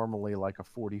was normally like a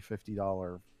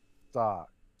 $40-50 stock.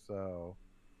 So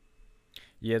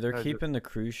yeah, they're keeping the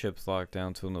cruise ships locked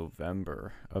down till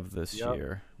November of this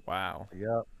year. Wow.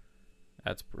 Yep.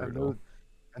 That's brutal.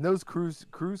 And those cruise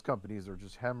companies are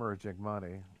just hemorrhaging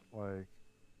money. Like,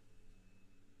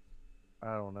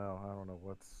 I don't know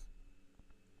what's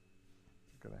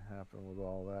gonna happen with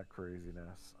all that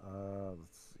craziness.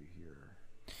 Let's see here.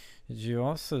 Did you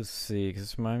also see, because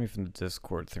this reminded me from the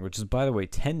Discord thing, which is, by the way,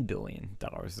 $10 billion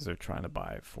as they're trying to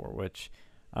buy it for, which,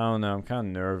 I don't know, I'm kind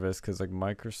of nervous because, like,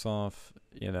 Microsoft,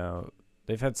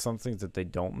 they've had some things that they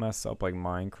don't mess up, like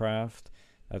Minecraft.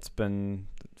 That's been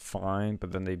fine,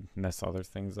 but then they mess other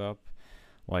things up,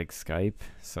 like Skype.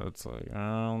 So it's like,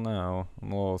 I don't know.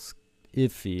 I'm a little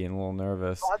iffy and a little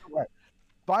nervous.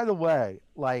 By the way,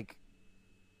 like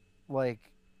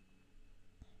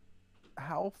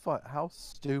how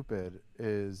stupid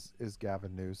is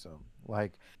Gavin Newsom?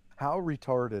 Like, how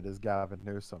retarded is Gavin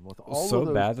Newsom with all so of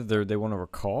those... bad that they want to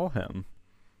recall him,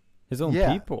 his own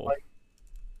people.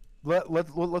 Like,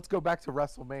 let's go back to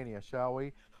WrestleMania, shall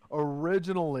we?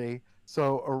 Originally,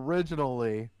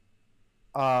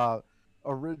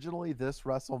 originally this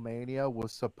WrestleMania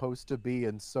was supposed to be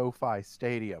in SoFi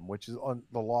Stadium, which is on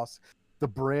the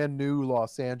brand new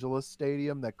Los Angeles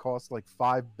stadium that cost like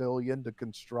 5 billion to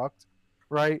construct,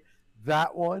 right?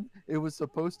 That one, it was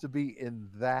supposed to be in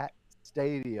that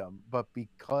stadium, but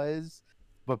because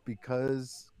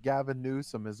Gavin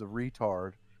Newsom is a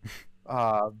retard,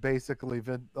 basically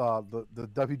the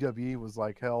WWE was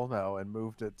like hell no and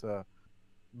moved it to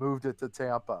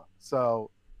Tampa. So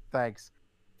thanks,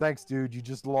 dude. You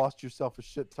just lost yourself a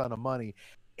shit ton of money,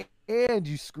 and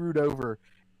you screwed over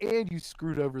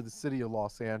the city of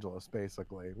Los Angeles,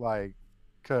 basically. Like,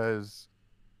 because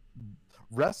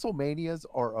WrestleManias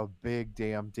are a big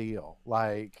damn deal.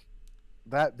 Like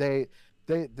that they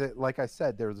like I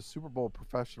said, they're the Super Bowl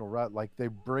professional like they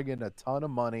bring in a ton of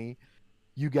money.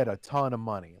 You get a ton of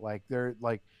money. Like they're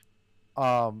like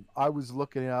I was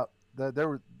looking up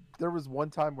there was one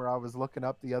time where I was looking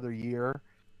up the other year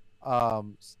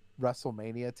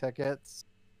WrestleMania tickets,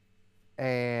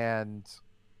 and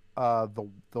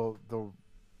the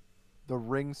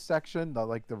ring section,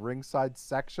 the ringside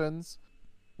sections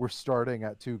were starting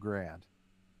at 2 grand.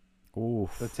 The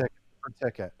Oof. ticket per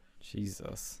ticket,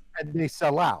 Jesus. and they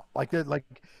sell out like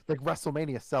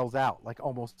WrestleMania sells out like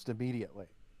almost immediately.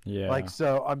 Like, Yeah.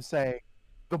 so I'm saying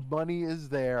the money is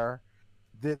there.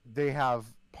 That they have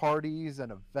parties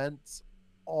and events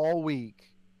all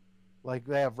week. Like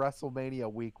they have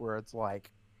WrestleMania week where it's like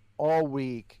all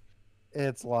week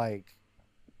it's like,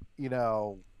 you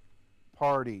know,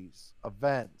 parties,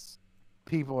 events.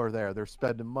 People are there. They're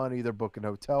spending money. They're booking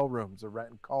hotel rooms. They're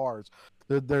renting cars.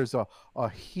 There's a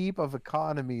heap of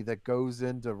economy that goes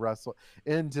into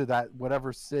that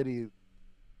whatever city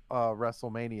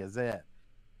WrestleMania is in.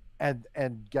 And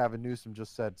Gavin Newsom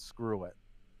just said screw it.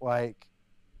 Like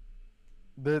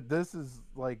this is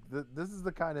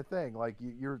the kind of thing. Like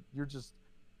you're just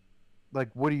like,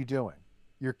 what are you doing?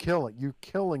 You're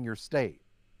killing your state.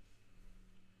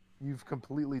 You've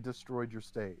completely destroyed your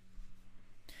state.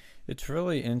 It's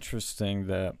really interesting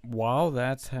that while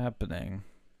that's happening,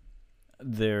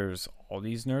 there's all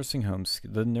these nursing homes.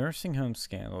 The nursing home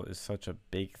scandal is such a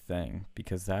big thing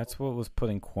because that's what was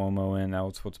putting Cuomo in.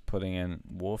 That's what's putting in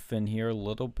Wolf in here a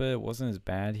little bit. It wasn't as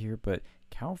bad here, but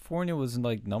California was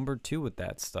like number 2 with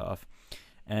that stuff.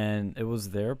 And it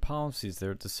was their policies,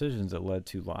 their decisions that led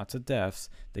to lots of deaths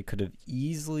that could have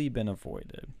easily been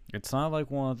avoided. It's not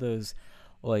like one of those,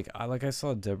 like I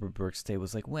saw Deborah Burke State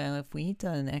was like, well, if we'd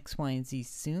done X, Y, and Z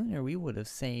sooner, we would have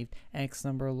saved X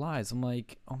number of lives. I'm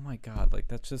like, oh my God, like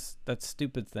that's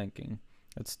stupid thinking.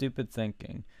 That's stupid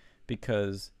thinking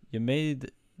because you made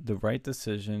the right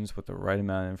decisions with the right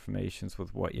amount of information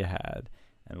with what you had.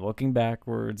 And looking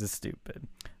backwards is stupid.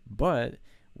 But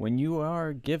when you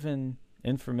are given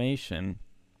information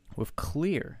with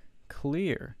clear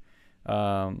proof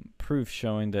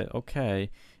showing that,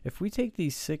 okay, if we take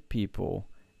these sick people,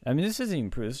 I mean, this isn't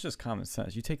even proof, this is just common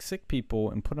sense. You take sick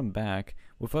people and put them back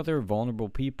with other vulnerable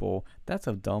people, that's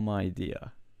a dumb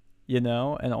idea. And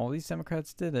all these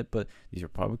Democrats did it, but these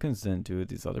Republicans didn't do it.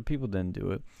 These other people didn't do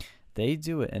it. They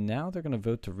do it, and now they're going to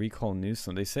vote to recall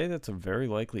Newsom. They say that's a very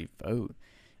likely vote.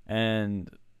 And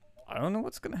I don't know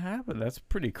what's going to happen. That's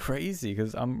pretty crazy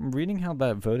because I'm reading how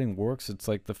that voting works. It's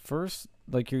like the first,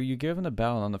 like you're given a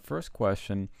ballot on the first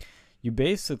question. You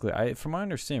basically, from my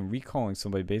understanding, recalling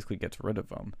somebody basically gets rid of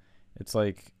them. It's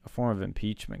like a form of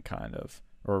impeachment, kind of,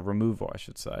 or removal, I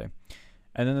should say.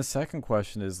 And then the second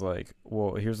question is like,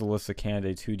 well, here's a list of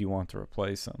candidates. Who do you want to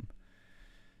replace them?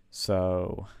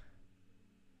 So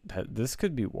this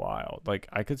could be wild. Like,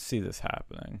 I could see this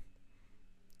happening.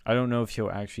 I don't know if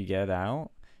he'll actually get out.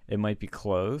 It might be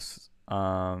close,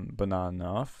 but not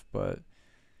enough. But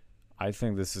I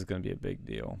think this is going to be a big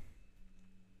deal.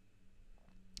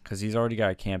 Because he's already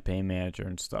got a campaign manager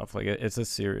and stuff. Like, it's a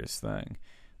serious thing.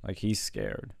 Like, he's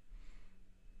scared.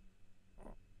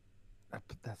 But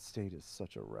that state is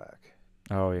such a wreck.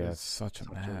 Oh, yeah, it's such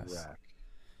a mess. wreck.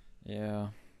 Yeah.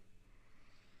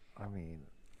 I mean,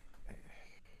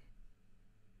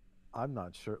 I'm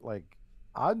not sure.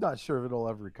 I'm not sure if it'll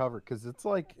ever recover because it's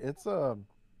one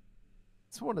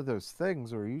of those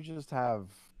things where you just have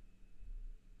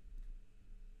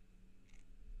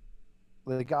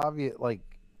obvious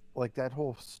that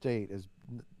whole state is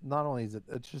not only is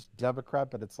it's just Democrat,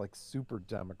 but it's like super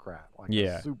Democrat.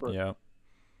 Yeah. Yeah.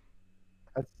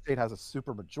 That state has a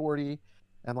super majority,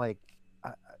 and I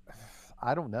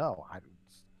don't know.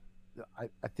 I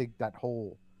think that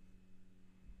whole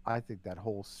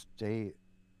state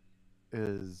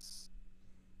is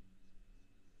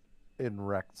in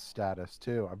wrecked status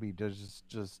too. I mean, there's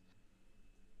just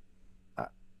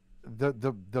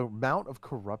the amount of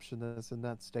corruption that's in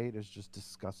that state is just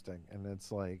disgusting, and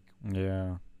it's like,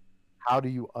 Yeah. how do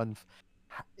you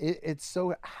it's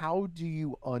so, how do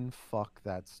you unfuck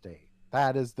that state?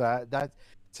 That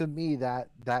to me, that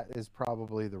is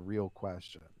probably the real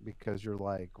question, because you're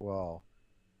like, well,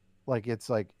 like, it's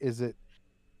like, is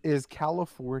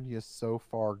California so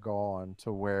far gone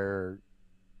to where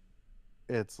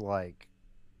it's like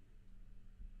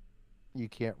you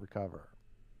can't recover?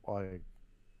 Like,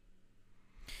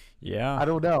 Yeah. I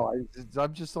don't know.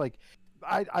 I'm just like,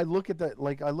 I look at that,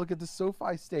 like, I look at the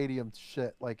SoFi Stadium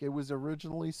shit. Like, it was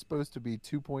originally supposed to be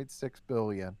 2.6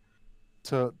 billion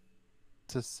to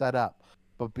set up,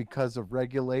 but because of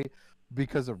regulatory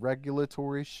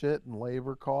shit and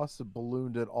labor costs, it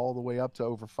ballooned it all the way up to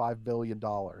over $5 billion.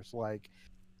 Like,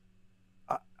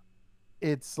 uh,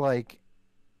 it's like,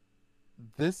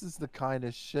 this is the kind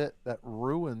of shit that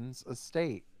ruins a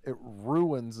state. It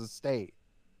ruins a state,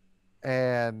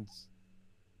 and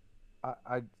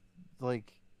I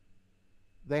like,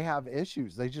 they have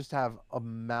issues. They just have a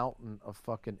mountain of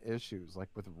fucking issues, like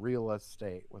with real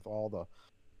estate, with all the,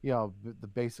 the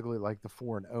basically, like, the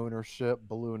foreign ownership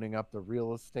ballooning up the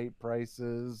real estate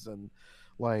prices, and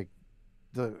like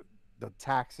the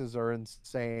taxes are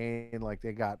insane. Like,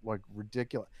 they got like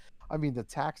ridiculous. I mean, the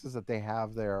taxes that they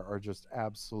have there are just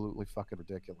absolutely fucking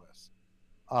ridiculous.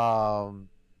 Um,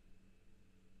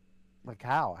 like,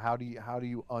 how do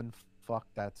you unfuck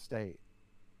that state?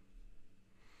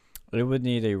 It would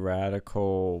need a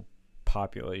radical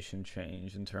population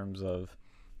change in terms of,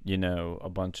 a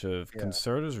bunch of Yeah.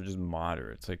 conservatives or just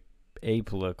moderates, like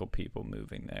apolitical people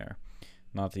moving there,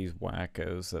 not these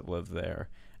wackos that live there.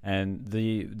 And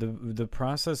the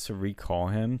process to recall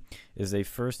him is they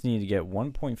first need to get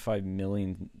 1.5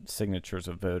 million signatures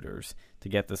of voters to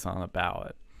get this on a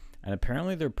ballot. And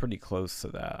apparently they're pretty close to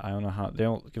that. I don't know how, they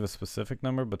don't give a specific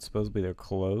number, but supposedly they're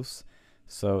close.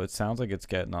 So it sounds like it's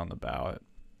getting on the ballot.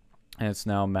 And it's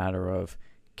now a matter of,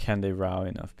 can they rally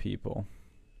enough people?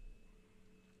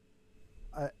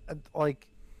 Like,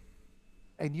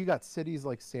 and you got cities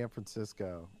like San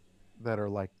Francisco that are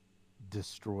like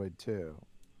destroyed too.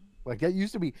 Like, it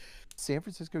used to be, San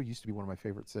Francisco used to be one of my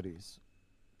favorite cities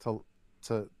to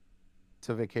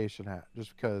to vacation at,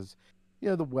 just because,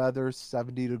 the weather's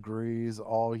 70 degrees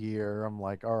all year. I'm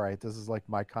like, all right, this is like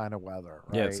my kind of weather,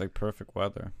 Yeah, it's right? like perfect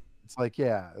weather. It's like,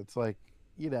 yeah, it's like,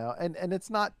 and it's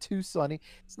not too sunny.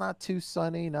 It's not too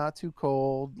sunny, not too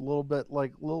cold. A little bit,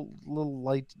 like, little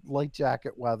light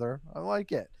jacket weather. I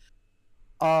like it.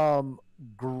 Um,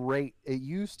 Great. It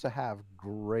used to have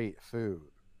great food.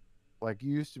 Like, it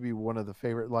used to be one of the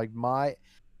favorite. Like,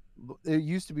 it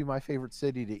used to be my favorite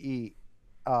city to eat.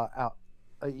 Out,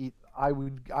 eat. I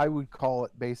would call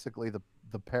it basically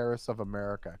the Paris of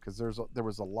America, because there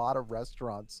was a lot of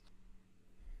restaurants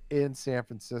in San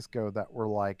Francisco that were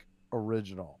like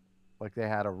original. Like, they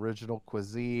had original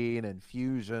cuisine and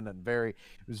fusion, and it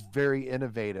was very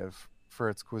innovative for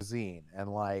its cuisine.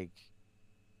 And like,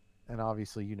 and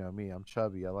obviously, me, I'm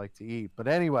chubby. I like to eat. But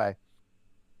anyway,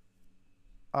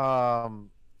 um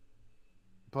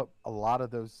but a lot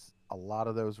of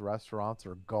those restaurants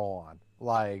are gone.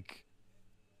 Like,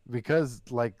 because,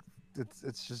 like,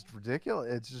 it's just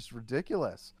ridiculous. It's just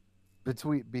ridiculous,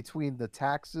 between the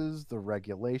taxes, the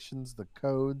regulations, the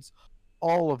codes,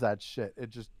 all of that shit. It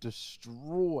just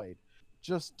destroyed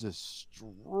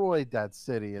that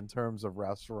city in terms of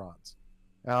restaurants.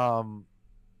 Um,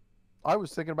 I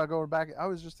was thinking about going back. I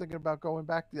was just thinking about going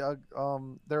back there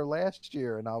last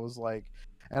year, and I was like,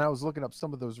 and I was looking up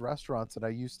some of those restaurants that I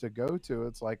used to go to.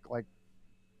 It's like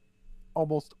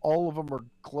almost all of them are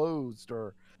closed,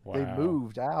 or they Wow.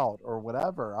 moved out, or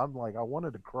whatever. I'm like, I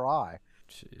wanted to cry,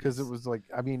 because it Jeez. was like,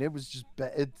 I mean, it was just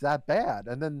it's that bad.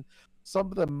 And then some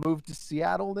of them moved to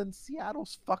Seattle, and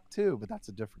Seattle's fucked too, but that's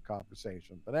a different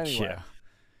conversation. But anyway,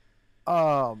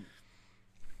 Yeah. um,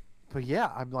 but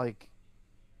yeah, I'm like,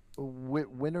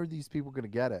 when are these people going to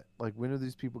get it? Like, when are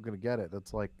these people going to get it?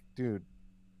 It's like, dude,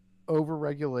 over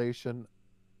regulation,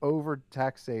 over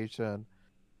taxation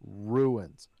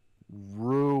ruins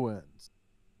ruins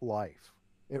life.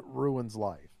 It ruins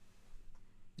life.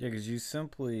 Yeah, because you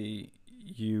simply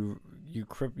you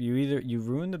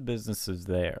ruin the businesses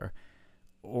there,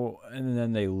 or and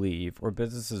then they leave, or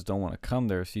businesses don't want to come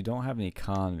there, so you don't have an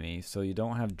economy, so you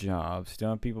don't have jobs, you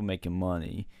don't have people making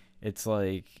money. It's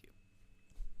like,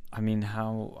 I mean,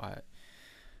 how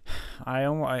I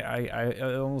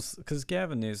almost, because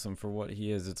Gavin Newsom, for what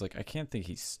he is, it's like I can't think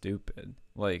he's stupid.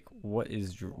 Like, what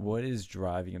is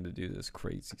driving him to do this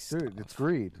crazy Dude, it's stuff?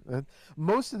 greed.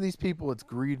 Most of these people, it's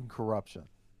greed and corruption.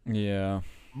 Yeah.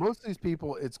 most of these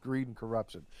people, it's greed and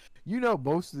corruption. You know,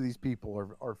 most of these people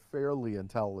are fairly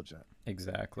intelligent.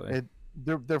 Exactly. It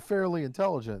they're fairly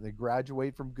intelligent. They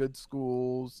graduate from good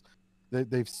schools.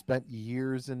 They've spent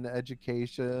years in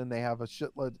education. They have a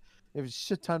shit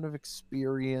ton of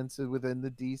experience within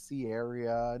the DC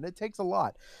area, and it takes a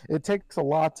lot. It takes a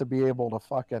lot to be able to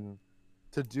fucking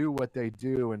to do what they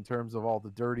do in terms of all the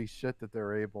dirty shit that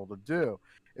they're able to do.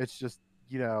 It's just,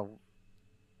 you know,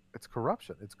 it's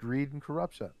corruption. It's greed and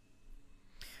corruption.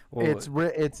 Well,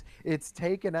 It's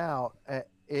taken out.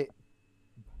 It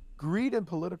Greed and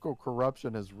political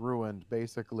corruption has ruined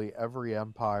basically every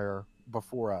empire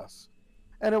before us,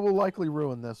 and it will likely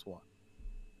ruin this one.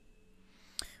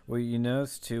 well, you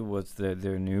notice too what's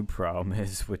their new problem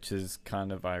is, which is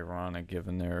kind of ironic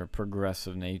given their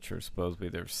progressive nature, supposedly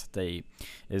their state,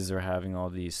 is they're having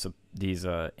all these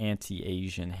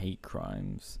anti-Asian hate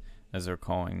crimes, as they're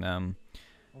calling them.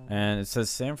 And it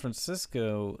says San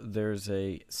Francisco, there's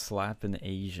a slap an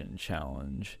Asian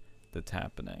challenge that's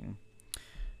happening.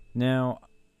 Now,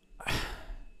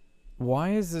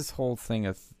 why is this whole thing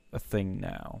a thing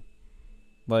now?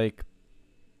 Like,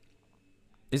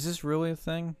 is this really a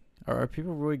thing? Are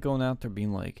people really going out there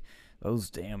being like, those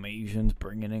damn Asians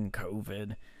bringing in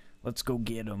COVID? Let's go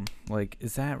get them. Like,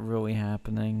 is that really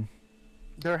happening?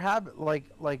 There have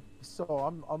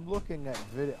so I'm looking at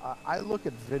video. I look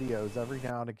at videos every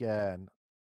now and again,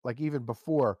 like even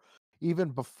before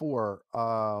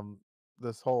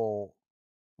this whole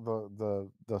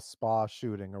the spa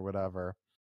shooting or whatever.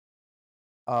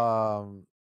 Um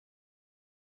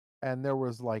and there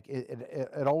was like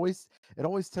it always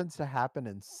tends to happen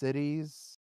in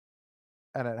cities,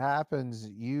 and it happens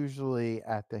usually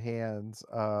at the hands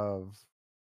of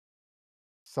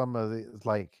some of the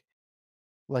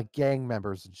like gang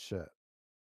members and shit.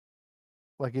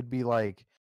 Like it'd be like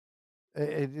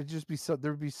it'd just be so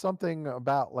there'd be something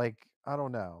about like I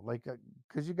don't know, like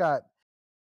because you got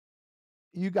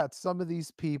some of these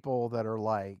people that are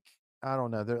like I don't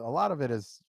know. There a lot of it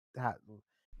is ha-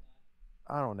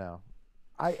 I don't know.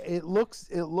 It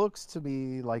looks to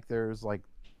me like there's like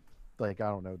I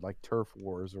don't know, like turf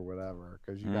wars or whatever,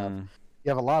 because Mm. you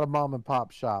have a lot of mom and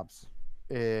pop shops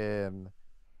in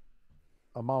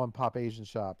mom and pop Asian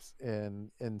shops in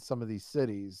some of these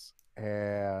cities,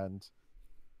 and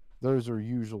those are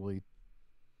usually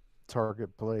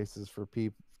target places for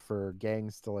people for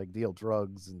gangs to like deal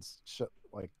drugs and shit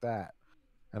like that.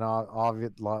 And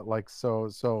like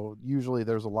so usually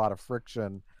there's a lot of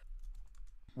friction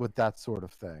with that sort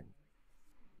of thing,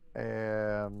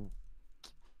 and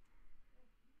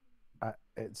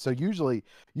so usually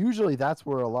that's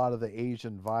where a lot of the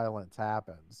Asian violence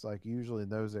happens, like usually in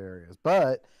those areas.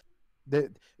 But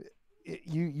that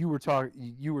you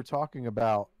were talking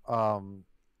about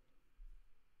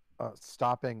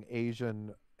stopping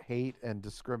Asian hate and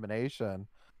discrimination.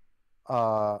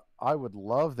 I would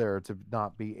love there to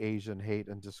not be Asian hate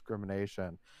and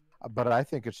discrimination, but I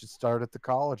think it should start at the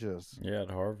colleges. Yeah,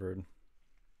 at Harvard.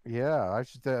 Yeah, I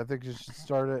think you should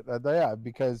start it. Yeah,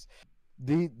 because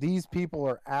these people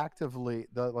are actively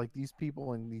these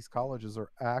people in these colleges are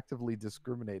actively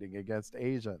discriminating against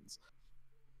Asians.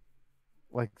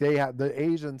 Like the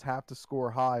Asians have to score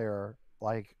higher,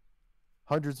 like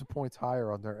hundreds of points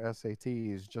higher on their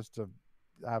SATs just to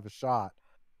have a shot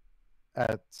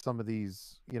at some of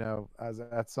these, you know, as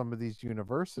at some of these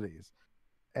universities.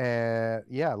 And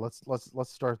yeah, let's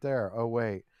start there. Oh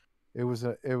wait,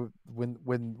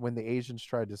 when the Asians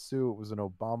tried to sue, it was an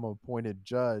Obama appointed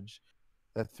judge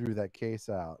that threw that case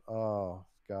out. Oh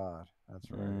God, that's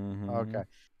right. Mm-hmm. Okay,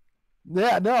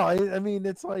 yeah, no, I mean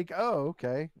it's like, oh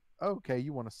okay,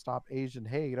 you want to stop Asian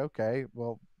hate? Okay,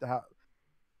 well how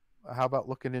about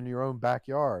looking in your own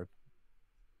backyard?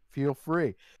 Feel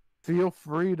free, feel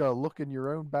free to look in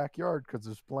your own backyard because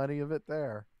there's plenty of it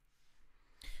there.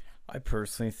 I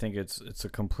personally think it's a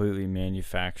completely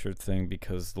manufactured thing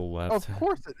because the left. Of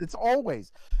course, it's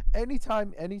always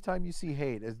anytime you see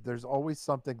hate, there's always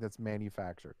something that's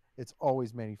manufactured. It's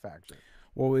always manufactured.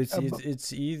 Well, it's Uh, it's bu-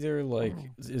 it's either like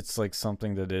it's like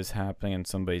something that is happening and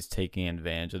somebody's taking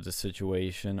advantage of the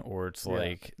situation, or it's Yeah,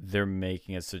 like they're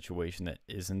making a situation that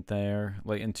isn't there.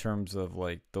 Like in terms of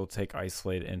like they'll take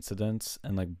isolated incidents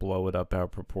and like blow it up out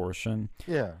of proportion.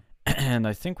 yeah, And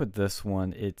I think with this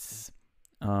one,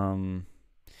 um,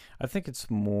 I think it's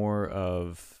more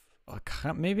of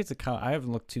maybe it's I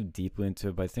haven't looked too deeply into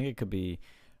it, but I think it could be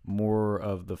more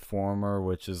of the former,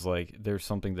 which is like there's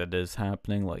something that is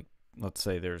happening. Like let's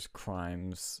say there's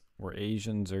crimes where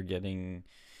Asians are getting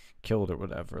killed or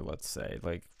whatever. Let's say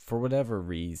like for whatever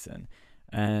reason.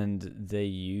 And they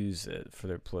use it for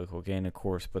their political gain, of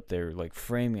course, but they're like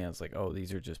framing it as like, oh,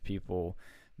 these are just people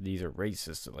these are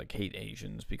racist to like hate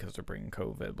Asians because they're bringing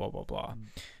COVID, blah blah blah,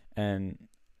 and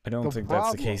I don't The think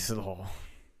that's the problem. case at all.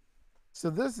 So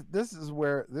this is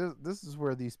where this is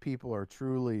where these people are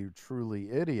truly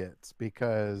idiots,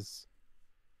 because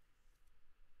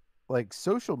like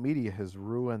social media has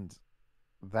ruined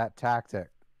that tactic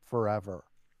forever,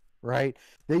 right?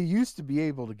 They used to be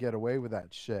able to get away with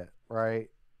that shit, right?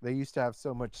 They used to have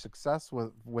so much success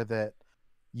with it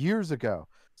years ago.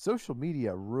 Social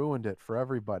media ruined it for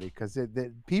everybody because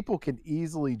people can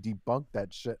easily debunk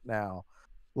that shit now.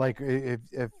 Like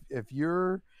if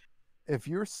you're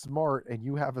smart and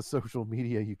you have a social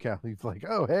media account, you're like,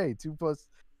 oh hey, 2 plus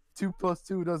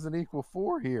 2 doesn't equal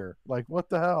 4 here. Like what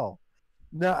the hell?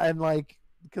 No, and like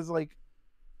because like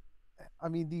I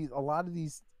mean a lot of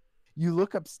these, you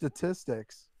look up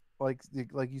statistics like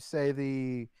you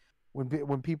say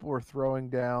when people were throwing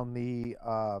down the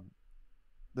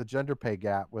gender pay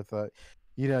gap with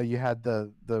you had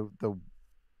the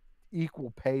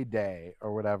equal pay day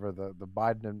or whatever, the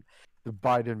Biden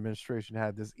administration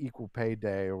had this equal pay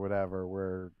day or whatever,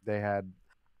 where they had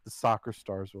the soccer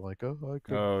stars were like, oh, I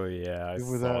could Oh yeah, I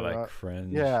do with saw that. that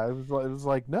cringe. Yeah, it was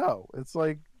like no, it's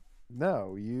like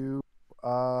no, you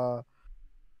uh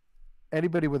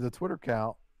anybody with a Twitter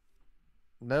account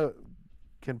no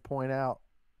can point out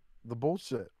the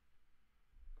bullshit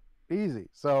easy.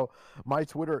 So my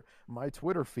Twitter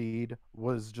feed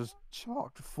was just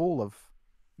chocked full of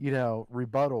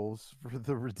rebuttals for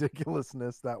the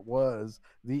ridiculousness that was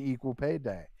the equal pay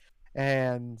day.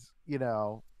 And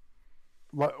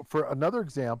for another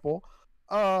example,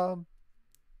 um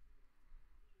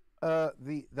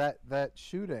that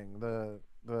shooting, the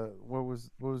what was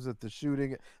it, the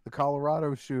shooting, the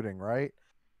Colorado shooting, right?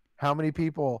 How many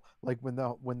people, like when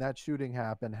that shooting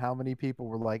happened, how many people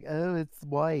were like, "Oh, it's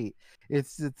white.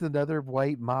 It's another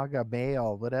white MAGA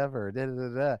male, whatever." Da, da, da,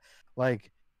 da.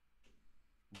 Like,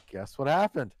 guess what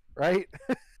happened, right?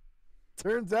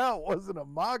 Turns out it wasn't a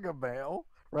MAGA male,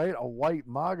 right? A white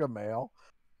MAGA male.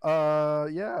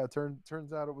 Yeah,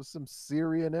 turns out it was some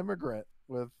Syrian immigrant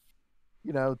with,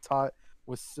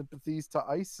 with sympathies to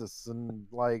ISIS, and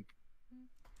like,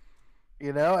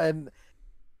 and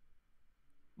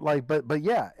like but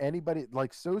yeah, anybody,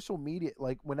 like social media,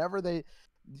 like whenever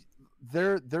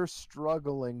they're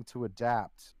struggling to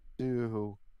adapt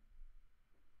to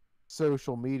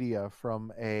social media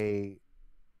from uh,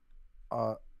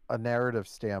 a narrative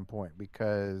standpoint,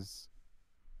 because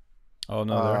Oh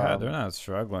no, they're um not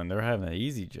struggling. They're having an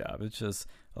easy job. It's just,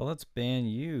 oh, let's ban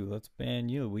you. Let's ban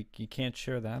you. You can't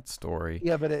share that story.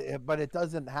 yeah, but it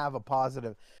doesn't have a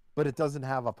positive,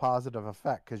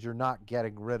 effect, because you're not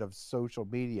getting rid of social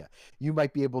media. You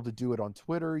might be able to do it on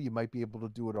Twitter, you might be able to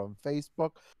do it on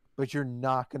Facebook, but you're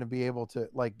not going to be able to,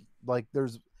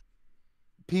 there's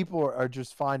people are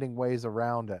just finding ways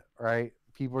around it, right?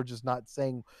 People are just not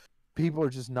saying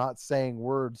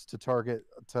words to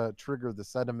trigger the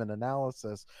sentiment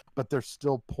analysis, but they're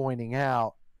still pointing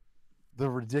out the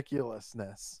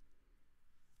ridiculousness,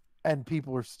 and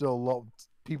people are still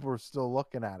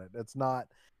looking at it. It's not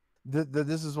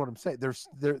this is what I'm saying.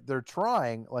 They're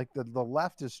trying, like the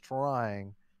left is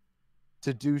trying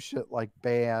to do shit like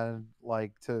ban,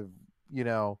 like to you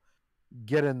know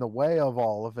get in the way of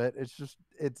all of it. It's just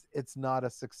it's not a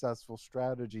successful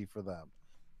strategy for them.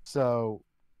 So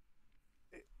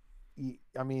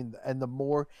I mean, and the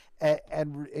more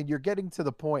and you're getting to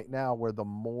the point now where the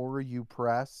more you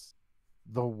press,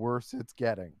 the worse it's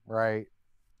getting, right?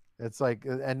 It's like,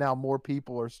 and now more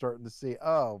people are starting to see,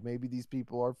 oh, maybe these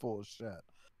people are full of shit.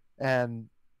 And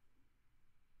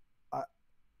I,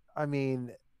 I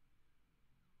mean,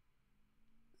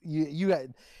 you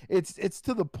had, it's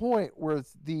to the point where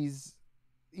these,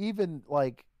 even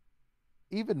like,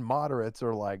 even moderates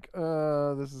are like,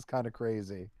 this is kind of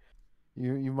crazy.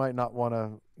 You might not want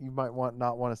to, not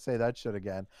want to say that shit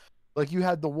again. Like you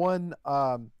had the one,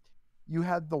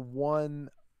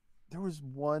 there was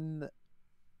one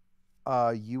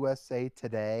USA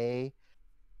Today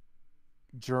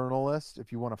journalist,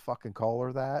 if you want to fucking call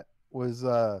her that, was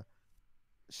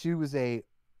she was a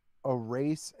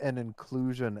race and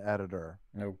inclusion editor.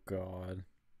 Oh God.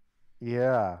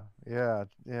 Yeah,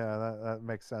 that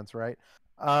makes sense, right?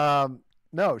 Um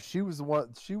no, she was one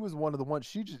of the ones,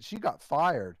 she got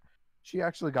fired. She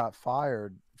actually got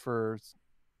fired for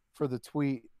the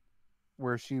tweet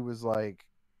where she was like,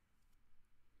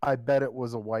 I bet it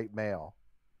was a white male.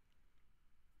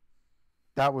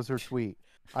 That was her tweet.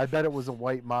 I bet it was a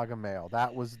white MAGA male.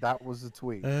 That was the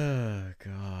tweet. Oh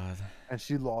God. And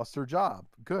she lost her job.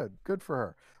 Good for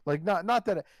her. Like not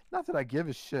that I give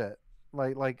a shit.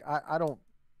 Like I don't,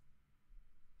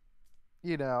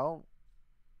 you know,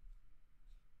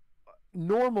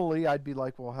 normally I'd be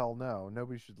like, well, hell no,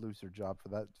 nobody should lose their job for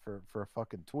that for a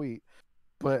fucking tweet.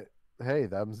 But hey,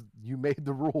 you made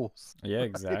the rules. Yeah, right?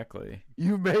 exactly.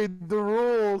 You made the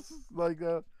rules. Like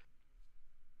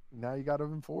now you got to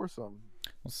enforce them.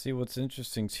 Well, see, what's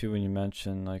interesting too when you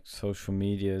mention like social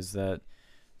media is that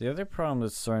the other problem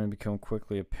that's starting to become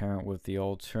quickly apparent with the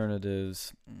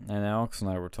alternatives, and Alex and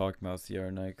I were talking about this the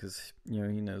other night because he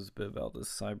knows a bit about this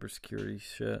cybersecurity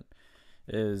shit,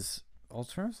 is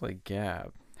alternatives like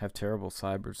Gab have terrible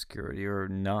cybersecurity or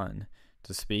none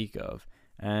to speak of,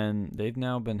 and they've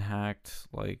now been hacked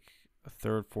like a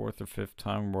third, fourth, or fifth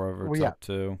time, wherever it's Well, yeah. up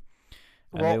to,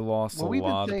 and they lost a we've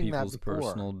been lot of saying that people's before.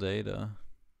 personal data.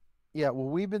 Yeah, well,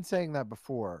 we've been saying that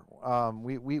before.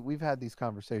 We've had these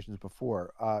conversations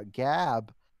before.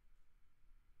 Gab,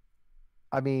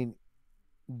 I mean,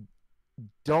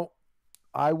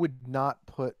 I would not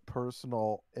put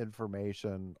personal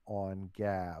information on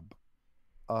Gab.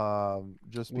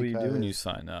 Just What do you because. do when you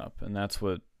sign up? And that's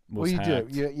what Well, was you do.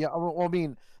 hacked. Yeah. Well, I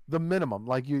mean, the minimum,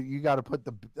 like you got to put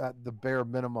the bare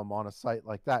minimum on a site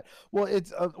like that. Well,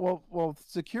 it's well,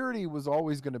 security was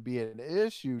always going to be an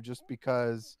issue just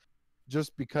because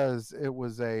it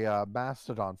was a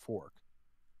Mastodon fork.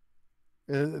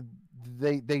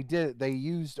 They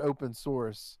used open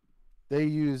source. They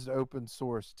used open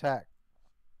source tech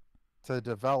to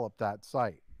develop that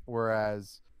site,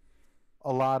 whereas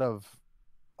a lot of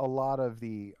a lot of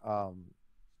the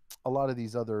a lot of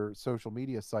these other social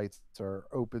media sites are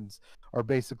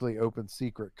basically open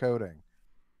secret coding,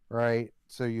 right?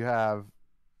 So you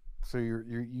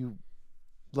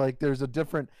like there's a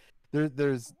different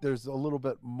there's a little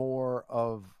bit more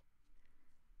of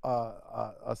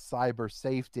a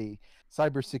cybersecurity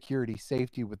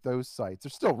safety with those sites.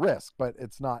 There's still risk, but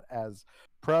it's not as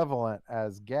prevalent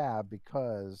as Gab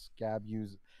because Gab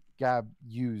used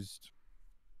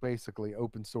basically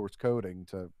open source coding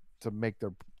to make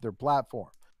their platform.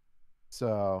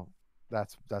 So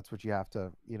that's what you have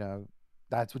to,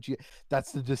 that's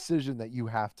the decision that you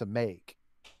have to make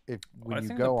when I you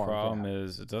think the go on problem Gab.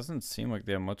 is it doesn't seem like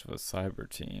they have much of a cyber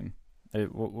team.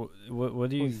 What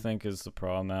do you think is the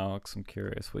problem, Alex? I'm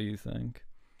curious. What do you think?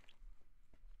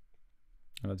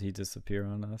 Oh, did he disappear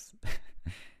on us?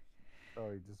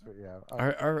 Oh, he just yeah.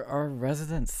 Our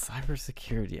resident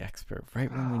cybersecurity expert,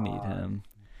 right when we need him.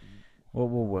 Well,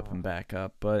 we'll whip him back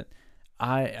up, but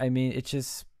I mean, it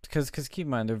just because keep in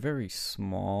mind they're very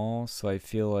small, so I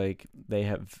feel like they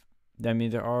have. I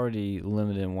mean, they're already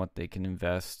limited in what they can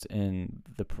invest in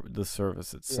the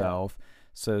service itself. Yeah.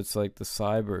 So it's like the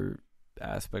cyber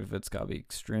aspect of it's got to be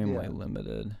extremely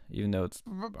limited, even though it's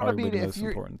arguably the most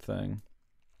important thing.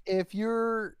 If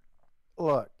you're,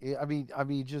 look, I mean,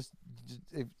 just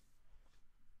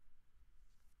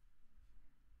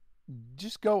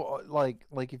go like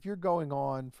if you're going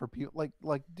on for people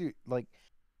like dude, like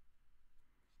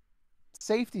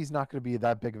safety is not going to be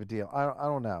that big of a deal. I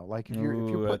don't know. Like if you're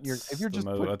putting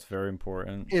that's very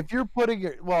important. If you're putting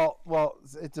it well,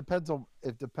 it depends on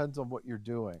what you're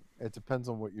doing. It depends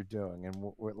on what you're doing,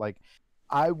 and like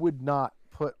I would not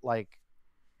put like.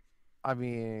 I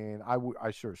mean, I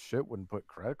sure shit wouldn't put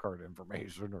credit card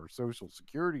information or social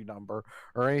security number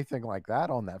or anything like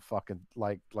that on that fucking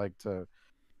like to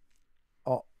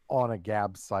on a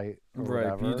Gab site or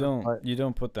right, whatever. But you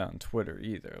don't put that on Twitter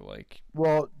either. Like,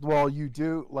 well, you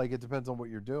do. Like, it depends on what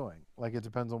you're doing. Like, it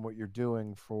depends on what you're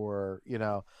doing for,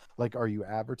 like, are you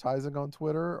advertising on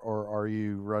Twitter or are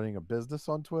you running a business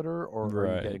on Twitter or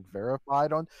are you getting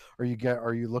verified on? Are you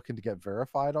looking to get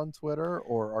verified on Twitter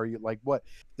or are you like what?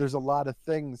 There's a lot of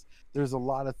things. There's a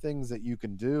lot of things that you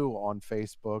can do on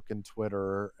Facebook and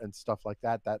Twitter and stuff like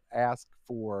that ask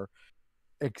for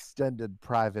extended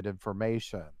private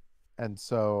information. And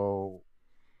so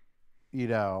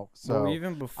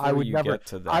even before get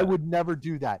to that, I would never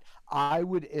do that. I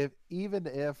would even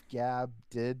if Gab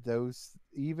did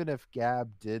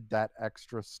that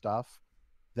extra stuff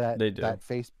that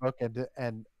Facebook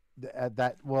and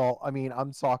that, well, I mean,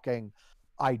 I'm talking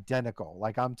identical.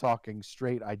 Like I'm talking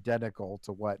straight identical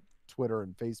to what Twitter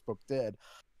and Facebook did.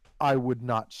 I would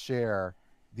not share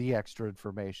the extra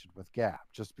information with Gab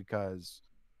just because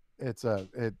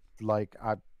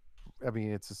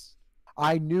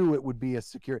I knew it would be a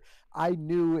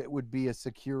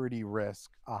security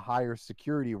risk, a higher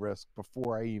security risk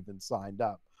before I even signed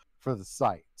up for the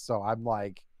site. So I'm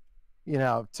like,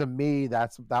 to me, I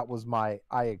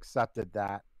accepted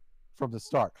that from the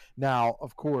start. Now,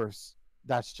 of course,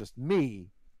 that's just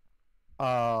me.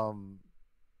 And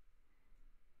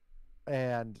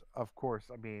of course,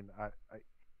 I mean,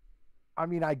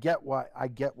 I get why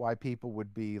people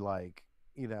would be like,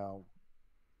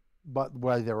 but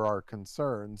why there are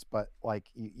concerns, but like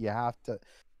you have to,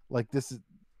 like, this is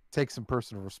take some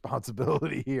personal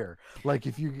responsibility here. Like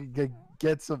if you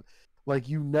get some, like,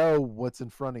 you know what's in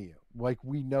front of you. Like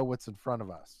we know what's in front of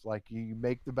us. Like you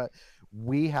make the bet.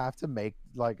 We have to make,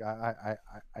 like, I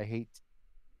hate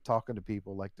talking to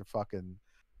people like they're fucking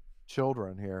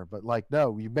children here, but like,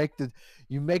 no, you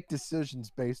make decisions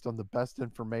based on the best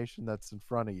information that's in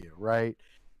front of you, right?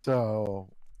 So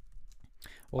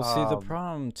Well, see, the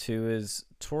problem too is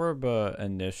Torba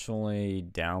initially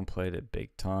downplayed it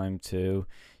big time too.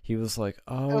 He was like,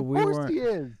 "Oh, of we course weren't." he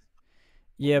is.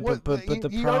 Yeah, What but the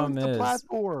he owns problem the is,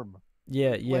 platform.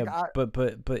 yeah, Like I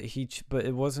but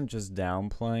it wasn't just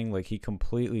downplaying. Like he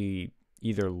completely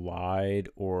either lied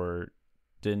or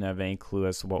didn't have any clue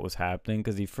as to what was happening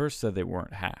because he first said they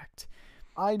weren't hacked.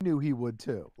 I knew he would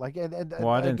too. Like Well, and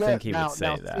I didn't again, think he would now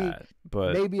say see, that,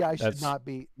 but maybe that's I should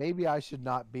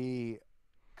not be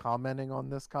commenting on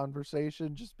this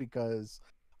conversation just because,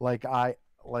 like,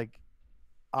 like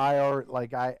I are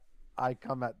like I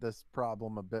come at this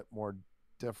problem a bit more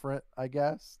different, I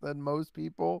guess, than most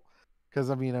people, because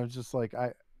I mean, I was just like,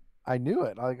 I knew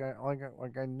it. Like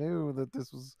I knew that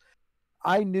this was,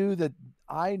 I knew that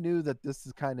this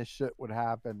is kind of shit would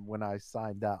happen when I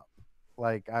signed up.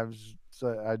 Like I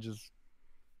just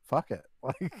fuck it.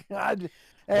 Like well,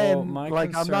 and my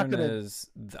like I'm not concern gonna.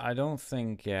 is I don't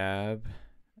think Gab.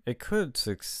 It could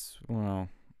well,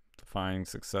 defining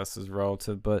success is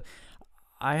relative, but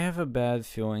I have a bad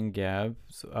feeling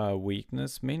Gab's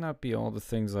weakness may not be all the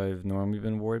things I've normally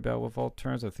been worried about with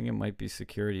alternatives. I think it might be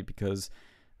security because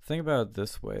think about it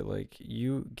this way: like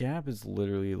Gab is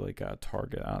literally like a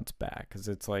target on its back because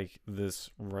it's like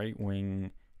this right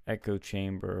wing echo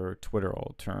chamber Twitter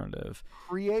alternative.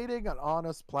 Creating an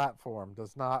honest platform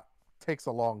does not takes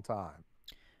a long time.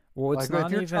 Well, it's Like if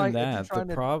not you're even trying, that.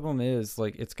 The problem is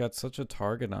like it's got such a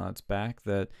target on its back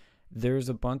that there's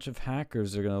a bunch of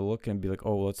hackers that are gonna look and be like,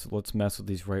 oh, let's mess with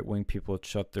these right wing people. Let's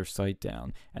shut their site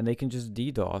down, and they can just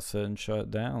DDoS it and shut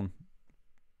it down.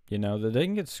 You know that they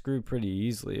can get screwed pretty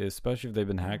easily, especially if they've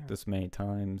been hacked this many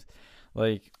times.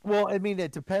 Like, well, I mean,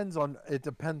 it depends on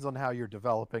how you're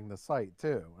developing the site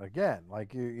too. Again,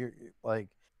 like you like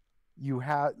you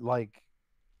have like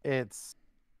it's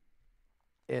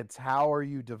it's how are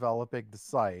you developing the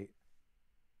site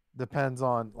depends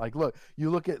on, like, look, you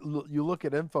look at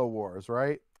InfoWars,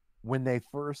 right? When they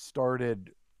first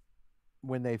started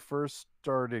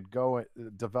going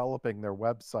developing their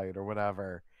website or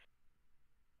whatever,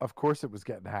 of course it was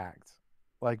getting hacked.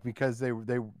 Like because they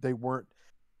weren't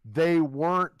they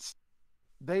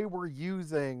were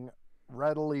using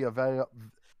readily avail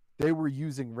they were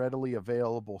using readily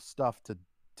available stuff to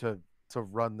to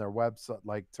run their website,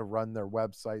 like to run their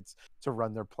websites, to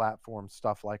run their platform,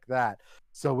 stuff like that.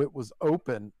 So it was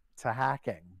open to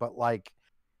hacking. But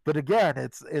again,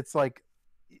 it's like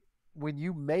when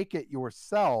you make it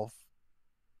yourself,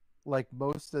 like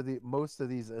most of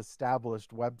these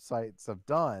established websites have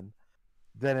done,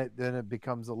 then it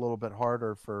becomes a little bit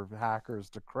harder for hackers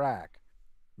to crack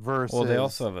well, they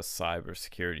also versus. have a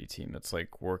cybersecurity team that's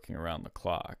like working around the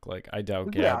clock. Like, I doubt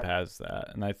Well, yeah, Gab has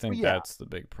that, and I well, think yeah. that's the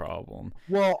big problem.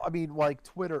 Well, I mean, like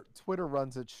Twitter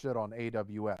runs its shit on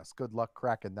AWS. Good luck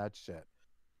cracking that shit.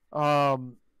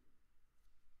 Um,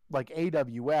 like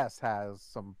AWS has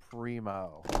some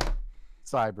primo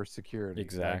cybersecurity. Like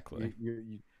Exactly.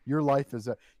 your life is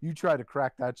you try to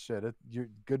crack that shit. You're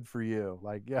good for you.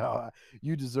 Like, yeah,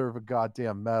 you deserve a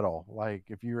goddamn medal. Like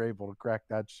if you're able to crack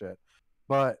that shit.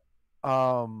 But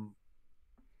um,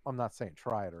 I'm not saying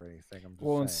try it or anything. I'm just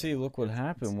Well, and saying see, look what it's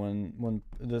happened when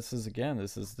this is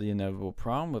the inevitable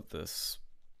problem with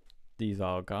these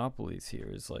oligopolies here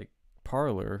is like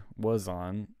Parler was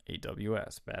on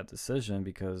AWS. Bad decision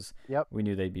because yep, we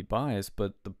knew they'd be biased,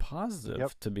 but the yep.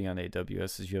 positive to be on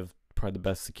AWS is you have probably the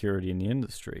best security in the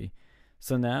industry.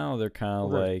 So now they're kind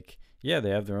of Well, like, yeah, they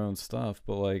have their own stuff,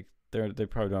 but like they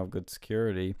probably don't have good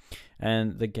security.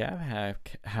 And the Gab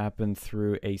hack happened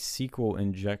through a SQL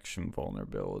injection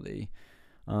vulnerability,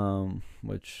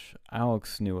 which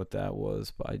Alex knew what that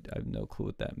was, but I have no clue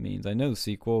what that means. I know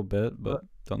SQL a bit, but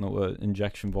don't know what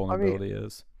injection I mean, vulnerability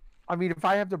is. if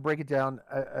I have to break it down,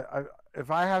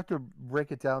 if I have to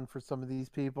break it down for some of these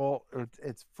people,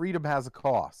 it's freedom has a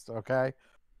cost. Okay,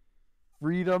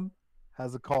 freedom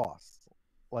has a cost.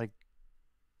 Like,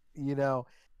 you know,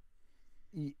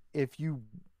 if you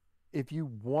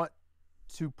want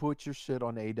to put your shit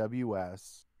on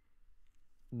AWS,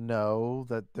 know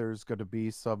that there's going to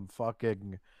be some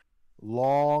fucking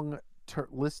long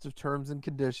list of terms and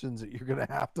conditions that you're going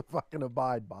to have to fucking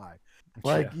abide by.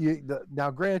 Yeah. Like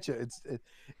now, grant you,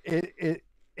 it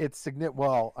it's significant.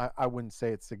 Well, I wouldn't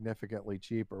say it's significantly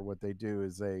cheaper. What they do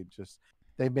is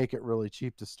they make it really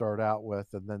cheap to start out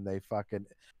with, and then they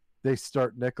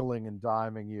start nickeling and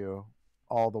diming you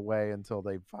all the way until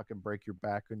they fucking break your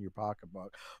back in your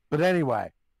pocketbook. But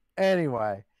anyway,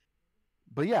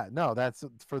 but yeah, no, that's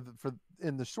for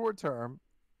in the short term,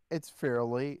 it's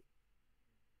fairly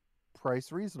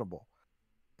price reasonable.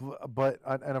 But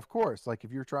and of course, like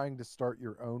if you're trying to start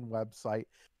your own website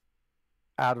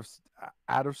out of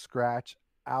out of scratch,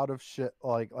 out of shit,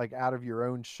 like out of your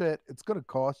own shit, it's going to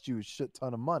cost you a shit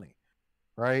ton of money,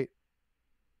 right?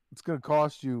 It's going to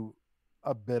cost you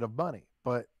a bit of money,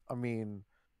 but I mean,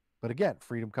 but again,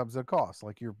 freedom comes at a cost.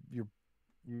 Like you're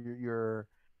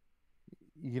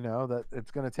that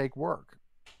it's going to take work.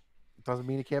 Doesn't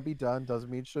mean it can't be done. Doesn't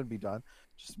mean it shouldn't be done.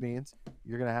 Just means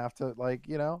you're gonna have to like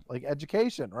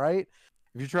education, right?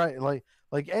 If you try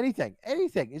like anything,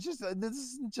 it's just this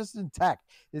isn't just in tech.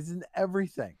 It's in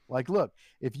everything. Like, look,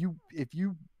 if you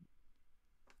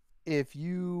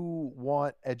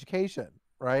want education,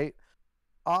 right?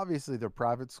 Obviously, there are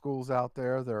private schools out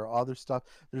there. There are other stuff.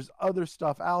 There's other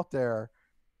stuff out there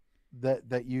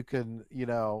that you can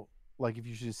like if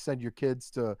you should send your kids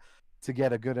to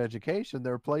get a good education,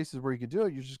 there are places where you can do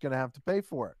it. You're just going to have to pay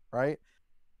for it, right?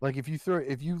 Like if you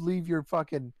leave your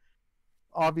fucking,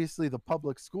 obviously the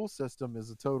public school system is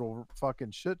a total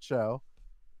fucking shit show.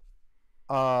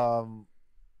 And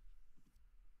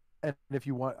if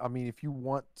you want, I mean, if you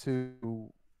want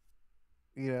to,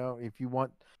 if you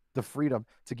want the freedom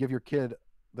to give your kid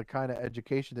the kind of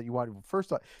education that you want,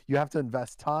 first off, you have to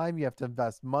invest time, you have to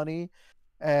invest money,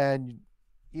 and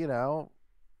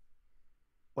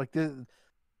like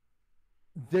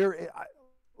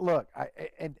look,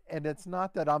 and it's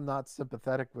not that I'm not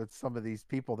sympathetic with some of these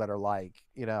people that are like,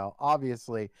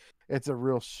 obviously it's a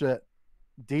real shit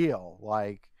deal.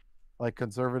 Like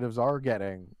conservatives are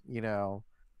getting,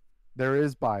 there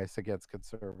is bias against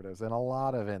conservatives in a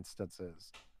lot of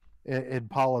instances in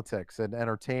politics and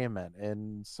entertainment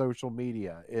and social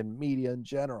media, in media in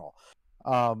general.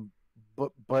 But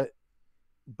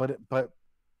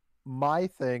my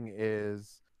thing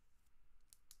is,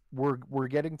 we're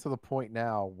getting to the point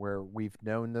now where we've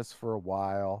known this for a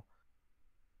while.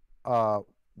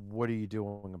 What are you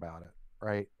doing about it,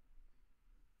 right?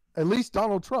 At least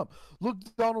Donald Trump. Look,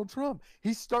 Donald Trump,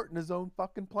 he's starting his own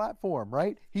fucking platform,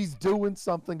 right? He's doing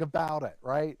something about it,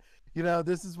 right?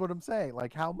 This is what I'm saying.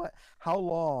 Like how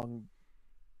long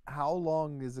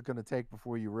is it going to take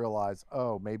before you realize,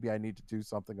 oh, maybe I need to do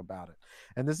something about it?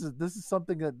 And this is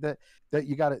something that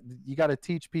you got to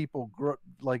teach people,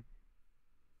 like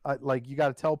you got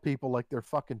to tell people like they're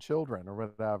fucking children or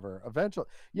whatever. Eventually,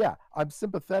 yeah, I'm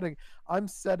sympathetic. I'm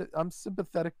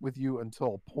sympathetic with you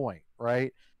until a point,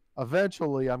 right?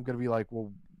 Eventually, I'm gonna be like,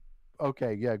 well,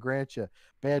 okay, yeah, grant you,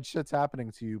 bad shit's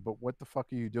happening to you, but what the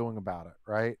fuck are you doing about it,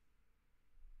 right?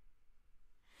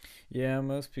 Yeah,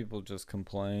 most people just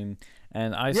complain,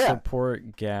 and I Yeah.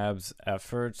 support Gab's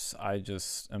efforts. I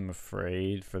just am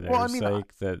afraid for their Well, I mean,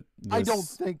 sake that I don't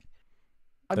this think.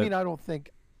 I that mean, I don't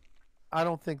think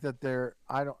that they're.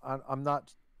 I'm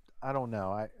not. I don't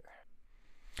know.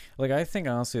 I think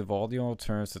honestly of all the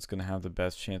alternatives that's going to have the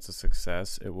best chance of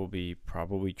success, it will be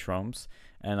probably Trump's,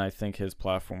 and I think his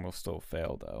platform will still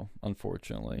fail though,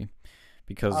 unfortunately,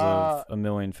 because of a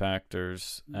million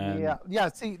factors. And yeah.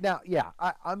 See now, yeah,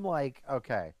 I'm like,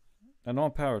 okay. and all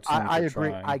power to him I for agree.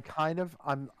 trying.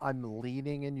 I'm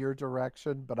leaning in your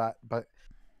direction, but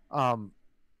um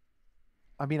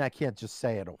I mean, I can't just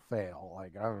say it'll fail.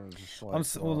 Like I was just like,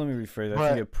 Well, let me rephrase. I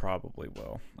think it probably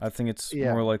will. I think it's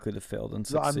more likely to fail than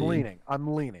succeed. I'm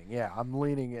leaning. Yeah, I'm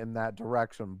leaning in that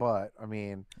direction. But I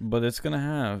mean, but it's gonna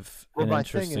have an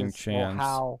interesting chance.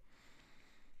 Well,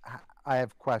 I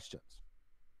have questions.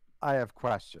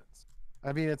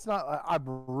 I mean, it's not. I'm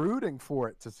rooting for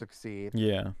it to succeed.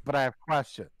 Yeah. But I have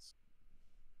questions.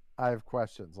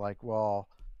 Like, well,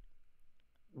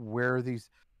 where are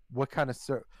these? What kind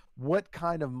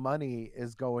of money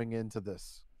is going into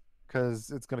this? Because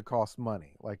it's going to cost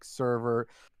money, like servers,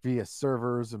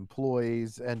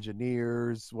 employees,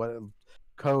 engineers,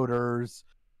 coders,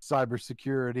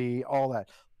 cybersecurity, all that.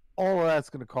 All of that's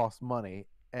going to cost money,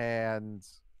 and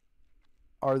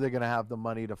are they going to have the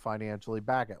money to financially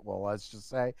back it? Well, let's just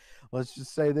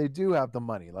say they do have the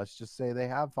money. Let's just say they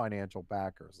have financial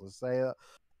backers. Let's say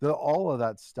all of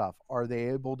that stuff. Are they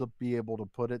able to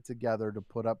put it together to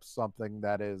put up something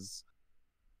that is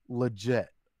legit,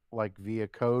 like via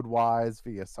code wise,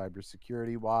 via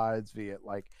cybersecurity wise, via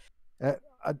like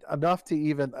enough to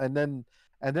even, and then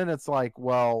it's like,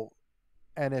 well,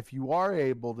 and if you are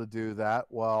able to do that,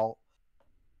 well,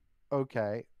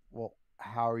 okay, well,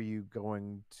 how are you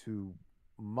going to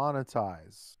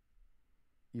monetize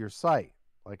your site?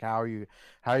 Like how are you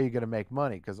going to make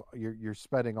money? Because you're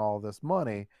spending all this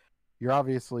money. You're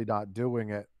obviously not doing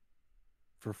it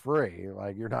for free.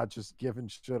 Like you're not just giving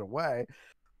shit away.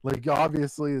 Like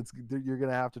obviously you're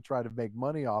gonna have to try to make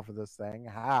money off of this thing.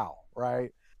 How?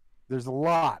 Right? There's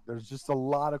just a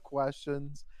lot of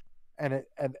questions, and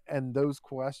those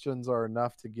questions are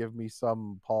enough to give me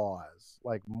some pause,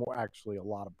 like more, actually a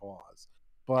lot of pause.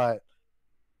 But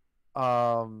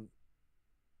um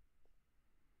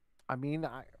I mean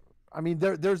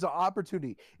there's an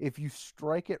opportunity. If you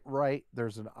strike it right,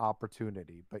 there's an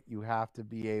opportunity, but you have to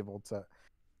be able to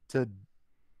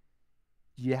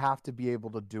you have to be able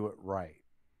to do it right.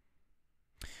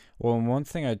 Well, and one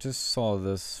thing I just saw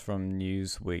this from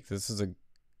Newsweek. This is a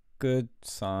good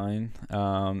sign.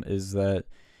 Is that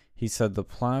he said the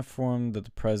platform that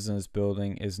the president is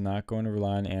building is not going to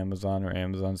rely on Amazon or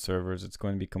Amazon servers. It's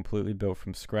going to be completely built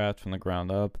from scratch, from the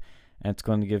ground up, and it's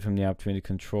going to give him the opportunity to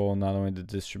control not only the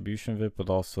distribution of it, but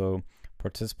also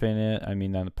participate in it. I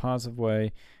mean that in a positive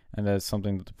way, and that's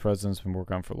something that the president's been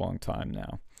working on for a long time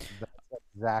now. That's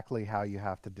exactly how you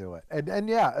have to do it. And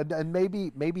yeah, and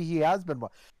maybe he has been.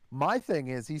 My thing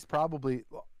is he's probably,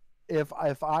 if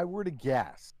I were to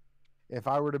guess, if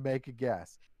I were to make a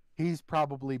guess, he's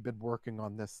probably been working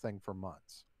on this thing for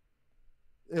months.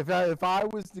 If I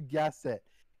was to guess it,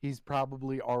 he's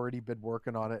probably already been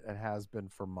working on it and has been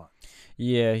for months.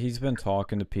 Yeah, he's been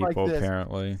talking to Like people this,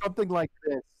 apparently. something like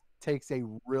this takes a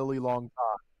really long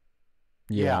time.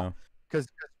 Yeah. Because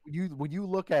when you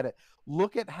look at it,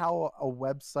 look at how a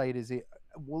website is.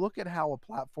 Look at how a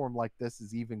platform like this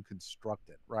is even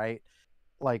constructed, right?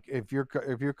 Like if you're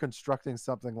constructing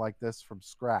something like this from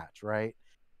scratch, right?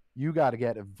 You got to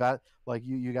get a vet. Like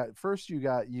you got first you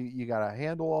got to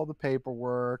handle all the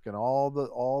paperwork and all the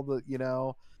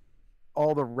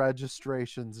all the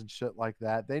registrations and shit like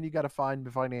that. Then you got to find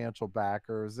the financial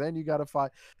backers. Then you got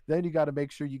to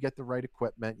make sure you get the right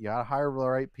equipment. You got to hire the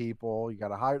right people. You got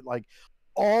to hire, like,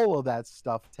 all of that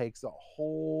stuff takes a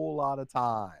whole lot of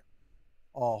time,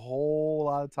 and a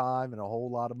whole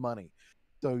lot of money.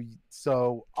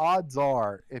 So odds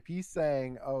are, if he's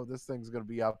saying, "Oh, this thing's going to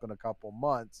be up in a couple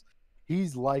months,"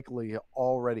 he's likely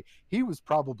already. He was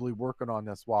probably working on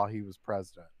this while he was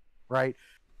president, right?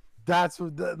 That's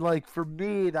what, like, for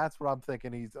me, that's what I'm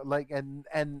thinking. He's like, and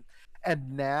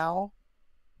now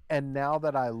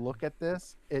that I look at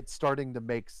this, it's starting to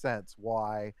make sense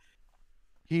why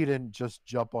he didn't just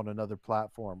jump on another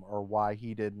platform, or why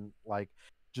he didn't, like,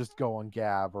 just go on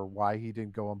Gab, or why he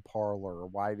didn't go on Parler, or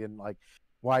why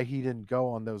he didn't go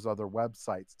on those other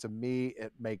websites. To me,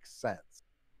 it makes sense,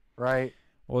 right?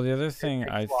 Well, the other thing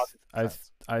makes a lot of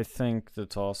sense. I think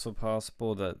that's also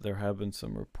possible that there have been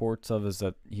some reports of is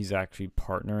that he's actually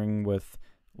partnering with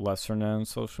lesser known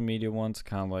social media ones,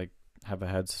 kind of like have a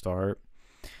head start.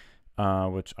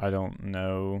 Which I don't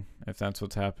know if that's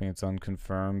what's happening. It's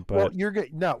unconfirmed. But Well, you're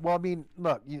good. No, well, I mean,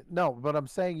 look, no, but I'm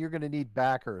saying you're going to need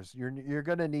backers. You're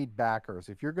going to need backers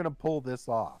if you're going to pull this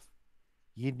off.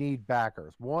 You need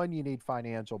backers. One, you need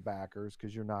financial backers,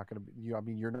 because you're not going to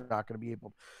be. You're not going to be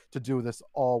able to do this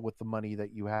all with the money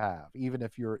that you have, even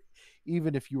if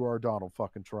you are Donald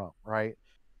fucking Trump, right?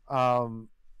 Um,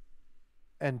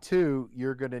 and two,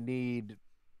 you're going to need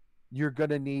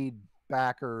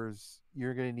backers.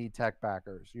 You're going to need tech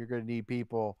backers. You're going to need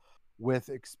people with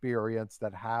experience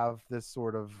that have this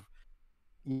sort of,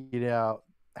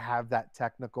 have that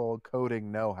technical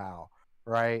coding know-how,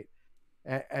 right?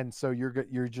 And so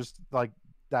you're just like,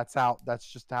 that's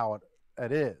just how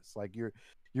it is. Like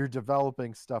you're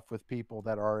developing stuff with people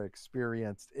that are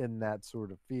experienced in that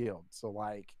sort of field. So,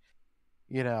 like,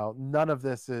 none of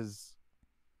this is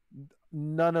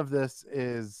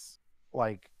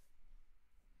like,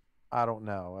 I don't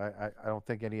know. I don't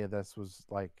think any of this was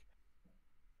like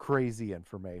crazy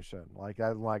information. Like,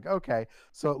 I'm like, okay,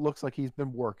 so it looks like he's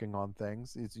been working on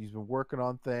things. He's been working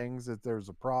on things. That there's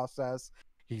a process.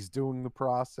 He's doing the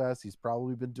process. He's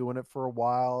probably been doing it for a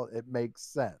while. It makes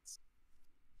sense.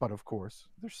 But of course,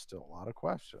 there's still a lot of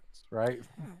questions, right?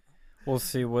 we'll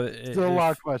see what. Still a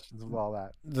lot of questions with all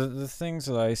that. The things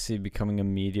that I see becoming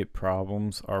immediate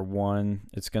problems are, one,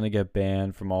 it's going to get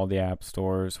banned from all the app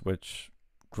stores, which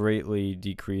greatly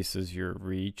decreases your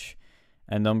reach.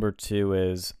 And number two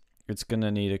is it's going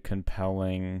to need a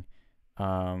compelling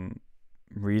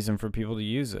reason for people to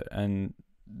use it. And,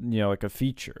 like a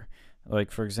feature.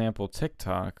 Like, for example,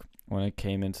 TikTok, when it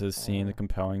came into the scene, the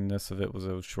compellingness of it was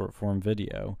a short form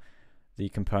video. The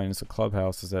compellingness of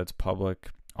Clubhouse is that it's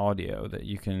public audio that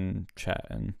you can chat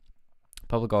in,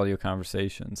 public audio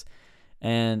conversations.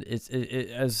 And it's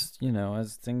as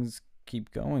things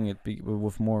keep going.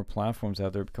 With more platforms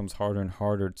out there, it becomes harder and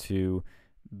harder to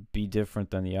be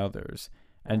different than the others.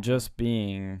 And just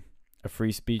being a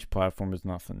free speech platform is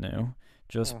nothing new.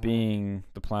 Just being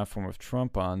the platform with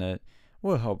Trump on it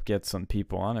will help get some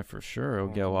people on it for sure. It'll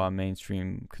get a lot of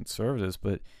mainstream conservatives,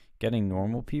 but getting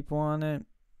normal people on it,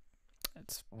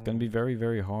 it's going to be very,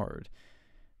 very hard.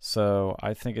 So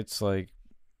I think it's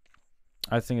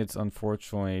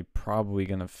unfortunately probably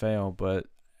going to fail, but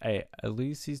hey, at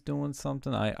least he's doing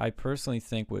something. I personally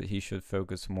think what he should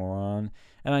focus more on,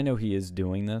 and I know he is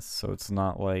doing this, so it's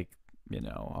not like,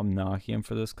 I'm knocking him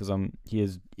for this, because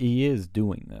he is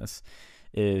doing this,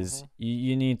 is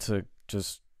you need to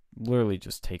just literally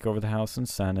just take over the House and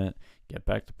Senate, get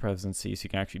back to presidency, so you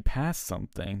can actually pass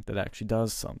something that actually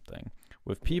does something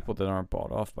with people that aren't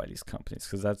bought off by these companies,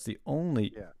 because that's the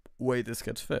only way this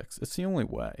gets fixed. It's the only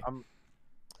way.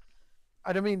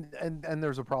 I mean, and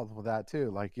there's a problem with that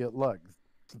too. Like, look,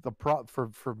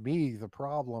 for me, the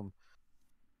problem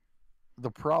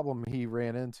he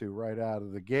ran into right out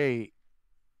of the gate,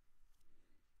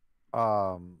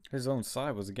 his own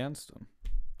side was against him.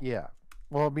 Yeah.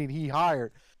 Well, I mean,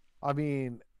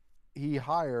 he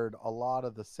hired a lot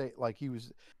of he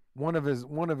was one of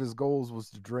his goals was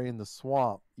to drain the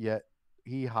swamp, yet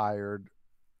he hired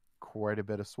quite a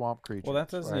bit of swamp creatures. Well, that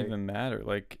doesn't even matter.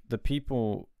 Like, the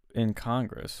people in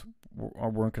Congress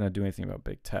weren't going to do anything about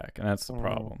big tech, and that's the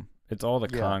problem. It's all the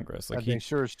Congress. Like, they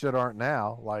sure as shit aren't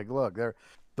now. Like, look, they're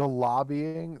the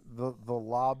lobbying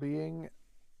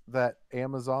that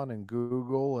Amazon and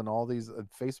Google and all these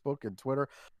Facebook and Twitter,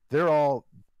 they're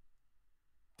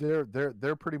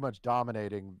pretty much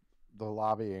dominating the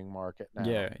lobbying market now.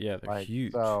 Yeah, they're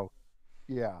huge. So,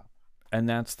 yeah. And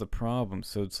that's the problem.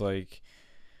 So it's like,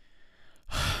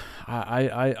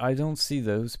 I don't see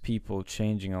those people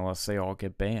changing unless they all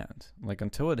get banned. Like,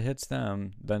 until it hits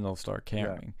them, then they'll start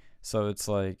caring. Yeah. So it's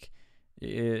like,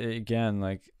 again,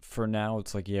 like, for now,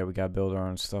 it's like, we got to build our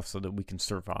own stuff so that we can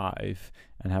survive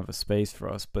and have a space for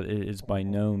us. But it is by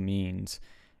no means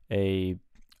a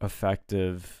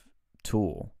effective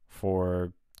tool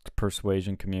for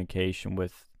persuasion, communication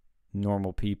with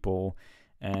normal people,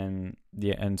 and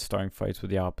starting fights with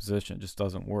the opposition. It just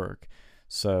doesn't work.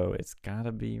 So it's got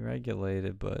to be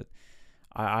regulated, but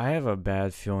I have a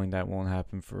bad feeling that won't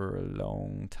happen for a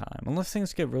long time, unless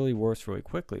things get really worse really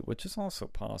quickly, which is also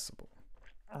possible.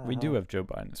 We do have Joe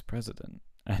Biden as president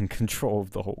and control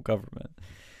of the whole government.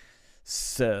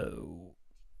 So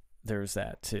there's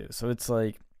that too. So it's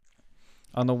like,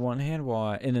 on the one hand,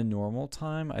 while in a normal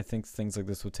time, I think things like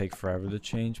this would take forever to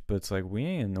change, but it's like, we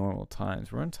ain't in normal times.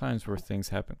 We're in times where things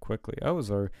happen quickly.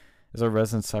 Is our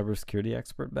resident cybersecurity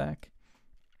expert back?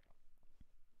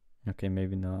 Okay,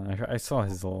 maybe not. I saw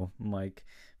his little mic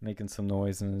making some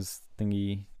noise and his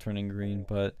thingy turning green,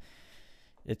 but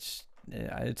it's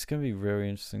going to be very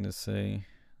interesting to see.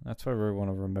 That's why I really want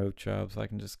a remote job, so I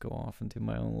can just go off and do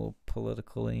my own little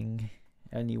politicaling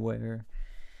anywhere,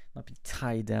 not be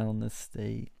tied down in this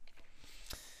state.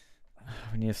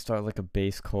 We need to start like a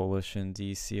base coalition in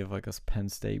DC of like us Penn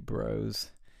State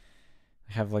bros.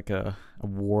 Have like a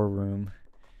war room.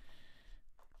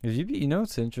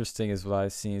 What's interesting is what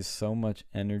I've seen is so much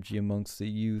energy amongst the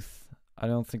youth. I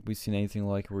don't think we've seen anything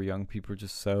like it, where young people are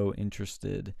just so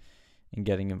interested in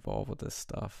getting involved with this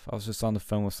stuff. I was just on the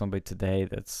phone with somebody today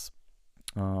that's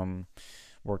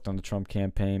worked on the Trump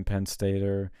campaign, Penn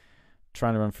Stater,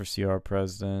 trying to run for CR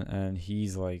president, and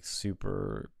he's like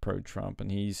super pro-Trump,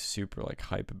 and he's super like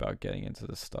hype about getting into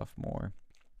this stuff more.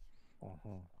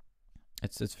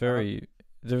 It's very...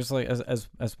 There's like, as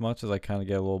much as I kind of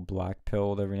get a little black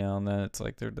pilled every now and then, it's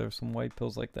like there's some white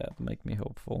pills like that make me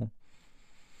hopeful.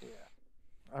 Yeah,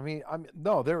 I mean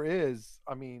no, there is.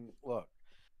 I mean, look,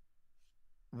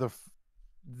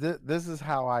 this is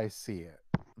how I see it.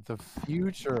 The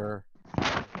future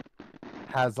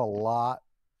has a lot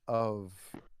of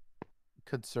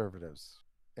conservatives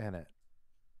in it.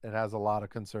 It has a lot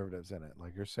of conservatives in it.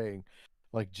 Like you're saying,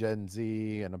 like Gen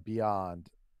Z and beyond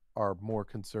are more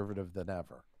conservative than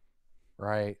ever,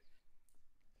 right?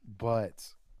 But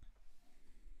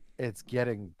it's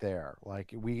getting there.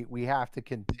 Like we have to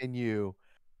continue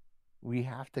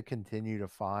to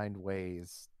find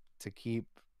ways to keep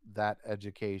that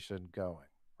education going,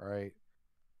 right?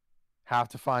 Have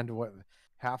to find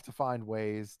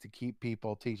ways to keep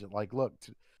people teaching. Like, look,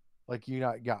 like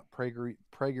got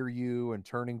PragerU and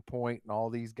Turning Point and all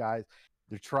these guys.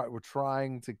 We're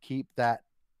trying to keep that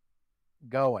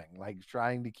going,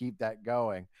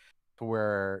 to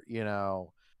where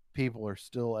people are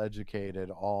still educated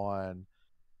on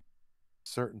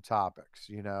certain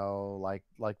topics,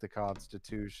 like the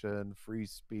Constitution, free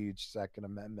speech, Second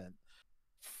Amendment,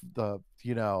 the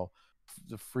you know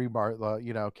the free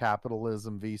market,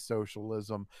 capitalism v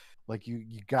socialism. Like you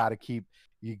got to keep,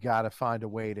 you got to find a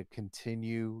way to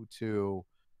continue to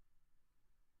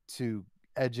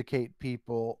educate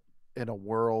people in a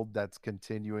world that's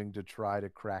continuing to try to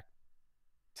crack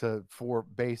to for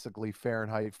basically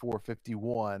Fahrenheit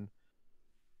 451,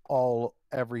 all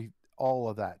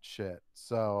of that shit.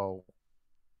 So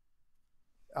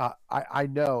I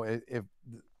know if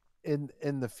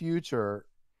in the future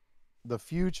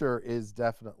is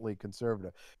definitely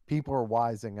conservative. People are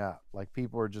wising up. Like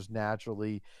people are just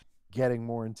naturally getting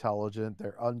more intelligent.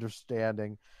 They're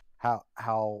understanding how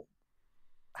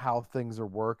things are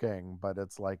working, but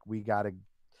it's like we got to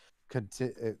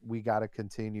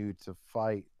continue to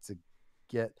fight to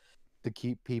get to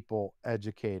keep people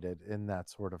educated in that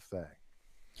sort of thing.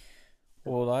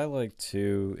 Well, what I like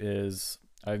too is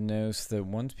I've noticed that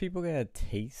once people get a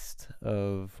taste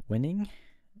of winning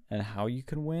and how you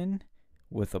can win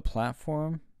with a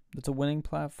platform that's a winning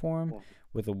platform,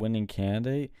 with a winning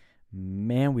candidate,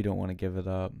 man, we don't want to give it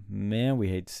up. Man, we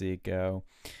hate to see it go.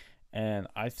 And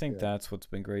I think that's what's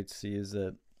been great to see is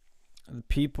that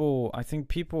I think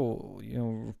people,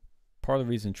 part of the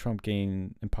reason Trump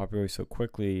gained in popularity so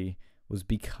quickly was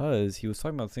because he was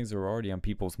talking about things that were already on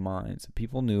people's minds, that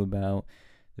people knew about,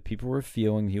 that people were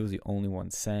feeling. He was the only one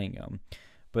saying them.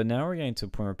 But now we're getting to a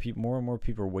point where more and more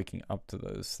people are waking up to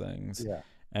those things. Yeah.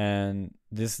 And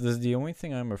this is the only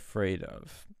thing I'm afraid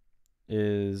of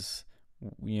is,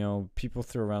 people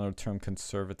throw around the term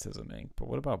conservatism Inc. But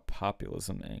what about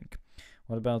populism Inc.?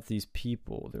 What about these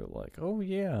people? They're like, oh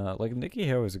yeah, like Nikki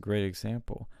Haley is a great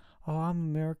example. Oh, I'm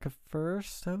America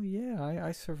first. Oh yeah,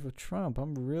 I serve with Trump.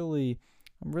 I'm really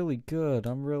good.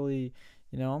 I'm really,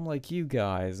 I'm like you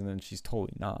guys. And then she's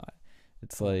totally not.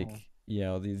 It's like,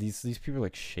 these people are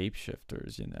like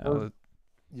shapeshifters,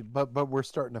 But we're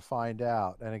starting to find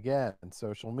out, and again,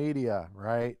 social media,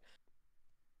 right?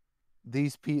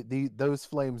 Those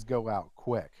flames go out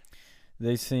quick.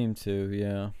 They seem to,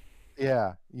 yeah.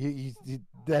 Yeah,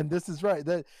 then this is right.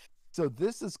 So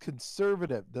this is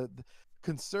conservative. The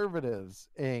Conservatives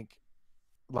Inc.,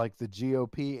 like the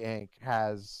GOP Inc.,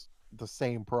 has the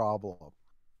same problem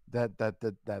that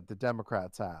the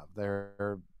Democrats have.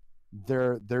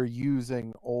 They're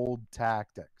using old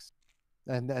tactics,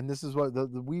 and this is what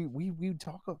we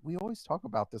always talk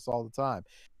about this all the time,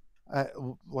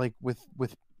 like with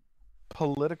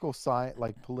political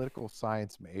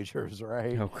science majors,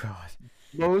 right? Oh God,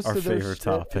 Most our of their favorite shit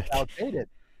topic. is outdated.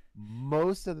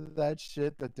 Most of that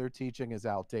shit that they're teaching is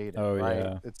outdated, Oh right?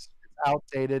 yeah, It's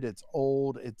outdated, it's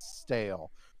old, it's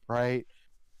stale, right?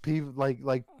 People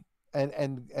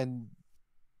and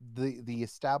the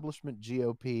establishment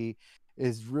GOP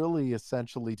is really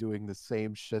essentially doing the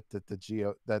same shit that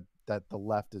that the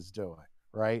left is doing,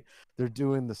 right? They're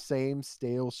doing the same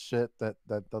stale shit that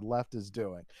the left is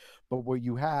doing. But what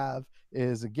you have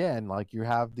is, again, like you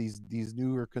have these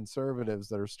newer conservatives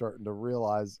that are starting to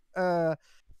realize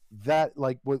that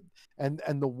like what and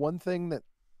the one thing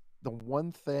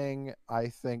I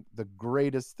think the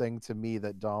greatest thing to me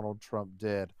that Donald Trump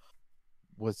did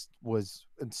was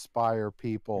inspire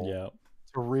people yeah,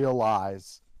 to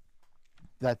realize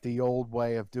that the old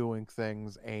way of doing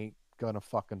things ain't gonna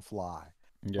fucking fly.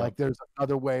 yeah. Like there's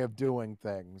another way of doing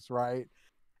things, right?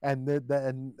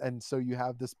 And so you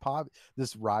have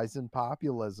this rise in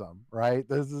populism, right?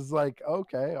 This is like,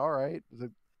 okay, all right,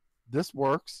 this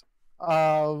works.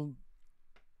 And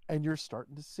you're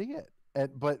starting to see it.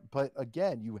 And but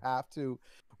again,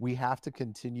 we have to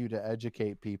continue to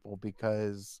educate people,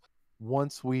 because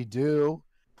once we do,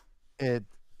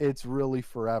 it's really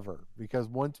forever. Because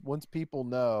once people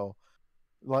know,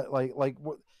 like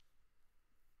what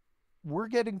we're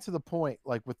getting to the point,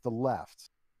 like with the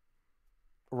left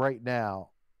right now,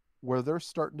 where they're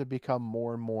starting to become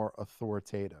more and more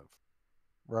authoritative,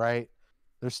 right?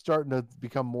 They're starting to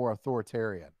become more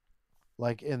authoritarian,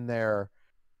 like in their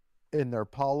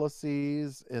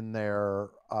policies, in their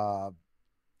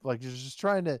like just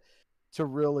trying to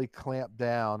really clamp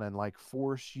down and like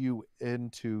force you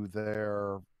into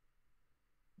their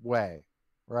way,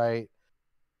 right?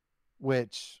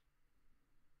 Which,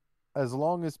 as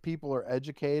long as people are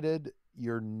educated,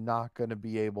 you're not going to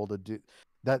be able to do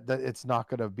that it's not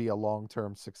going to be a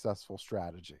long-term successful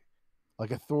strategy.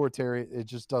 Like authoritarian, it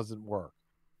just doesn't work,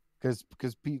 because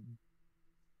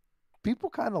people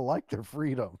kind of like their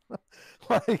freedom.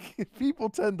 Like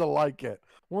people tend to like it.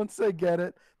 Once they get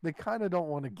it, they kind of don't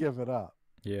want to give it up.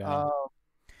 Yeah.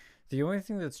 The only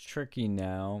thing that's tricky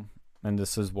now, and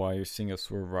this is why you're seeing a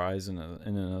sort of rise in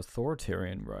an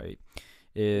authoritarian right,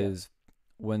 is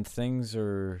when things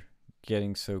are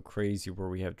getting so crazy where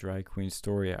we have Drag Queen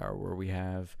Story Hour, where we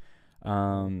have,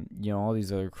 all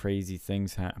these other crazy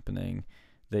things happening,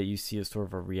 that you see a sort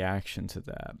of a reaction to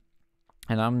that.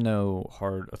 And I'm no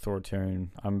hard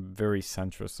authoritarian. I'm very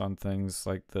centrist on things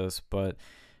like this, but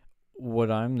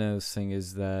what I'm noticing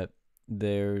is that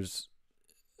there's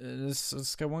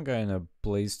this guy, one guy in a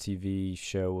Blaze TV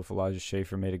show with Elijah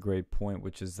Schaefer made a great point,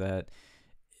 which is that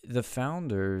the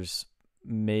founders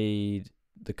made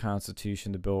the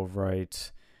Constitution, the Bill of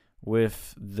Rights,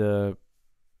 with the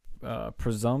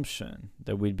presumption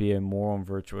that we'd be a moral and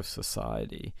virtuous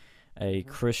society, a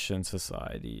Christian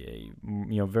society,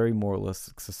 a very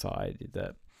moralistic society.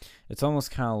 That it's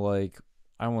almost kind of like,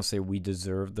 I don't want to say we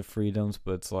deserve the freedoms,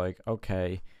 but it's like,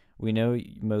 okay, we know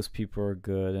most people are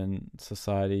good and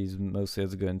societies mostly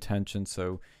has a good intention,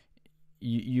 so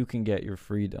you can get your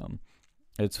freedom.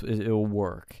 It'll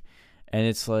work. And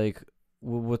it's like,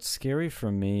 what's scary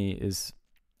for me is,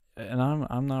 and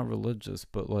I'm not religious,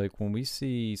 but like when we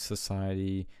see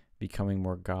society becoming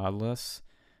more godless,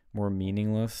 more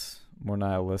meaningless, more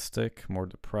nihilistic, more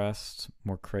depressed,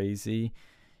 more crazy,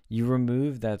 you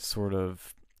remove that sort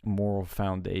of moral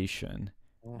foundation,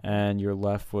 and you're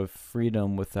left with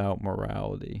freedom without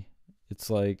morality. It's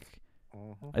like,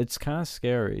 it's kind of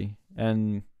scary.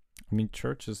 And I mean,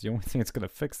 church is the only thing that's going to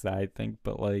fix that, I think,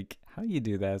 but like, how do you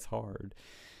do that is hard.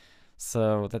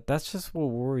 So that's just what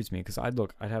worries me, because I'd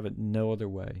have it no other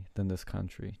way than this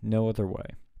country, no other way.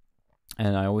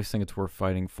 And I always think it's worth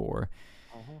fighting for,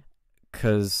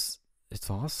 because it's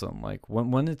awesome. Like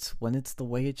when it's the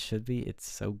way it should be, it's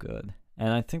so good.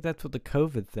 And I think that's what the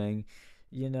COVID thing,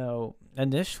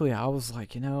 initially I was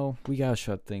like, we gotta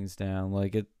shut things down.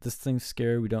 Like this thing's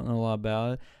scary. We don't know a lot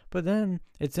about it. But then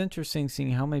it's interesting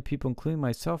seeing how many people, including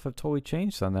myself, have totally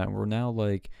changed on that. We're now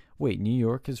like, wait, New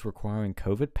York is requiring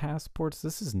COVID passports?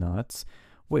 This is nuts.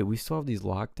 Wait, we still have these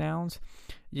lockdowns?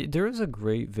 There is a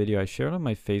great video I shared on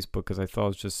my Facebook because I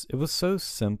thought it was so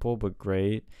simple but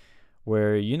great,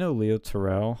 where Leo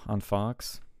Terrell on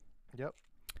Fox? Yep.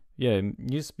 Yeah,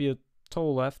 he used to be a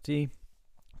total lefty,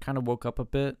 kind of woke up a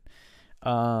bit.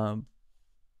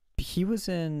 He was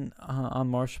on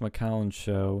Marshall McCallum's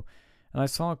show, and I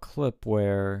saw a clip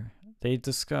where they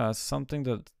discussed something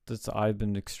that I've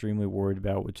been extremely worried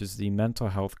about, which is the mental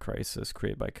health crisis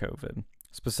created by COVID,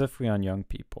 specifically on young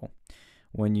people.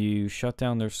 When you shut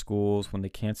down their schools, when they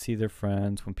can't see their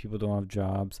friends, when people don't have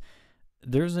jobs,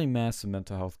 there's a massive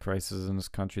mental health crisis in this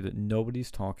country that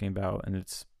nobody's talking about, and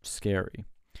it's scary.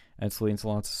 And it's leading to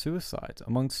lots of suicides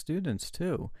among students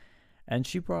too. And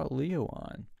she brought Leo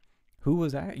on, who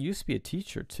used to be a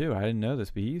teacher too. I didn't know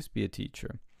this, but he used to be a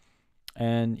teacher.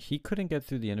 And he couldn't get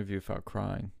through the interview without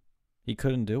crying. He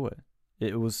couldn't do it.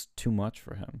 It was too much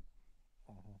for him.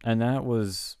 And it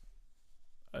was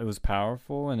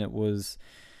powerful, and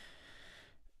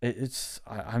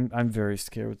I'm very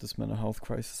scared with this mental health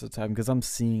crisis at the time, because I'm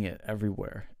seeing it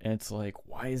everywhere. And it's like,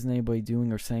 why isn't anybody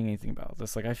doing or saying anything about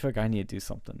this? Like, I feel like I need to do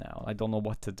something now. I don't know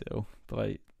what to do,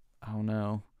 but I don't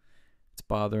know. It's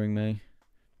bothering me.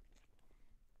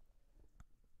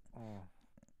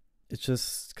 It's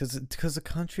just because the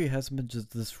country hasn't been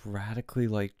just this radically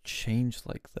like changed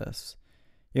like this.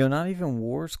 Not even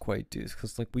wars quite do,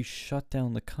 because like we shut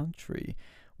down the country.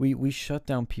 We shut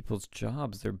down people's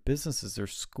jobs, their businesses, their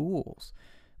schools.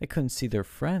 They couldn't see their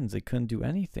friends. They couldn't do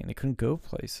anything. They couldn't go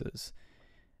places.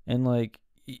 And like,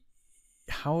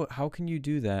 how can you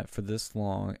do that for this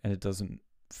long and it doesn't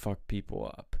fuck people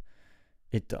up?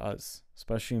 It does,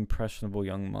 especially impressionable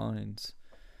young minds.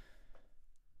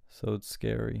 So it's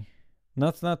scary.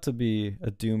 Not to be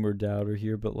a doomer doubter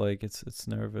here, but like it's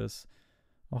nervous.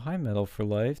 Oh, hi, Metal for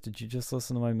Life. Did you just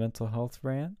listen to my mental health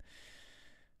rant?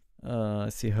 I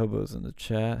see Hobo's in the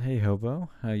chat. Hey, Hobo.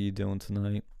 How you doing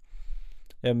tonight?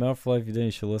 Yeah, Metal for Life,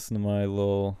 you should listen to my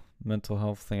little mental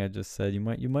health thing I just said. You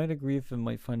might agree if it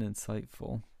might find it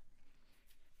insightful.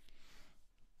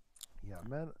 Yeah,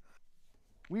 man.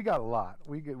 We got a lot.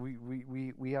 We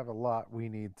have a lot we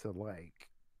need to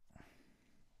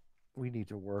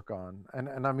work on.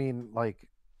 And I mean, like,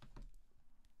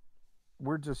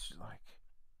 we're just like,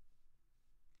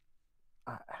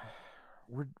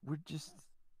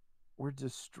 we're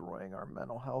destroying our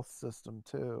mental health system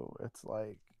too. It's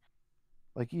like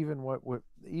even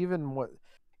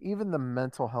even the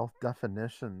mental health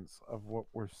definitions of what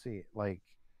we're seeing, like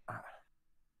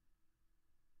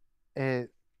it,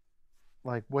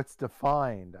 like what's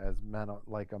defined as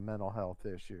a mental health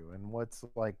issue, and what's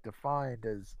like defined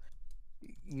as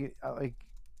like,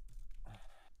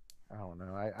 I don't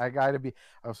know. I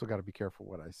also got to be careful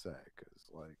what I say, because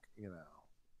like,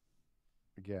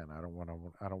 again, I don't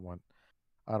want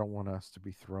I don't want us to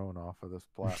be thrown off of this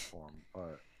platform,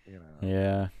 but you know,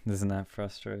 Yeah, isn't that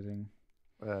frustrating?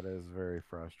 that is very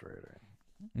frustrating.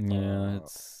 Yeah, Uh,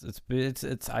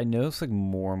 it's. I notice like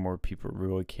more and more people are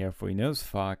really careful. He knows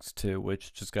Fox too,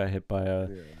 which just got hit by a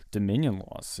yeah, Dominion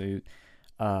lawsuit.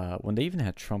 When they even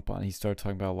had Trump on, he started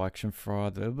talking about election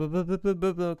fraud.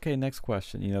 Okay, next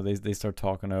question. They start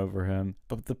talking over him,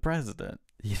 but the president,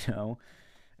 yeah,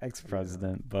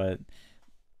 ex-president, but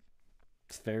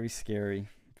it's very scary.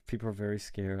 People are very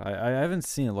scared. I haven't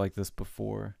seen it like this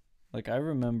before. Like I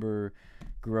remember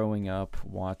growing up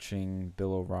watching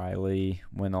Bill O'Reilly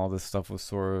when all this stuff was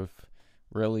sort of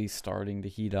really starting to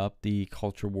heat up, the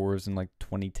culture wars in like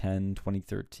 2010,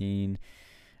 2013,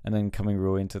 and then coming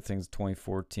really into things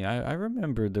 2014. I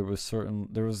remember there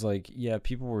was like, yeah,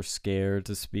 people were scared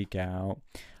to speak out,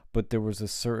 but there was a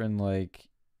certain like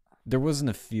there wasn't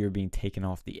a fear being taken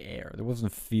off the air. There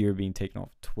wasn't a fear being taken off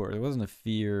Twitter. There wasn't a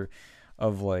fear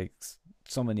of like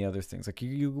so many other things. Like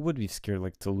you would be scared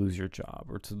like to lose your job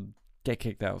or to get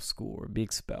kicked out of school or be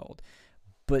expelled.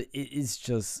 But it is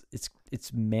just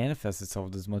it's manifests itself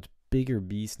as this much bigger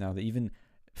beast now that even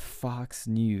Fox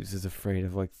News is afraid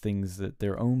of like things that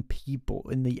their own people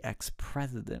and the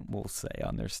ex-president will say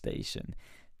on their station.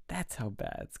 That's how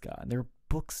bad it's gotten. There are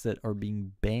books that are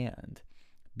being banned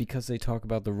because they talk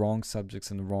about the wrong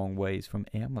subjects in the wrong ways from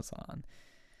Amazon.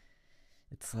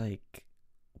 It's like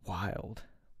wild,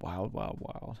 wild, wild,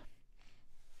 wild.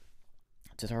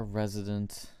 Did our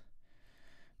resident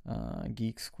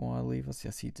Geek Squad leave us?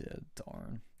 Yes, he did.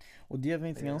 Darn. Well, do you have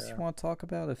anything else you yeah, want to talk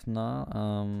about? If not,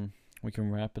 we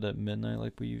can wrap it at midnight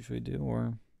like we usually do,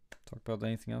 or talk about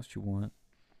anything else you want.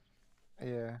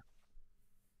 yeah.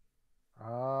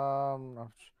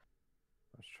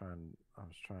 I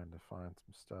was trying to find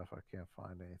some stuff. I can't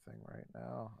find anything right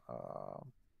now.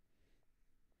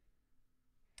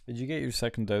 Did you get your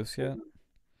second dose yet?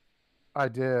 I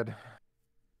did.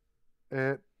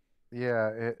 It,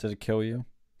 yeah, Did it kill you?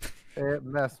 it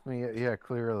messed me. Yeah,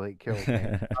 clearly it killed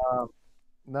me. Um,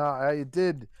 no,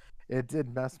 it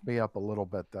did mess me up a little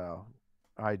bit though.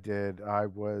 I did. I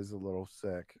was a little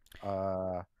sick.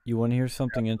 You want to hear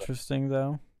something interesting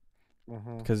though?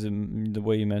 Mhm, Because the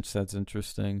way you mentioned that's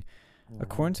interesting. mhm,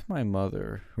 According to my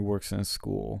mother, who works in a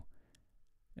school,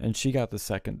 and she got the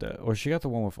second dose, or she got the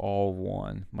one with all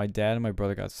one. My dad and my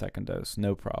brother got second dose,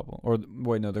 no problem. Or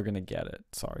wait, no, they're gonna get it.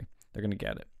 Sorry, they're gonna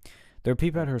get it. There are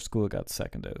people at her school that got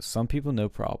second dose. Some people no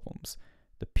problems.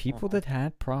 The people mhm, that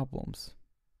had problems,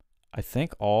 I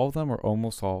think all of them or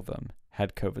almost all of them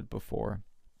had COVID before.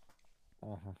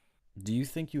 mhm. Do you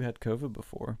think you had COVID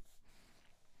before?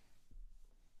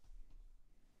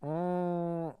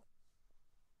 Mm,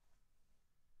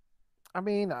 I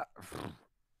mean, I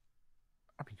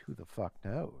mean, who the fuck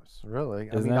knows,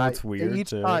 really? I Isn't mean, that what's weird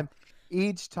too?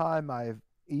 each time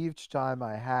each time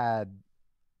I had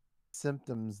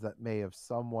symptoms that may have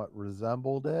somewhat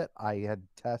resembled it, I had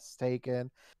tests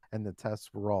taken, and the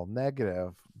tests were all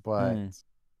negative. But Hmm.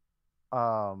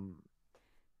 um,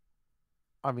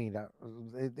 I mean,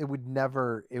 it would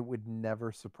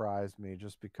never surprise me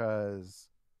just because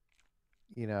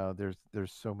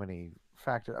there's so many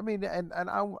factors. I mean, and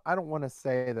I don't want to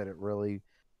say that it really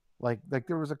like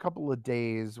there was a couple of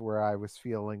days where I was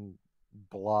feeling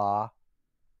blah.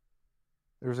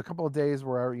 There was a couple of days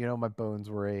where my bones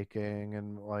were aching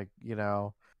and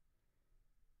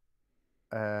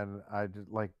and I did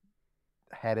like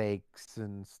headaches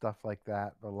and stuff like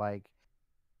that. But like,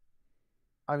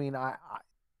 I mean,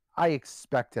 I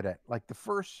expected it. Like the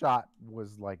first shot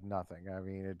was like nothing. I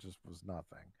mean, it just was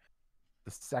nothing.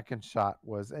 The second shot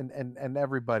was, and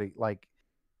everybody like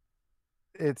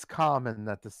it's common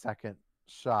that the second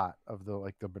shot of the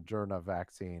Moderna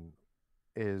vaccine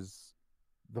is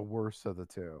the worst of the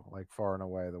two, like far and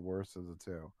away the worst of the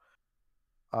two.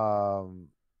 Um,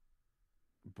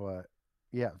 but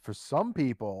yeah, for some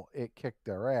people it kicked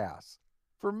their ass.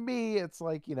 For me, it's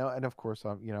like, and of course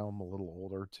I'm a little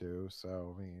older too.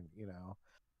 So I mean,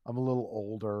 I'm a little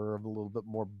older, I'm a little bit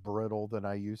more brittle than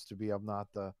I used to be. I'm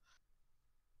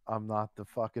not the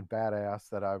fucking badass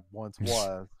that I once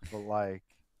was, but like,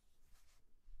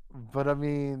 but it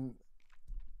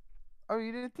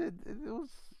was,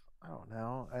 I don't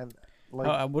know, and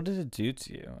like, What did it do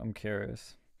to you? I'm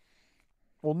curious.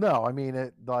 well, no, I mean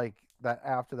it like that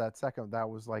after that second, that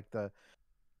was like the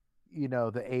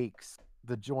aches,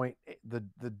 the joint, the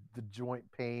joint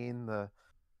pain,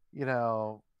 you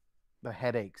know, the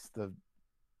headaches,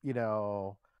 you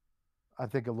know, I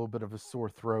think a little bit of a sore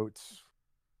throat.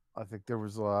 I think there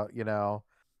was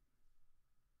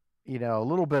a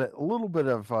little bit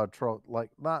of like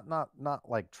not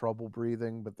like trouble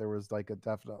breathing, but there was like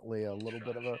definitely a little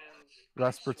bit of a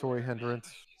respiratory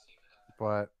hindrance.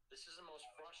 But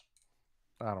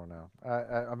I don't know.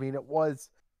 I mean, it was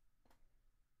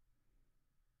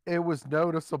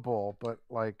noticeable, but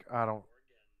like I don't.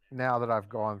 Now that I've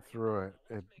gone through it,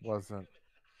 it wasn't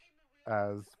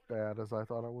as bad as I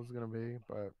thought it was gonna be.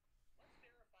 But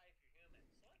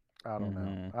I don't know.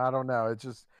 Mm-hmm. I don't know. It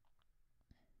just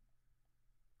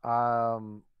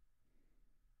um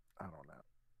I don't know.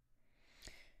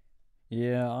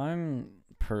 Yeah,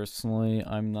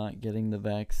 I'm not getting the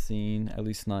vaccine, at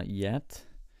least not yet.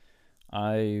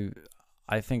 I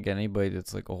I think anybody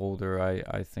that's like older,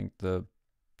 I think the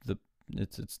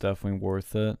it's definitely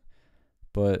worth it.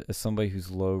 But as somebody who's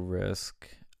low risk,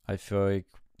 I feel like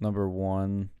number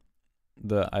one,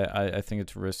 I think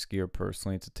it's riskier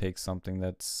personally to take something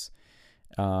that's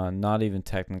not even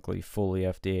technically fully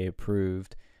FDA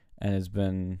approved and has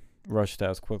been rushed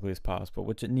out as quickly as possible,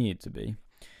 which it needs to be.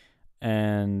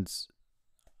 And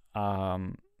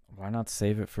why not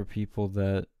save it for people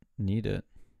that need it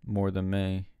more than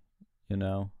me? You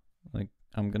know, like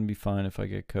I'm gonna be fine if I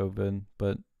get COVID,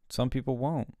 but some people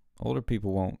won't. Older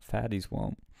people won't. Fatties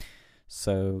won't.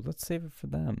 So let's save it for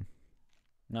them,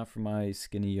 not for my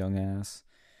skinny young ass.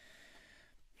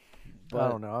 I But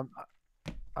don't know.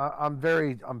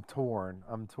 I'm torn.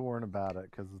 I'm torn about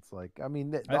it because it's like I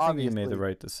mean I think you made the obviously.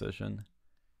 right decision.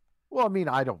 Well, I mean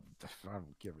I don't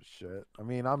give a shit. I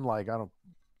mean I'm like I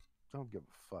don't give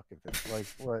a fuck if it's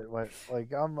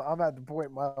like I'm at the point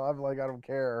in my life like I don't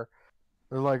care.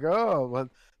 They're like, oh, but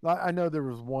I know there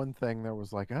was one thing that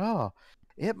was like, oh,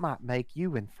 it might make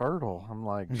you infertile. I'm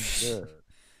like, shit,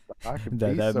 I could that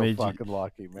be that so made you. fucking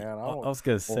lucky, man. I I want was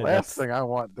gonna the say last that's. thing I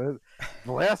want. The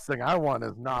last thing I want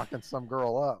is knocking some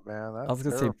girl up, man. I That's was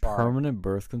gonna say terrifying. permanent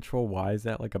birth control. Why is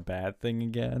that like a bad thing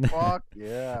again? Fuck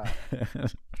yeah,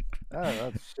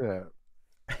 that's shit.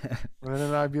 And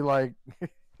then I'd be like,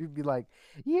 you'd be like,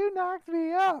 you knocked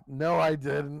me up. No, I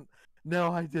didn't.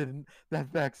 No, I didn't. That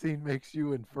vaccine makes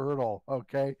you infertile.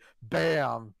 Okay,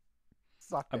 bam.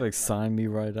 Suck I'd it. like sign me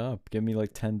right up. Give me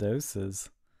like 10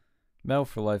 doses. Mel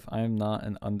for life. I am not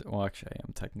an under. Well, actually, I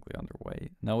am technically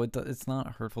underweight. No, it's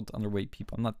not hurtful to underweight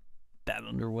people. I'm not that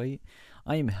underweight.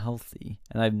 I am healthy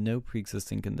and I have no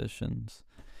pre-existing conditions.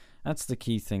 That's the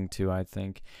key thing too, I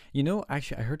think.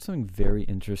 Actually, I heard something very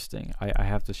interesting. I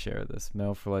have to share this.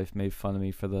 Mel for life made fun of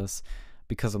me for this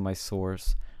because of my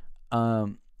source.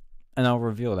 Um, and I'll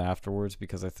reveal it afterwards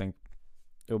because I think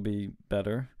it'll be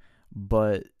better.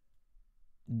 But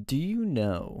do you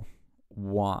know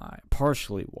why,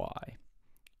 partially why,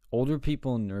 older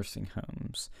people in nursing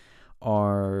homes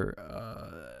are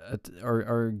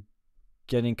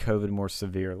getting COVID more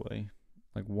severely?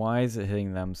 Like, why is it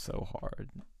hitting them so hard?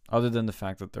 Other than the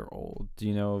fact that they're old, do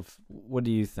you know what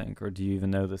do you think, or do you even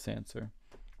know this answer?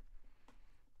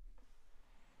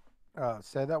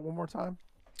 Say that one more time.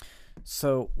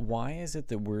 So, why is it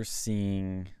that we're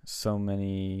seeing so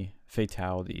many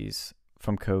fatalities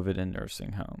from COVID in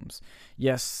nursing homes?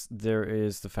 Yes, there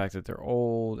is the fact that they're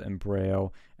old and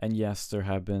braille, and yes, there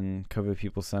have been COVID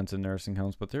people sent to nursing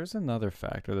homes, but there's another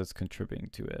factor that's contributing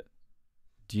to it.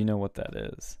 Do you know what that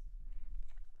is?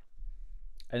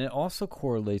 And it also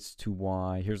correlates to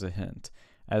why, here's a hint,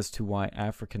 as to why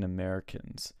African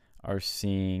Americans are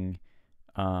seeing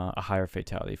a higher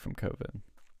fatality from COVID.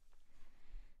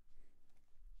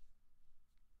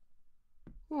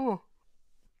 Oh,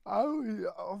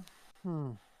 oh,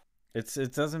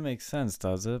 It doesn't make sense,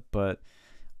 does it? But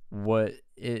one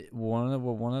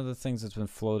of the things that's been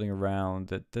floating around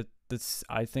that's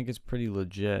I think is pretty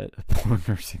legit. Poor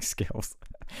nursing skills.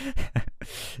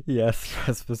 Yes,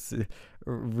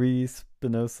 Reese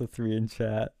Spinoza 3 in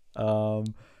chat.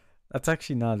 That's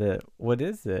actually not it. What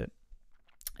is it?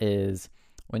 Is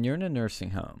when you're in a nursing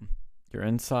home, you're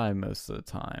inside most of the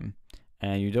time,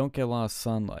 and you don't get a lot of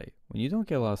sunlight. When you don't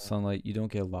get a lot of sunlight, you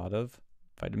don't get a lot of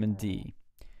vitamin D.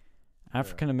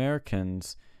 African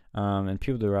Americans, and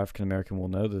people that are African American will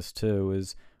know this too,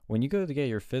 is when you go to get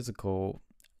your physical,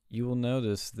 you will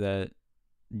notice that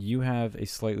you have a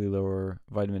slightly lower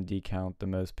vitamin D count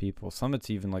than most people. Some it's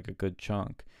even like a good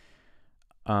chunk,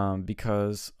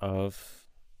 because of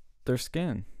their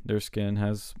skin. Their skin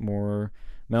has more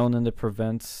melanin that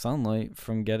prevents sunlight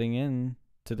from getting in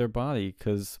to their body,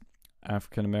 because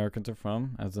African Americans are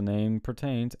from, as the name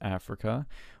pertains, Africa,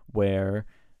 where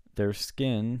their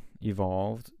skin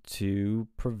evolved to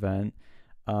prevent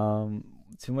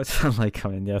too much sunlight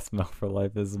coming. Yes, Mel for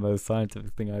life is the most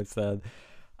scientific thing I've said.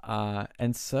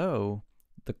 And so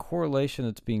the correlation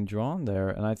that's being drawn there,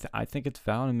 and I think it's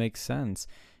valid and makes sense,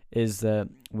 is that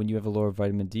when you have a lower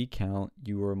vitamin D count,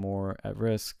 you are more at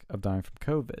risk of dying from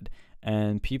COVID.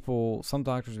 And people, some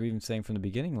doctors were even saying from the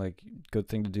beginning, like, good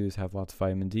thing to do is have lots of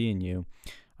vitamin D in you.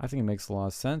 I think it makes a lot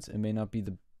of sense. It may not be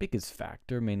the biggest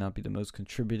factor, may not be the most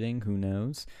contributing, who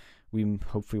knows. We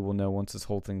hopefully will know once this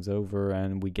whole thing's over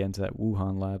and we get into that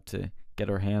Wuhan lab to get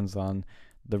our hands on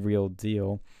the real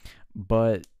deal.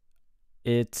 But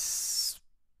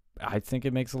I think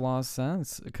it makes a lot of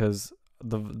sense because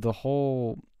the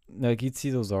whole, like, you'd see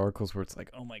those articles where it's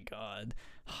like, oh my God,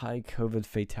 high COVID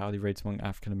fatality rates among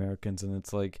African Americans, and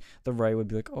it's like the right would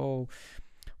be like, oh,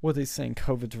 what are they saying,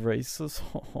 COVID's racist?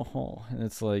 And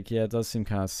it's like, yeah, it does seem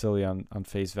kind of silly on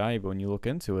face value, but when you look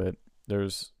into it,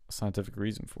 there's a scientific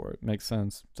reason for it. Makes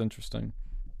sense. It's interesting.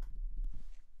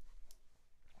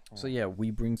 So yeah,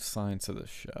 we bring science to the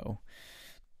show.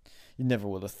 You never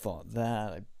would have thought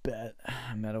that, I bet.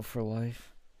 Meadow for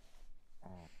Life.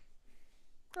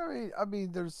 I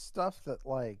mean, there's stuff that,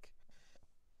 like,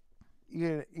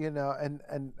 you know,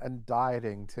 and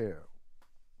dieting too.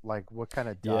 Like, what kind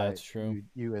of Yeah, diet it's true.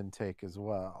 you intake as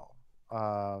well.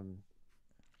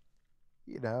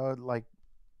 You know, like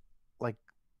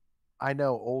I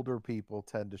know older people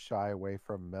tend to shy away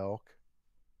from milk,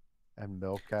 and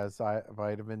milk has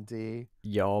vitamin D.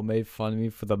 Y'all made fun of me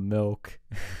for the milk.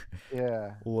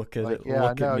 Yeah. Look at Like, it. yeah,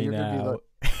 Look no, at me you're gonna be now.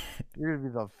 you're gonna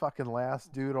be the fucking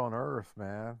last dude on earth,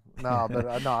 man. No,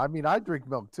 but no, I mean, I drink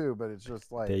milk too, but it's just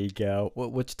There like, you go.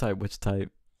 Which type? Which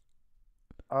type?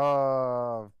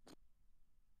 I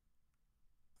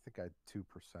think I 2%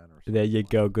 or something. There you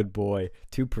go. Good boy.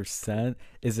 2%.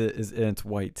 Is it? And it's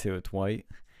white too. It's white.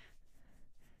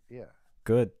 Yeah.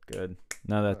 Good. Good.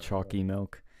 Now that Uh, chalky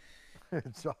milk.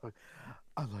 So,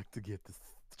 I like to get the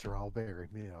strawberry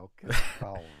milk. It's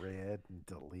all red and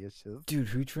delicious. Dude,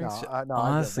 who drinks? No, I get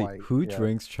Honestly, white. who Yeah.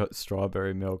 drinks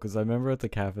strawberry milk? Because I remember at the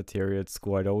cafeteria at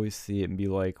school, I'd always see it and be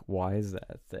like, "Why is that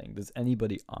a thing? Does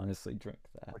anybody honestly drink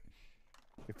that?"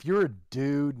 If you're a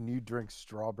dude and you drink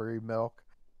strawberry milk,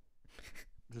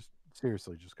 just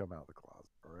seriously, just come out of the closet.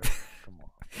 All right, come on.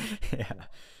 Yeah,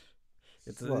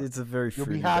 Look, it's a very you'll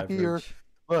be fruity happier. beverage.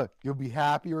 Look, you'll be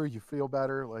happier. You feel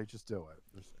better. Like, just do it.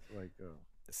 Just like,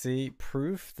 See,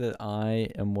 proof that I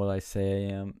am what I say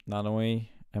I am. Not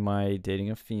only am I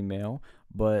dating a female,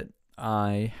 but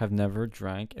I have never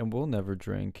drank and will never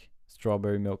drink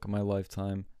strawberry milk in my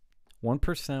lifetime.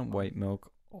 1% white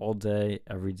milk all day,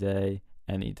 every day,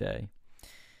 any day.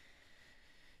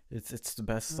 It's the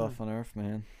best stuff on earth,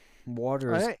 man.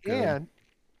 Water is good.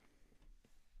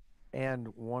 and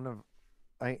one of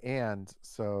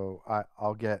so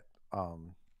I'll get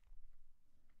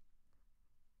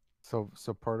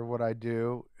so part of what I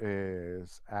do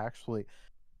is actually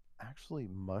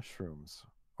mushrooms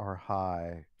are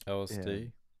high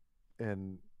LSD.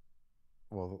 in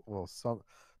well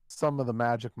some of the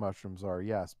magic mushrooms are,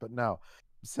 yes, but no,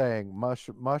 I'm saying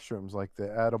mushrooms like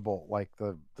the edible, like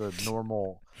the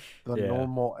normal Yeah.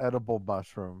 normal edible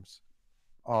mushrooms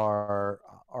are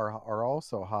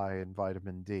also high in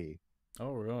vitamin D.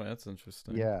 Oh, really? That's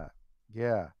interesting. Yeah.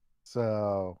 Yeah.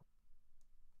 So,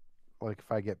 like,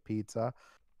 if I get pizza,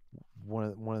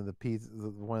 one of the pizza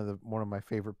one of my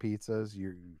favorite pizzas,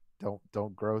 you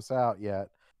don't gross out yet.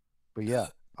 But yeah,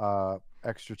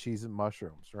 extra cheese and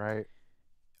mushrooms, right?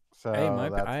 So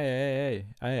Hey,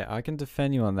 I can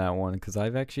defend you on that one because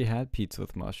I've actually had pizza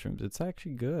with mushrooms. It's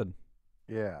actually good.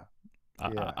 yeah.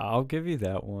 Yeah. I'll give you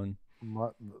that one.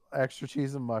 Extra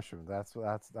cheese and mushroom. That's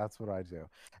what I do.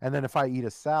 And then if I eat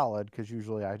a salad, because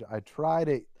usually I try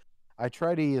to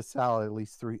eat a salad at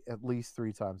least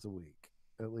three times a week.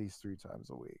 At least 3 times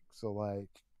a week. So,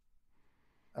 like,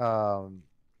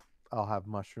 I'll have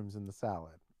mushrooms in the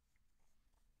salad.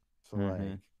 So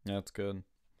like, That's good.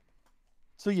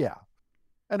 so yeah.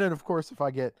 And then of course if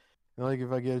I get a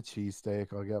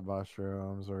cheesesteak, I'll get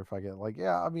mushrooms. Or if I get, like,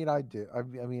 yeah, I mean I do.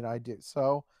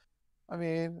 So I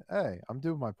mean, hey, I'm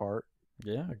doing my part.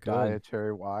 Yeah, good.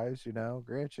 Dietary wise,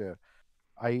 grant you,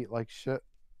 I eat like shit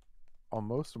on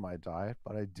most of my diet,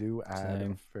 but I do add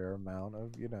Same. a fair amount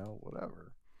of,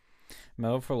 whatever.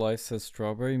 Metal for Life says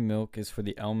strawberry milk is for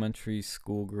the elementary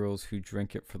school girls who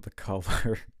drink it for the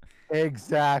color.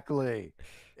 Exactly.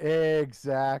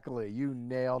 You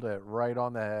nailed it right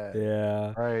on the head.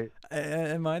 Yeah. Right.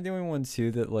 Am I the only one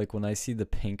too that, like, when I see the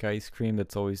pink ice cream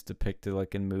that's always depicted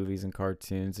like in movies and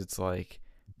cartoons, it's like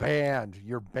Banned.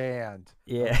 You're banned.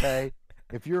 Yeah. Okay.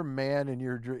 If you're a man and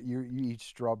you eat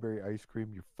strawberry ice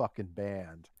cream, you're fucking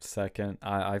banned. Second,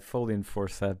 I fully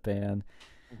enforce that ban.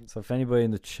 So if anybody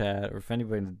in the chat or if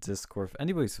anybody in the Discord, if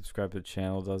anybody subscribed to the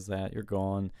channel does that, you're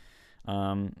gone.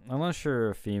 Unless you're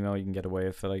a female, you can get away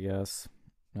with it, I guess.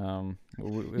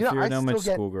 If You know, you're I an still Omich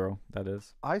get schoolgirl, that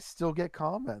is. I still get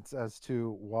comments as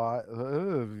to why,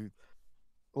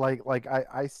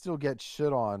 I still get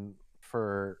shit on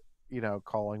for,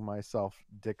 calling myself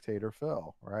Dictator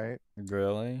Phil, right?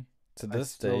 Really? To I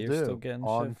this day, still you're still do getting shit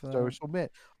on for that?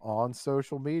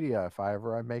 social media. If I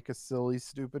make a silly,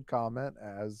 stupid comment,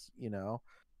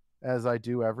 as I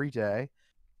do every day,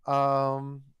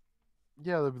 um,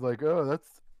 yeah, they'll be like, "Oh,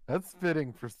 that's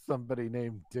fitting for somebody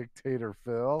named Dictator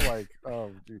Phil." Like,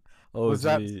 oh, dude, Oh, was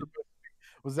that gee.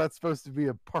 was that supposed to be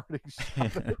a parting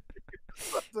shot at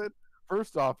something?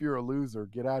 First off, you're a loser.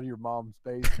 Get out of your mom's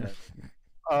basement.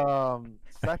 Um,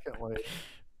 secondly,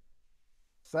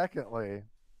 secondly,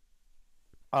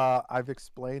 I've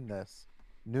explained this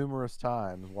numerous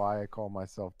times why I call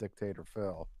myself Dictator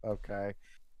Phil. Okay,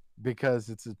 because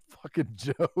it's a fucking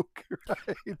joke,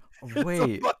 right? It's a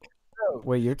Wait, fucking joke.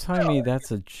 wait, you're telling No, me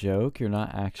that's a joke? You're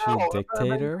not actually a no, I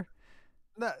mean, dictator?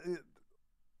 no,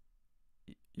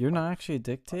 You're not actually a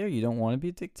dictator? You don't want to be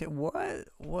a dictator? What?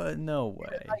 What? No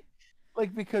way.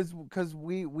 like because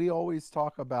we always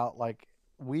talk about like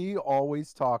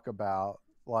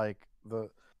the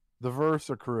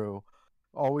Versa crew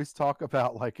always talk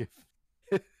about like if,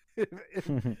 if,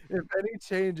 if any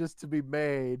changes to be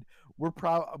made, we're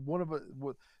probably one of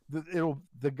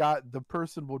the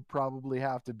person would probably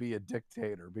have to be a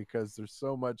dictator because there's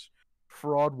so much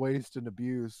fraud, waste, and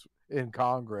abuse in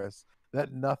Congress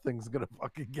that nothing's gonna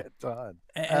fucking get done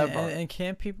ever. And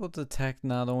can't people detect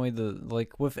not only the,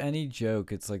 like, with any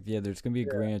joke, it's like, yeah, there's gonna be a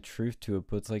Yeah, grain of truth to it,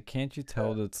 but it's like, can't you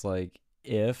tell that it's like,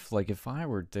 if I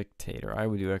were dictator, I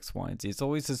would do X, Y, and Z. It's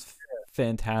always this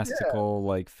yeah, fantastical,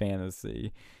 like,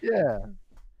 fantasy. yeah.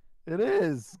 It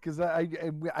is because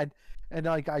and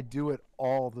like I do it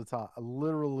all the time,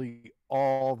 literally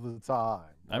all the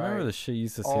time, I remember right? the shit you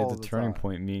used to say at All the the Turning time,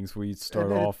 Point meetings where you'd and start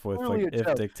then it's off with, clearly like, a if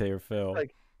joke. dictator fail.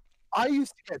 Like I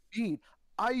used to get beat.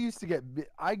 I used to get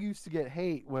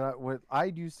hate I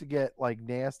used to get like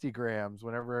nasty grams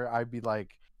whenever I'd be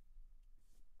like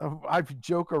I'd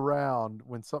joke around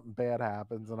when something bad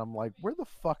happens, and I'm like, where the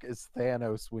fuck is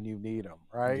Thanos when you need him,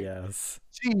 right? Yes.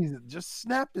 Jeez, just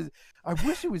snap his. I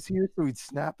wish he was here so he'd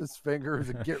snap his fingers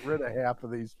and get rid of half of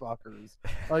these fuckers.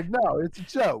 Like, no, it's a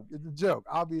joke. It's a joke.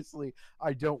 Obviously,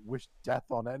 I don't wish death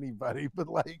on anybody, but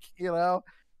like,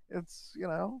 it's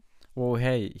Well,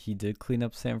 hey, he did clean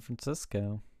up San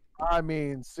Francisco. I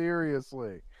mean,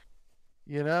 seriously,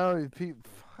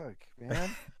 fuck,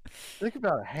 man. Think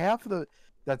about it.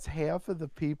 That's half of the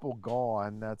people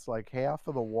gone. That's like half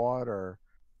of the water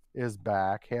is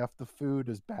back, half the food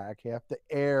is back, half the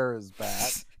air is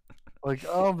back. Like,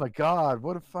 oh my God,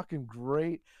 what a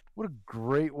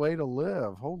great way to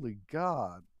live. Holy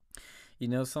God.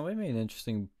 Somebody made an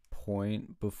interesting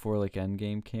point before, like,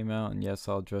 Endgame came out, and yes,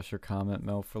 I'll address your comment,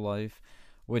 Mel for life,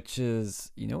 which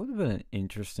is, what would have been an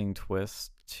interesting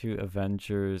twist to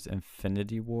Avengers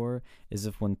Infinity War is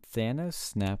if when Thanos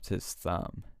snapped his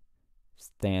thumb,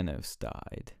 Thanos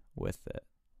died with it.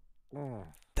 Mm,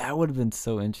 That would have been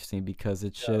so interesting because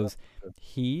it yeah, shows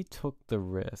he took the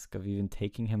risk of even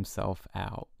taking himself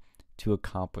out to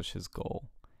accomplish his goal.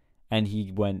 And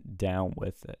he went down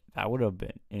with it. That would have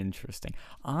been interesting.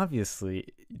 Obviously,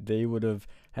 they would have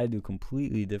had to do a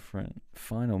completely different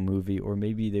final movie, or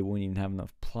maybe they wouldn't even have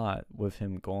enough plot with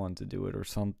him gone to do it or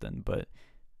something, but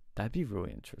that'd be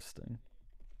really interesting.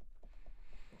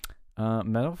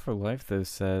 Metal for Life, though,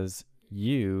 says,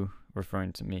 you,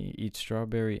 referring to me, eat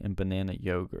strawberry and banana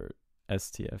yogurt.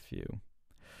 STFU.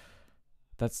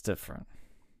 That's different.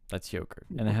 That's yogurt,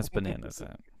 and it has bananas in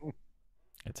it.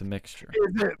 It's a mixture.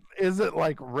 Is it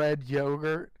like red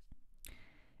yogurt?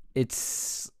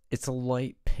 It's a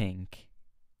light pink.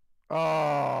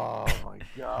 Oh my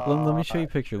God. Let me show you a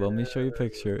picture. Let me show you a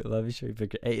picture.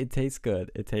 Hey, it tastes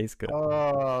good. It tastes good.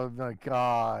 Oh my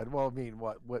God. Well, I mean,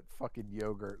 what fucking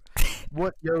yogurt?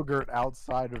 What yogurt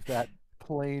outside of that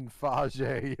plain Fage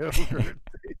yogurt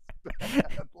tastes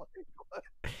bad?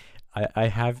 I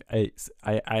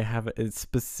have it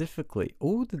specifically.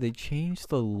 Oh, did they change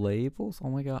the labels? Oh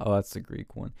my God. Oh, that's the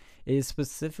Greek one. It is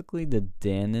specifically the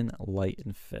Dannon Light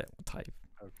and Fit type.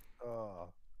 Oh,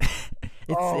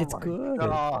 It's my good.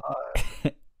 God.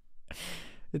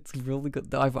 It's really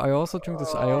good. I also drink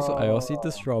this. I also eat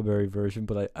the strawberry version,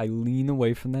 but I lean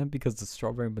away from that because the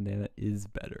strawberry and banana is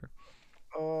better.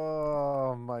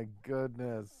 Oh my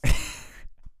goodness.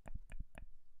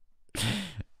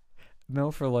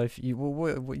 Mel for life.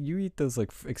 What you eat those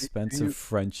like expensive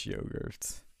French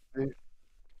yogurts?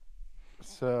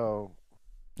 So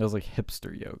Those like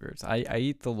hipster yogurts. I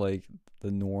eat the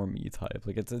normie type.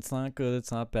 Like it's not good.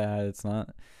 It's not bad. It's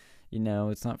not. You know,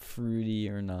 it's not fruity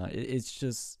or not. It's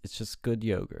just good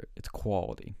yogurt. It's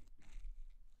quality.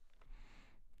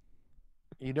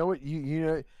 You know what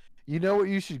you know what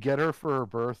you should get her for her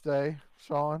birthday,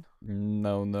 Sean?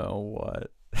 No,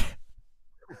 what?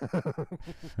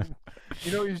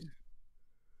 You know what you should,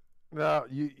 no,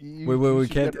 you Wait, we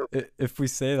should get can't. If we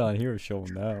say it on here, she'll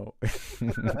know.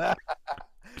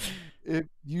 her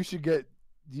you should get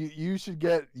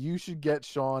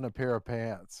Sean a pair of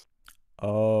pants.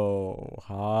 Oh,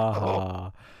 ha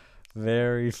ha.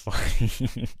 Very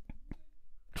funny.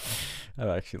 I'm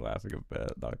actually laughing a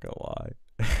bit, not gonna lie.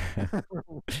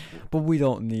 But we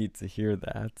don't need to hear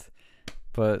that.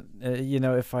 But you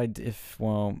know,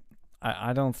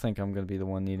 I don't think I'm gonna be the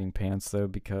one needing pants though,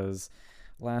 because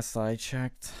last I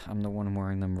checked, I'm the one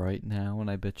wearing them right now,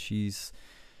 and I bet she's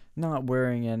not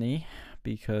wearing any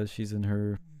because she's in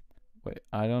her. Wait,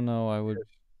 I don't know.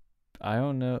 I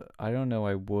don't know.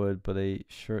 I would, but a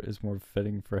shirt is more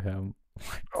fitting for him.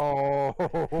 Oh,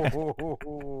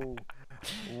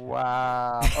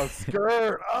 wow. A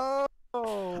skirt. Oh,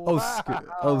 wow.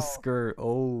 Skirt.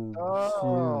 Oh,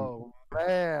 Oh,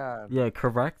 man. shoot. Yeah,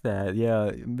 correct that.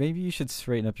 Yeah, maybe you should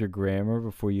straighten up your grammar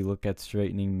before you look at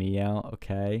straightening me out,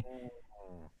 okay?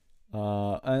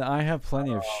 And I have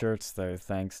plenty of shirts though,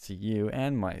 thanks to you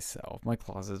and myself. My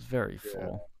closet is very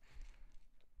full.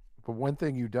 But one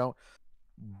thing you don't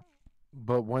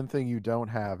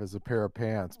have is a pair of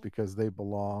pants, because they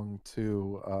belong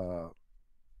to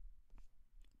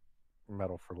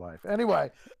Metal for Life. Anyway,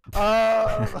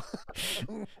 I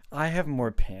have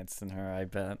more pants than her, I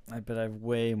bet. I have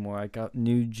way more. I got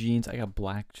new jeans. I got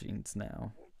black jeans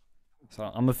now.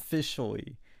 So I'm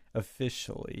officially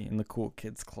in the cool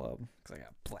kids club because I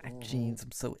got black jeans.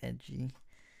 I'm so edgy.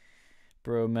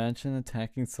 Bro, imagine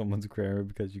attacking someone's grammar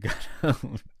because you got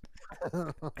them.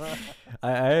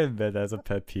 I admit that's a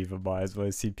pet peeve of mine when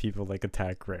I see people like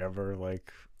attack grammar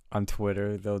like on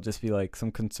Twitter. They'll just be like,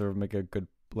 some conservative make a good,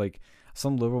 like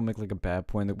some liberal make like a bad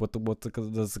point. Like, what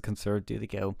does the conservative do? They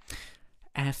go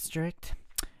asterisk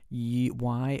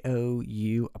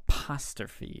YOU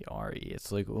apostrophe RE.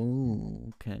 It's like,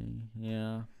 oh, okay,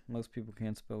 yeah. Most people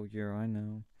can't spell year, I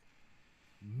know.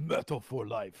 Metal for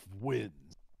Life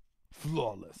wins.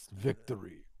 Flawless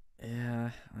victory. Yeah,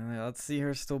 let's see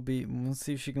her still beat. Let's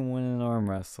see if she can win an arm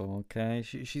wrestle. Okay,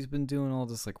 she's been doing all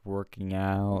this like working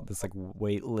out, this like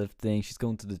weightlifting. She's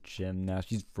going to the gym now.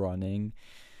 She's running.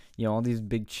 You know, all these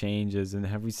big changes. And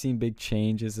have we seen big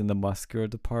changes in the muscular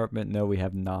department? No, we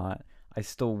have not. I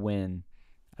still win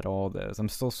at all those. I'm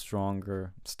still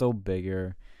stronger, still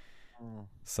bigger.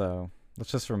 So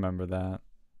let's just remember that.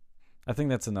 I think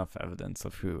that's enough evidence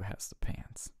of who has the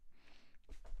pants.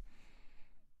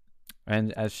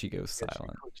 And as she goes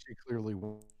silent. She clearly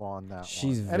won that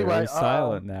She's one. very Anyway,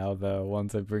 silent now, though,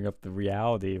 once I bring up the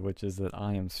reality, which is that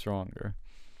I am stronger.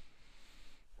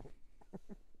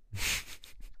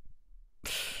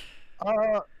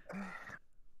 By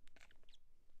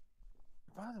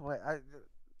the way,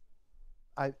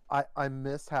 I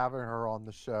miss having her on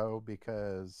the show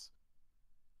because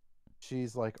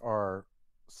she's like our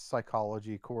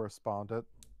psychology correspondent.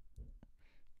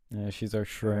 Yeah, she's our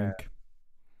shrink.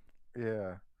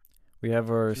 Yeah. We have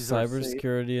our She's our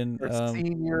cybersecurity and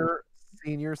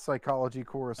senior psychology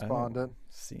correspondent.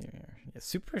 Senior. Yeah,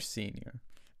 super senior.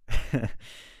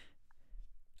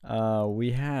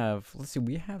 We have, let's see,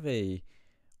 we have a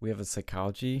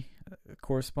psychology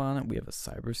correspondent, we have a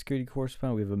cybersecurity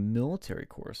correspondent, we have a military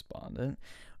correspondent,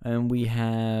 and we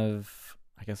have,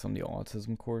 I guess I'm the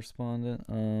autism correspondent.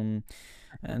 And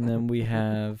then we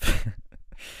have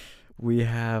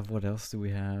what else do we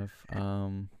have?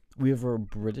 We have our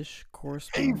British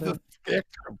correspondent. He's the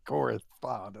spectrum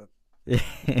correspondent.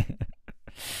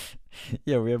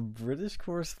 Yeah, we have British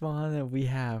correspondent. We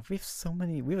have so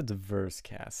many. We have a diverse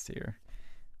cast here.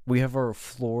 We have our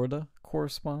Florida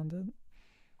correspondent.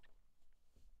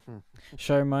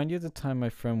 Should I remind you of the time my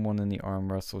friend won in the arm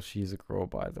wrestle? She's a girl,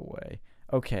 by the way.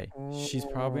 Okay, she's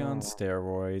probably on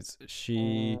steroids.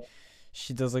 She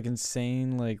does like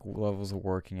insane like levels of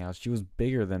working out. She was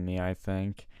bigger than me, I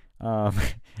think.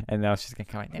 And now she's gonna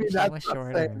come. That's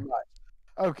shorter.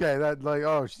 Okay, that like,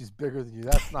 oh, she's bigger than you.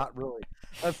 That's not really.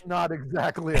 That's not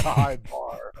exactly a high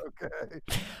bar. Okay.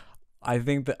 I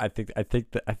think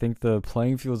the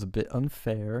playing field is a bit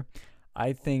unfair.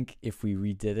 I think if we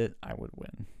redid it, I would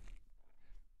win.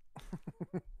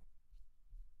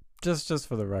 just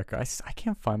for the record, I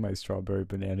can't find my strawberry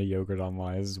banana yogurt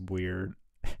online. This is weird.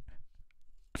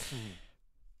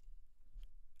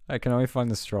 I can only find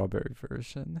the strawberry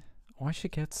version. Oh, I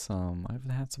should get some. I haven't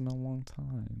had some in a long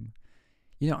time.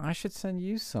 You know, I should send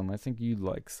you some. I think you'd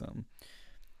like some.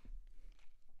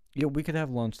 Yeah, we could have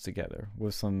lunch together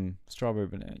with some strawberry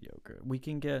banana yogurt. We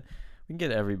can get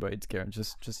everybody together and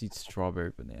just eat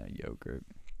strawberry banana yogurt.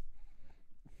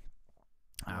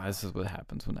 Ah, this is what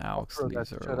happens when I'll Alex throw that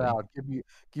leaves shit early. out.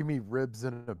 Give me ribs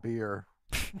and a beer.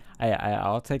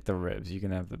 I'll take the ribs. You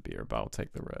can have the beer, but I'll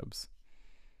take the ribs.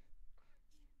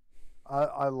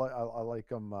 I like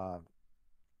them.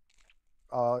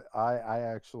 I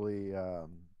actually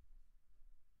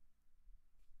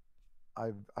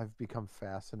I've become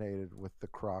fascinated with the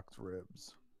Crocs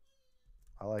ribs.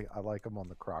 I like them on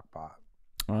the crock pot.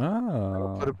 I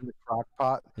don't put them Oh, in the crock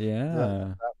pot.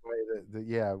 yeah. That way,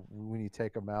 yeah, when you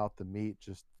take them out, the meat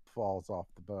just falls off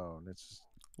the bone. It's just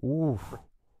Ooh,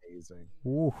 amazing.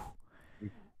 ooh. You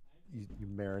you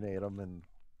marinate them in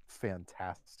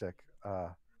fantastic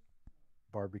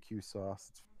barbecue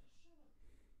sauce.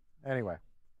 Anyway,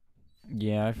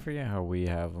 Yeah, I forget how we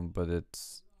have them, but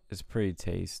it's pretty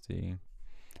tasty.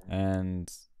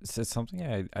 And it's something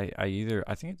I either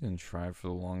I think I didn't try for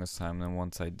the longest time. And then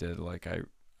once I did, like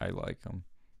I like them.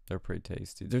 They're pretty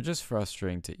tasty. They're just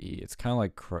frustrating to eat. It's kind of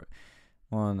like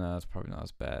well, no, it's probably not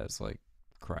as bad as like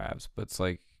crabs, but it's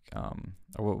like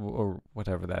or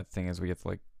whatever that thing is. We have to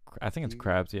like I think it's you,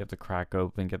 crabs. You have to crack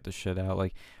open, get the shit out.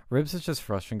 Like ribs is just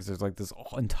frustrating because there's like this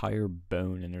entire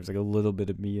bone and there's like a little bit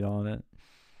of meat on it.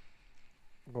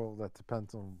 well, that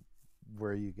depends on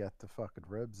where you get the fucking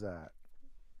ribs at.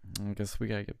 I guess we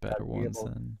gotta get better Be ones able,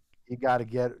 then. you got to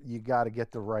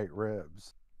get the right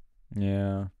ribs.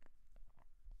 Yeah.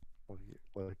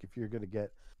 Like if you're gonna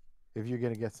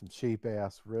get some cheap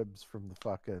ass ribs from the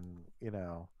fucking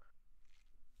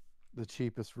the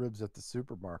cheapest ribs at the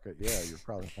supermarket, yeah, you're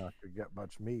probably not gonna get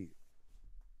much meat.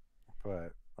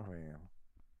 But I mean,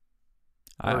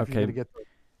 or if you're Okay. gonna get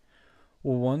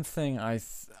Well, one thing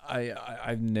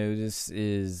I've noticed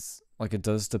is like it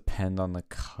does depend on the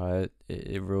cut.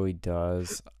 It really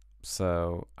does.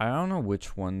 So I don't know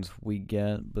which ones we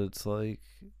get, but it's like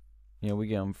we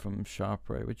get them from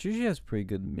ShopRite, which usually has pretty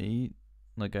good meat.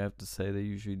 Like I have to say, they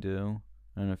usually do.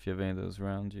 I don't know if you have any of those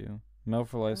around you. Mel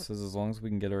for Life says as long as we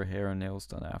can get our hair and nails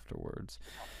done afterwards.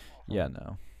 Yeah,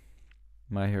 no,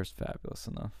 my hair's fabulous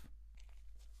enough.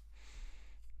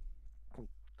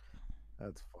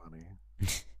 that's funny.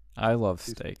 I love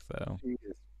She's steak though. she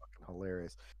is fucking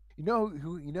hilarious. You know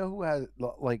who has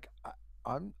like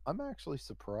I'm actually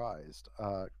surprised.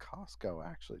 Costco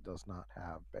actually does not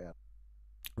have bad.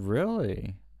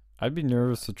 Really? I'd be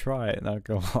nervous to try it, not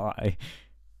gonna lie.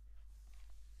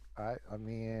 I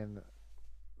mean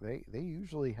they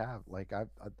usually have like I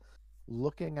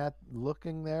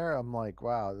looking there, I'm like,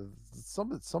 wow,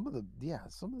 some of the yeah,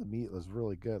 some of the meat was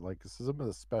really good. Like some of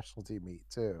the specialty meat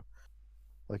too.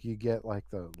 Like you get like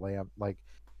the lamb, like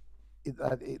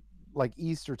it like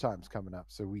Easter time's coming up,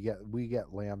 so we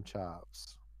get lamb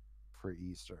chops for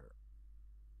Easter.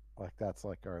 Like that's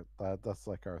like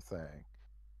our thing.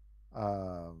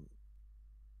 Um,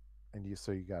 and you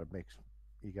got to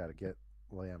you got to get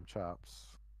lamb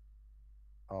chops.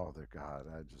 Oh, they're God.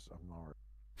 I'm already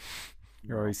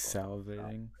You're always mouth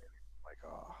watering. salivating. Like,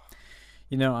 oh,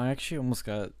 I actually almost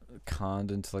got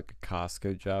conned into like a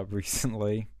Costco job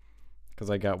recently because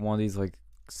I got one of these like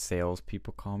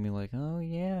salespeople call me like, "Oh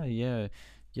yeah, yeah,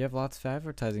 you have lots of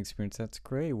advertising experience. That's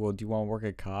great. Well, do you want to work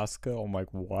at Costco?" I'm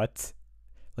like, "What?"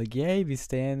 Like, yeah, you'd be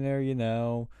standing there,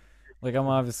 Like I'm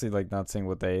obviously like not saying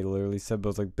what they literally said, but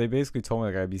it's like they basically told me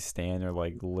like I'd be standing there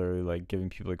like literally like giving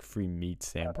people like free meat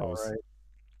all samples. right.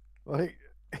 Like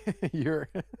you're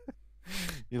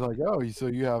you're like, oh, so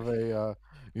you have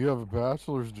a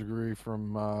bachelor's degree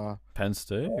from Penn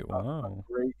State. a Wow.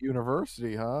 great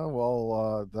university, huh?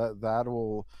 Well, that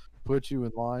will put you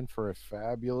in line for a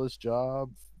fabulous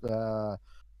job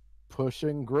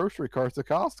pushing grocery carts at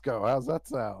Costco. How's that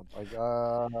sound? Like,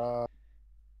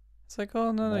 It's like,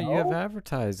 oh no, no, you have no.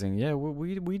 advertising. Yeah,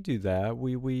 we do that.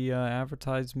 We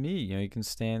advertise meat. You can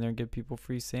stand there and give people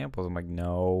free samples. I'm like,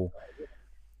 no.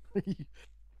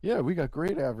 Yeah, we got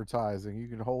great advertising. You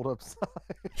can hold up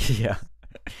Yeah,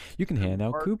 you can signs. hand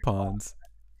out coupons.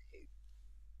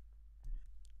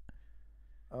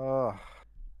 Oh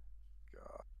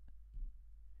God.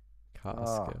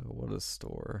 Costco, what a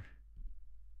store.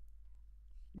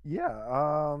 Yeah.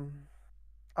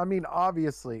 I mean,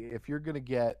 obviously, if you're gonna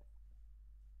get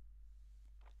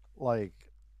like,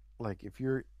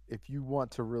 if you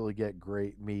want to really get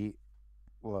great meat,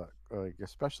 look, like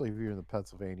especially if you're in the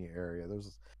Pennsylvania area,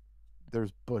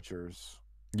 there's butchers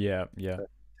Yeah, yeah.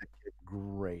 that give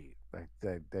great, like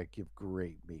that give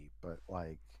great meat, but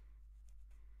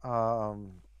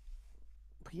um,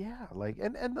 but yeah, like,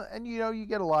 and you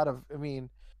get a lot of, I mean,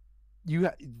 you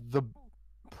the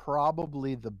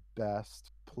probably the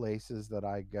best places that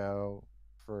I go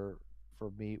for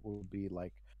meat will be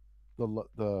like the lo-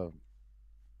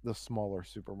 the smaller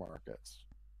supermarkets,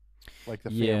 like the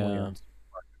family Yeah. owned,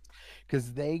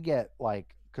 because they get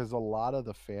like, because a lot of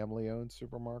the family owned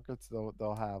supermarkets,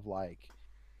 they'll have like,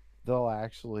 they'll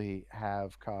actually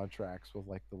have contracts with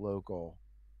like the local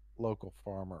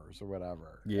farmers or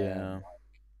whatever. And Yeah.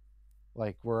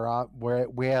 like where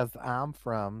I'm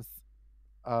from,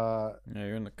 uh Yeah,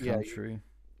 you're in the yeah, country.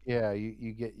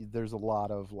 you get, there's a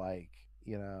lot of like,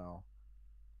 you know,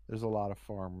 there's a lot of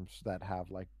farms that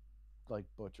have like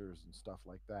butchers and stuff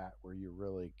like that, where you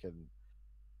really can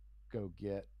go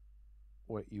get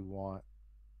what you want.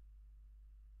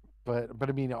 But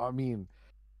in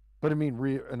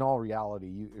all reality,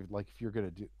 you like, if you're gonna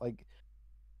do like,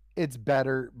 it's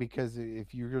better, because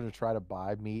if you're gonna try to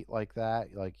buy meat like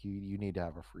that, like you need to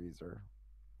have a freezer.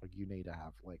 Like you need to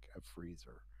have like a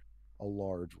freezer, a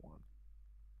large one.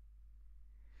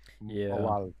 A Yeah.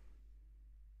 lot of,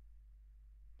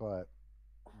 but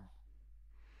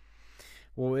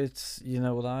Well, it's you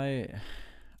know what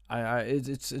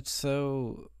it's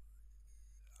so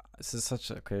this is such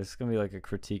a okay. It's gonna be like a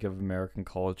critique of American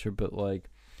culture, but like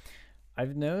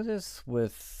I've noticed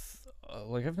with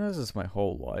like I've noticed this my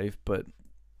whole life, but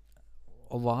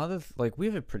a lot of like we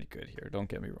have it pretty good here. Don't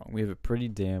get me wrong, we have it pretty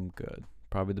damn good.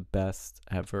 Probably the best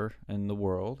ever in the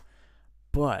world.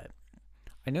 But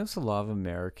I notice a lot of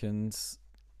Americans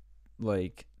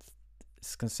like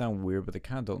it's gonna sound weird, but they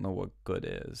kind of don't know what good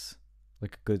is.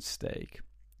 Like a good steak,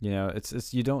 you know,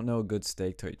 it's you don't know a good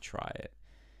steak till you try it.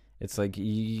 It's like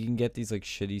you can get these like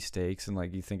shitty steaks and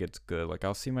like you think it's good. Like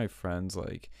I'll see my friends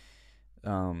like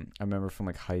I remember from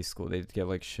like high school they'd get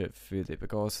like shit food. They'd be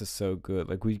like, "Oh, this is so good."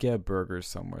 Like we'd get a burger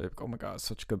somewhere. They'd be like, "Oh my god, it's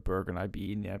such a good burger," and I'd be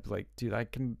eating it. I'd be like, "Dude, I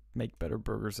can make better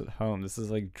burgers at home. This is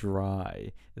like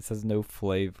dry. This has no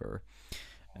flavor."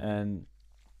 And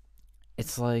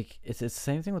it's like it's the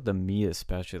same thing with the meat,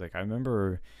 especially. Like I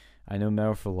know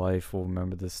Metal for Life will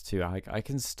remember this too. I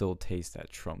can still taste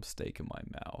that Trump steak in my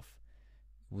mouth.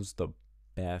 It was the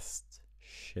best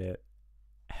shit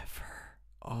ever.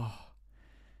 Oh,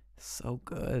 so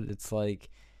good. It's like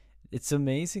it's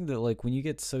amazing that like when you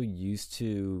get so used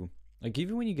to like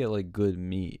even when you get like good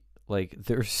meat, like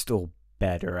there's still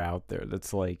better out there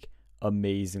that's like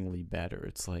amazingly better.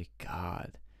 It's like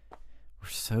God, we're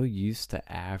so used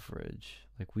to average.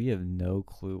 Like we have no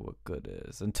clue what good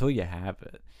is until you have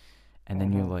it. And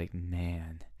then you're like,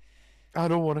 man, I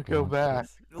don't want to I go want back.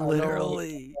 this. I don't want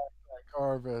Literally. that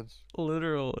garbage.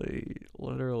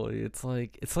 Literally. It's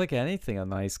like anything, a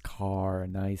nice car, a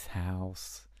nice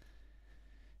house.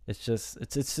 It's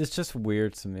just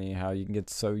weird to me how you can get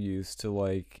so used to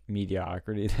like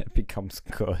mediocrity that it becomes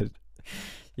good.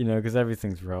 You know, because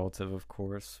everything's relative, of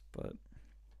course, but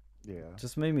Yeah.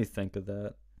 just made me think of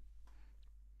that.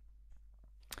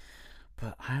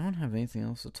 But I don't have anything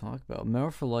else to talk about. Metal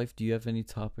for Life, do you have any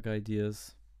topic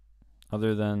ideas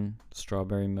other than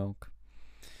strawberry milk?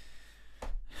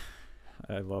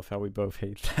 I love how we both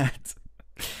hate that.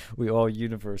 We all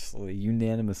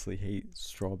unanimously hate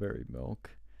strawberry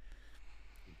milk.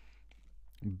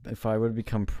 If I were to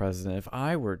become president, if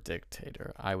I were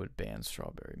dictator, I would ban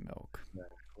strawberry milk.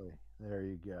 Exactly. There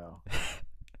you go.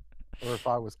 Or if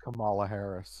I was Kamala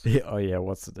Harris. Yeah, oh yeah,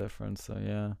 what's the difference? So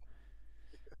yeah.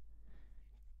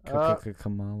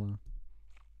 Kamala.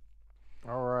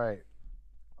 All right.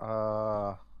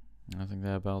 I think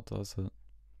that about does it.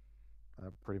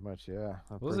 Pretty much, yeah.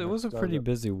 It was a pretty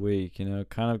busy week, you know.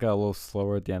 Kind of got a little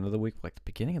slower at the end of the week. Like the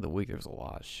beginning of the week, there was a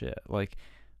lot of shit. Like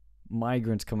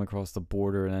migrants coming across the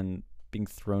border and then being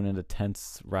thrown into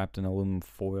tents wrapped in aluminum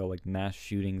foil. Like mass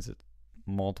shootings at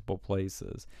multiple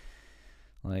places.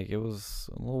 Like it was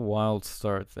a little wild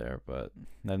start there, but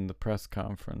then the press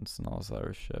conference and all this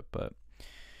other shit. But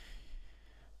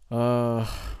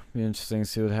be interesting to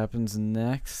see what happens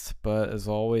next. But as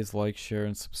always, like, share,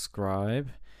 and subscribe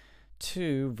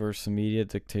to Versa Media,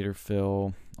 Dictator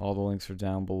Phil. All the links are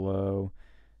down below.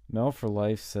 Mel for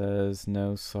Life says,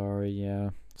 no, sorry, yeah.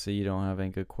 So you don't have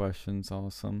any good questions.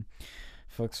 Awesome.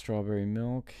 Fuck strawberry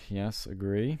milk. Yes,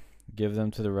 agree. Give them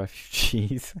to the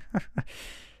refugees.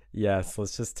 Yes,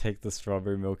 let's just take the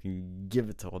strawberry milk and give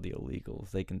it to all the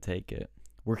illegals. They can take it.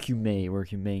 We're humane. We're a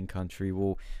humane country.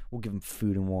 We'll give them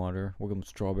food and water. We'll give them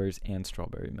strawberries and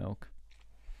strawberry milk.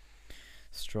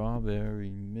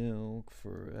 Strawberry milk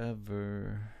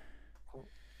forever.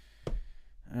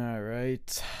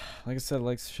 Alright. Like I said,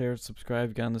 like, share,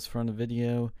 subscribe, get on this front of the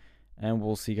video, and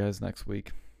we'll see you guys next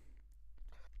week.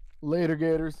 Later,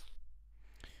 Gators.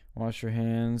 Wash your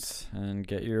hands and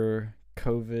get your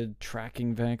COVID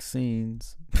tracking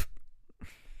vaccines.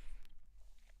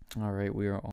 Alright, we are